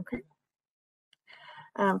 Okay.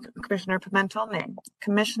 Commissioner Pimentel, nay.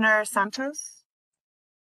 Commissioner Santos.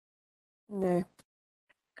 Nay.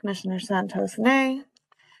 Commissioner Santos, nay.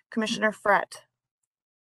 Commissioner Frett.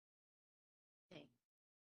 Nay.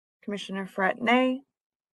 Commissioner Frett, nay.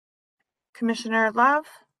 Commissioner Love.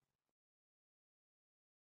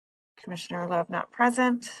 Commissioner Love, not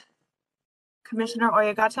present. Commissioner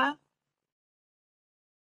Oyagata.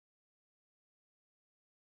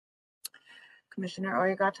 Commissioner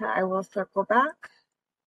Oyagata, I will circle back.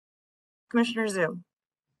 Commissioner Zhu.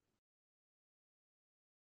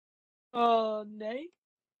 Nay.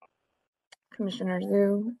 Commissioner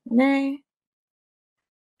Zhu, nay.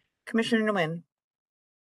 Commissioner Nguyen.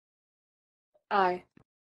 Aye.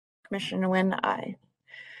 Commissioner Nguyen, aye.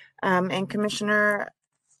 And Commissioner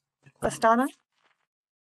Listana.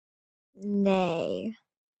 Nay.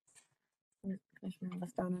 Commissioner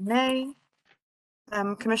Listana, nay.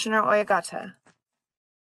 Commissioner Oyagata.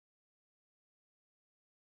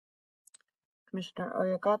 Commissioner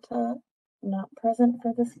Oyagata, not present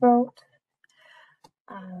for this vote.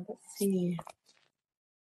 Let's see.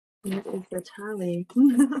 What is the tally?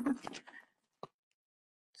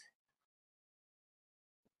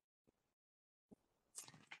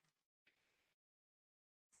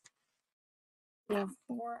 We have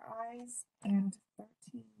 4 ayes and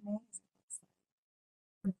 13 nays.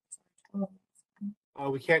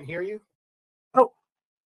 We can't hear you. Oh,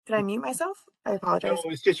 did I mute myself? I apologize.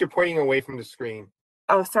 No, it's just you're pointing away from the screen.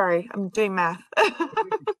 Oh, sorry, I'm doing math.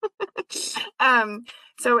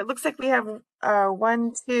 So it looks like we have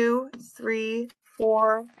 1, 2, 3,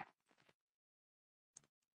 4,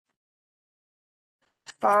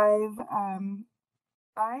 5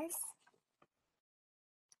 ayes.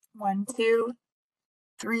 1, 2,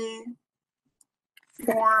 3,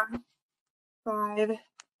 4, 5,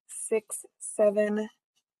 6, 7,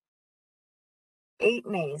 8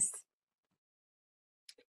 nays.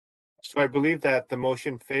 So I believe that the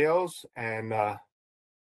motion fails and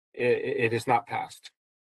it is not passed.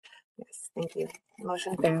 Yes, thank you.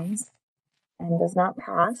 Motion fails and does not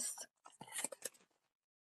pass.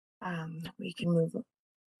 We can move.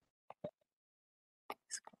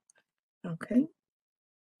 Okay.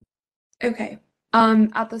 Okay.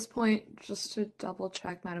 At this point, just to double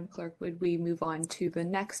check, Madam Clerk, would we move on to the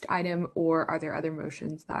next item, or are there other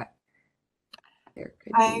motions that there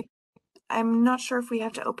could be? I'm not sure if we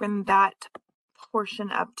have to open that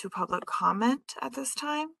portion up to public comment at this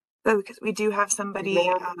time, but because we do have somebody.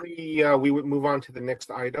 Normally, we would move on to the next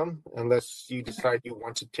item unless you decide you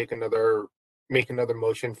want to make another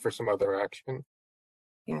motion for some other action.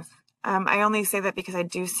 Yes. I only say that because I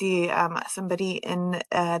do see somebody in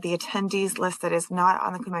the attendees list that is not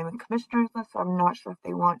on the commissioners list, so I'm not sure if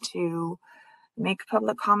they want to make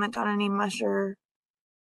public comment on any measure.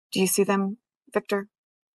 Do you see them, Victor?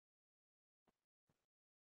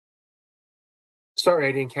 Sorry,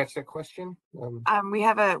 I didn't catch that question. We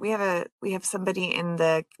have somebody in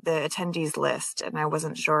the attendees list, and I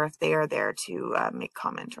wasn't sure if they are there to make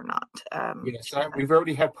comment or not. Yes, we've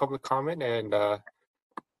already had public comment, and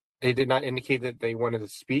they did not indicate that they wanted to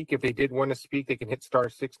speak. If they did want to speak, they can hit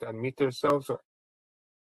 *6 to unmute themselves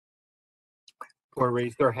or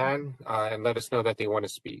raise their hand and let us know that they want to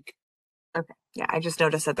speak. Okay. Yeah, I just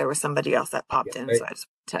noticed that there was somebody else that popped in, so I just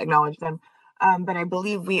want to acknowledge them. But I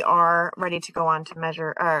believe we are ready to go on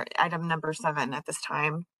to item number 7 at this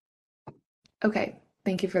time. Okay,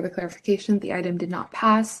 thank you for the clarification. The item did not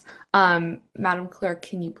pass. Madam Clerk,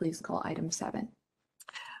 can you please call item 7?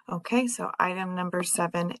 Okay, so item number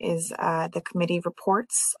 7 is the committee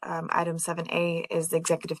reports. Item 7A is the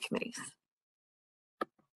executive committees.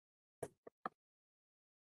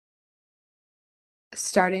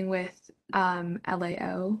 Starting with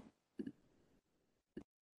LAO.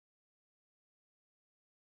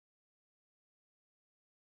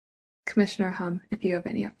 Commissioner Hum, if you have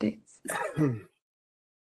any updates.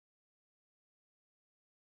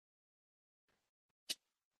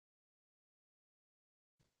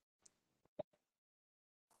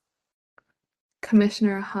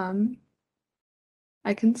 Commissioner Hum,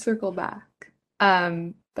 I can circle back.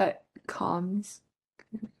 But comms.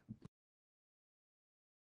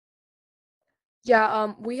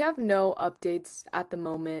 Yeah, we have no updates at the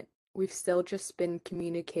moment. We've still just been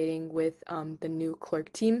communicating with the new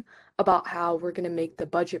clerk team about how we're going to make the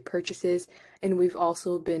budget purchases, and we've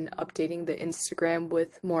also been updating the Instagram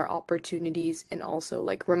with more opportunities and also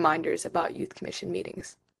like reminders about youth commission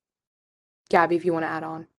meetings. Gabby, if you want to add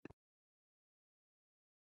on.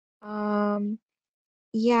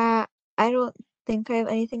 Yeah, I don't think I have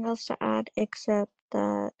anything else to add except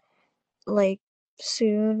that, like,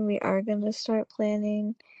 soon we are gonna start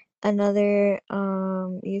planning another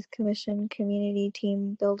youth commission community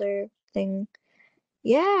team builder thing.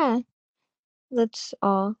 Yeah, that's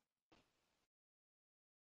all.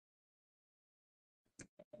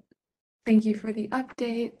 Thank you for the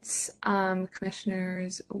updates,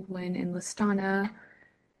 Commissioners Nguyen and Listana.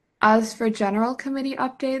 As for general committee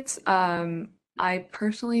updates, I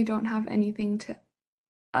personally don't have anything to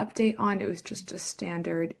update on. It was just a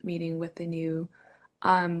standard meeting with the new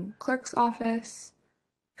clerk's office.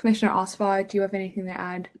 Commissioner Oswald, do you have anything to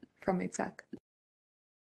add from exec?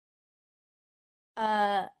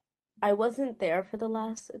 I wasn't there for the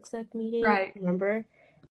last exec meeting. Right. Remember?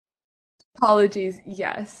 Apologies,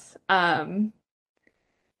 yes.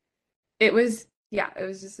 It was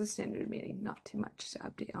just a standard meeting, not too much to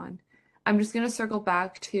update on. I'm just gonna circle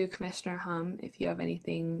back to Commissioner Hum if you have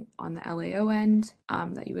anything on the LAO end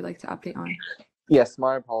that you would like to update on. Yes,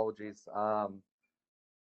 my apologies.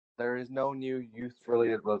 There is no new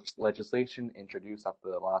youth-related legislation introduced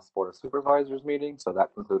after the last Board of Supervisors meeting, so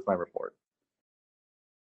that concludes my report.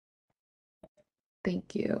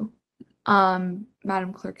 Thank you.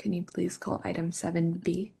 Madam Clerk, can you please call item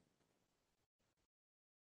 7B?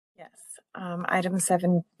 Yes. Item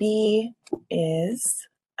 7B is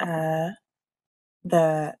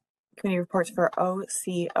the committee reports for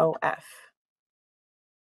OCOF.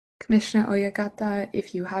 Commissioner Oyagata,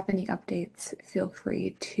 if you have any updates, feel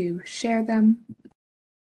free to share them.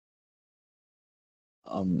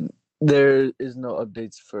 There is no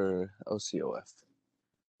updates for OCOF.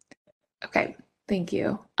 Okay, thank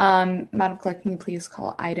you. Madam Clerk, can you please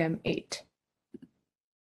call item 8?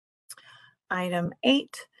 Item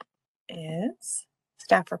 8 is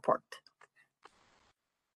staff report.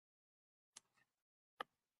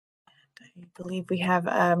 I believe we have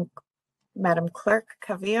Madam Clerk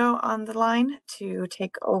Cavillo on the line to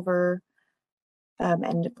take over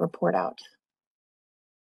and report out.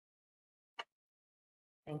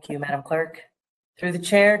 Thank you, Madam Clerk. Through the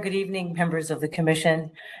chair, good evening, members of the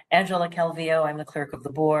commission. Angela Calvillo, I'm the clerk of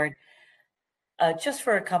the board. Just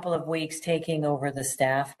for a couple of weeks, taking over the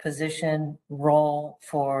staff position role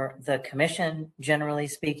for the commission, generally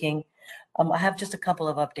speaking. I have just a couple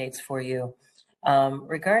of updates for you.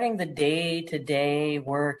 Regarding the day-to-day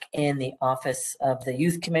work in the office of the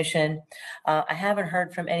Youth Commission, I haven't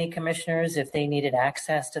heard from any commissioners if they needed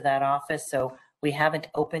access to that office, so we haven't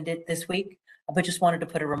opened it this week. But just wanted to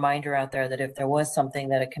put a reminder out there that if there was something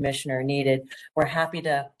that a commissioner needed, we're happy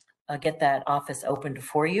to get that office opened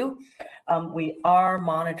for you. We are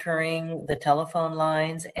monitoring the telephone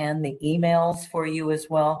lines and the emails for you as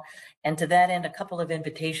well. And to that end, a couple of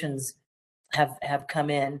invitations have come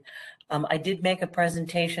in. I did make a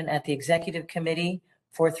presentation at the executive committee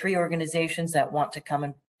for 3 organizations that want to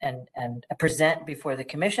come and present before the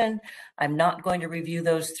commission. I'm not going to review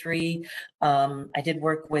those 3. I did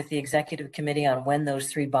work with the executive committee on when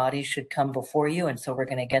those 3 bodies should come before you, and so we're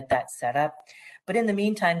going to get that set up. But in the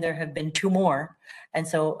meantime, there have been 2 more. And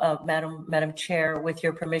so, Madam Chair, with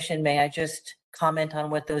your permission, may I just comment on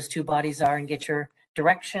what those 2 bodies are and get your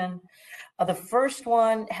direction? The first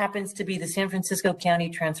one happens to be the San Francisco County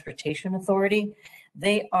Transportation Authority.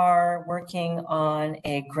 They are working on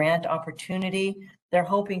a grant opportunity. They're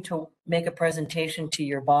hoping to make a presentation to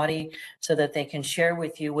your body so that they can share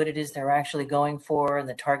with you what it is they're actually going for and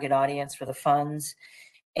the target audience for the funds,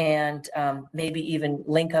 and maybe even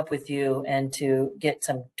link up with you and to get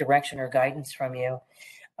some direction or guidance from you.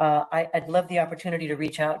 I'd love the opportunity to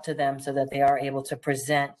reach out to them so that they are able to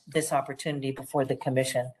present this opportunity before the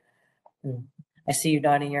commission. I see you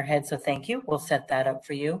nodding your head, so thank you. We'll set that up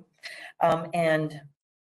for you. And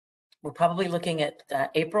we're probably looking at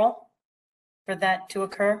April for that to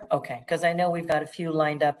occur. Okay, because I know we've got a few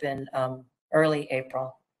lined up in early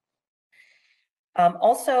April.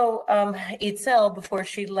 Also, Itzel, before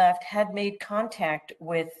she left, had made contact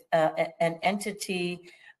with an entity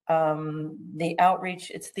the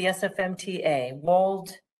outreach, it's the SFMTA.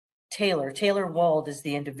 Taylor Wald is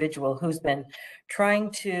the individual who's been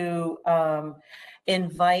trying to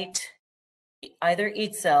invite either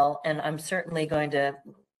EATSEL, and I'm certainly going to,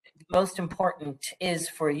 most important is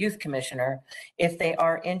for a youth commissioner, if they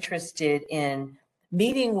are interested in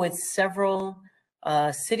meeting with several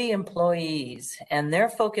city employees, and their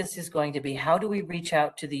focus is going to be how do we reach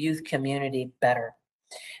out to the youth community better.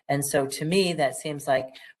 And so to me, that seems like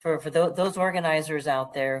for those organizers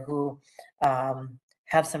out there who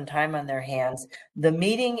have some time on their hands, the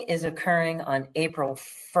meeting is occurring on April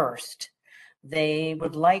 1st. They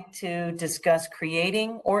would like to discuss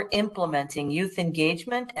creating or implementing youth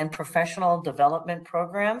engagement and professional development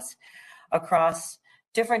programs across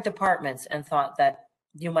different departments, and thought that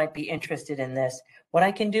you might be interested in this. What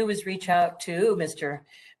I can do is reach out to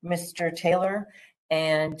Mr. Taylor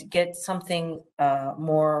and get something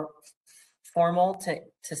more formal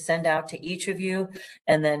to send out to each of you.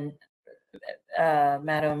 And then,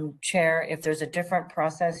 Madam Chair, if there's a different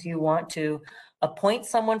process you want to appoint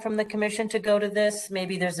someone from the commission to go to this,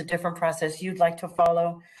 maybe there's a different process you'd like to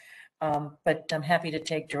follow. But I'm happy to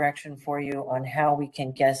take direction for you on how we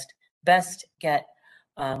can best get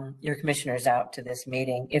your commissioners out to this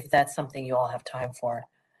meeting, if that's something you all have time for.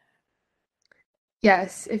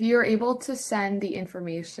 Yes, if you're able to send the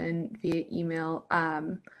information via email,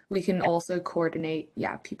 we can also coordinate,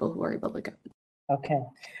 people who are able to go. Okay.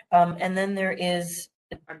 And then there is...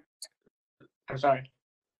 I'm sorry.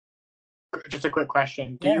 Just a quick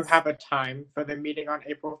question. Do you have a time for the meeting on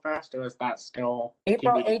April 1st, or is that still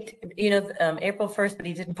April TBD? 8th, April 1st, but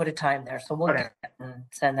he didn't put a time there. So we'll get that and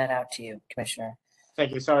send that out to you, Commissioner.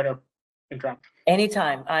 Thank you. Sorry to interrupt.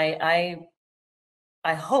 Anytime.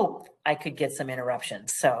 I hope I could get some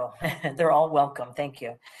interruptions. So they're all welcome. Thank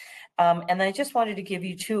you. And I just wanted to give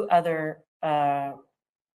you two other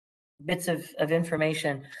bits of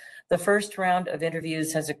information. The first round of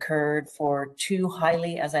interviews has occurred for two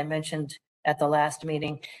highly, as I mentioned at the last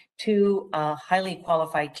meeting, two highly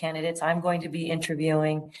qualified candidates. I'm going to be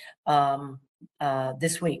interviewing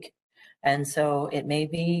this week. And so it may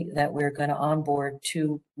be that we're going to onboard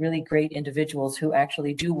two really great individuals who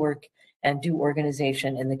actually do work and do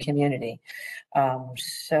organization in the community.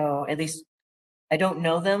 So at least I don't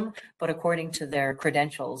know them, but according to their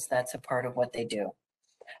credentials, that's a part of what they do.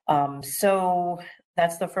 So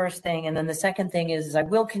that's the first thing. And then the second thing is I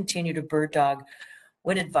will continue to bird dog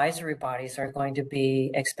when advisory bodies are going to be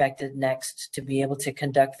expected next to be able to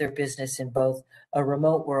conduct their business in both a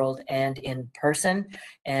remote world and in person.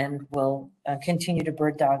 And we'll continue to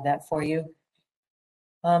bird dog that for you.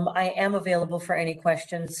 I am available for any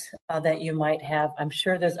questions that you might have. I'm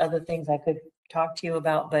sure there's other things I could talk to you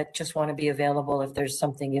about, but just want to be available if there's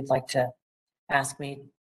something you'd like to ask me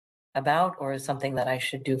about or something that I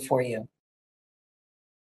should do for you.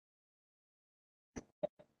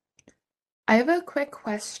 I have a quick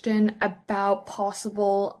question about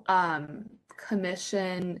possible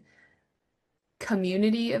commission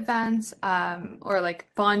community events or like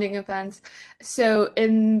bonding events. So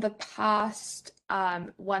in the past,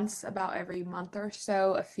 once about every month or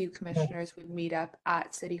so, a few commissioners would meet up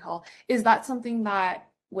at City Hall. Is that something that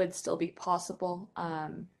would still be possible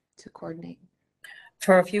to coordinate?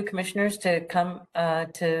 For a few commissioners to come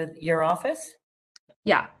to your office?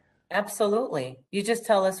 Yeah. Absolutely. You just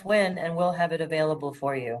tell us when and we'll have it available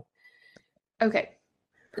for you. Okay.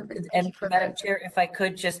 And Madam Chair, if I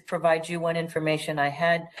could just provide you one information, I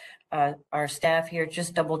had our staff here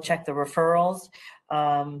just double check the referrals.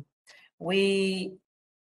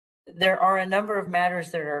 There are a number of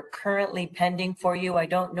matters that are currently pending for you. I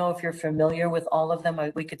don't know if you're familiar with all of them.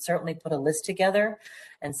 We could certainly put a list together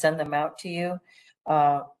and send them out to you.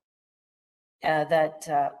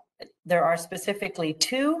 There are specifically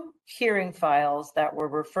two hearing files that were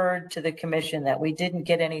referred to the commission that we didn't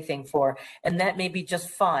get anything for, and that may be just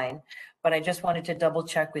fine, but I just wanted to double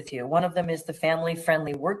check with you. One of them is the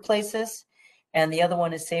family-friendly workplaces, and the other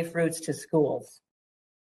one is safe routes to schools.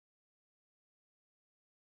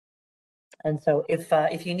 And so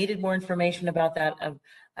if you needed more information about that,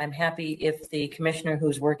 I'm happy if the commissioner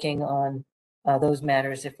who's working on those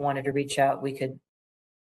matters, if wanted to reach out, we could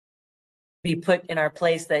be put in our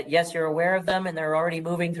place that, yes, you're aware of them and they're already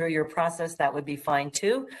moving through your process, that would be fine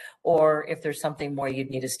too. Or if there's something more you'd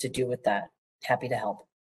need us to do with that, happy to help.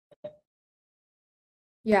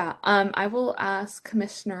 Yeah, I will ask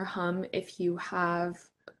Commissioner Hum if you have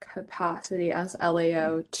capacity as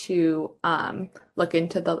LAO to look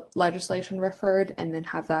into the legislation referred and then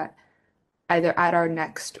have that either at our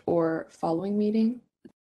next or following meeting.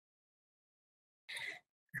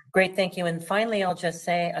 Great, thank you. And finally, I'll just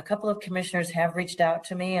say a couple of commissioners have reached out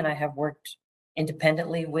to me and I have worked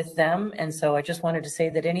independently with them. And so I just wanted to say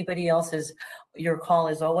that anybody else's, your call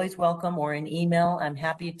is always welcome, or an email. I'm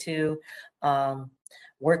happy to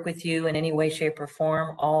work with you in any way, shape, or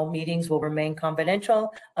form. All meetings will remain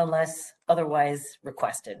confidential unless otherwise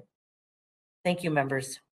requested. Thank you,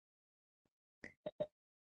 members.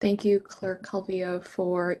 Thank you, Clerk Calvillo,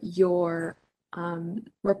 for your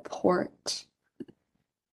report.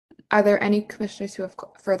 Are there any commissioners who have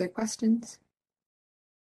further questions?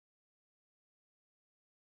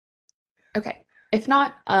 Okay, if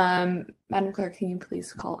not, Madam Clerk, can you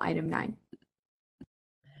please call item 9?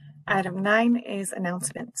 Item 9 is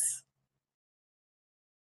announcements.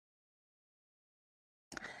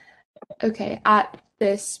 Okay, at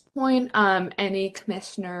this point, any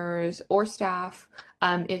commissioners or staff,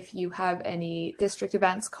 if you have any district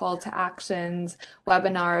events, call to actions,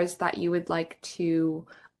 webinars that you would like to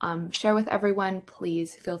share with everyone,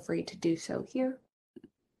 please feel free to do so here.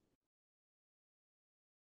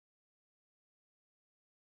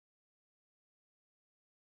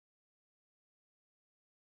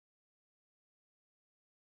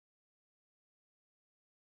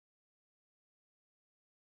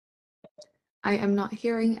 I am not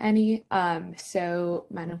hearing any, so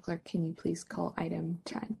Madam Clerk, can you please call item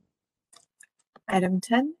 10? Item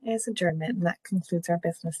 10 is adjournment, and that concludes our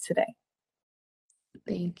business today.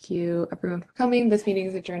 Thank you, everyone, for coming. This meeting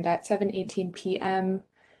is adjourned at 7:18 p.m.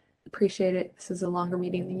 Appreciate it. This is a longer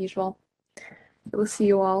meeting than usual. We'll see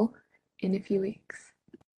you all in a few weeks.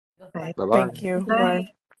 Bye. Bye-bye. Thank you. Bye.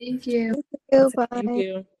 Thank you. Bye. Thank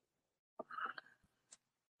you.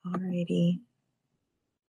 Alrighty.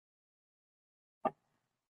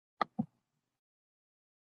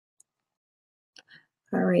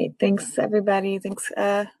 All right. Thanks, everybody. Thanks,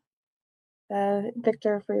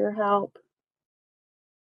 Victor, for your help.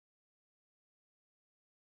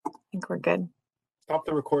 I think we're good. Stop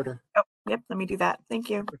the recorder. Oh, yep. Let me do that. Thank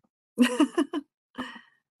you.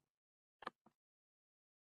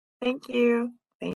 Thank you.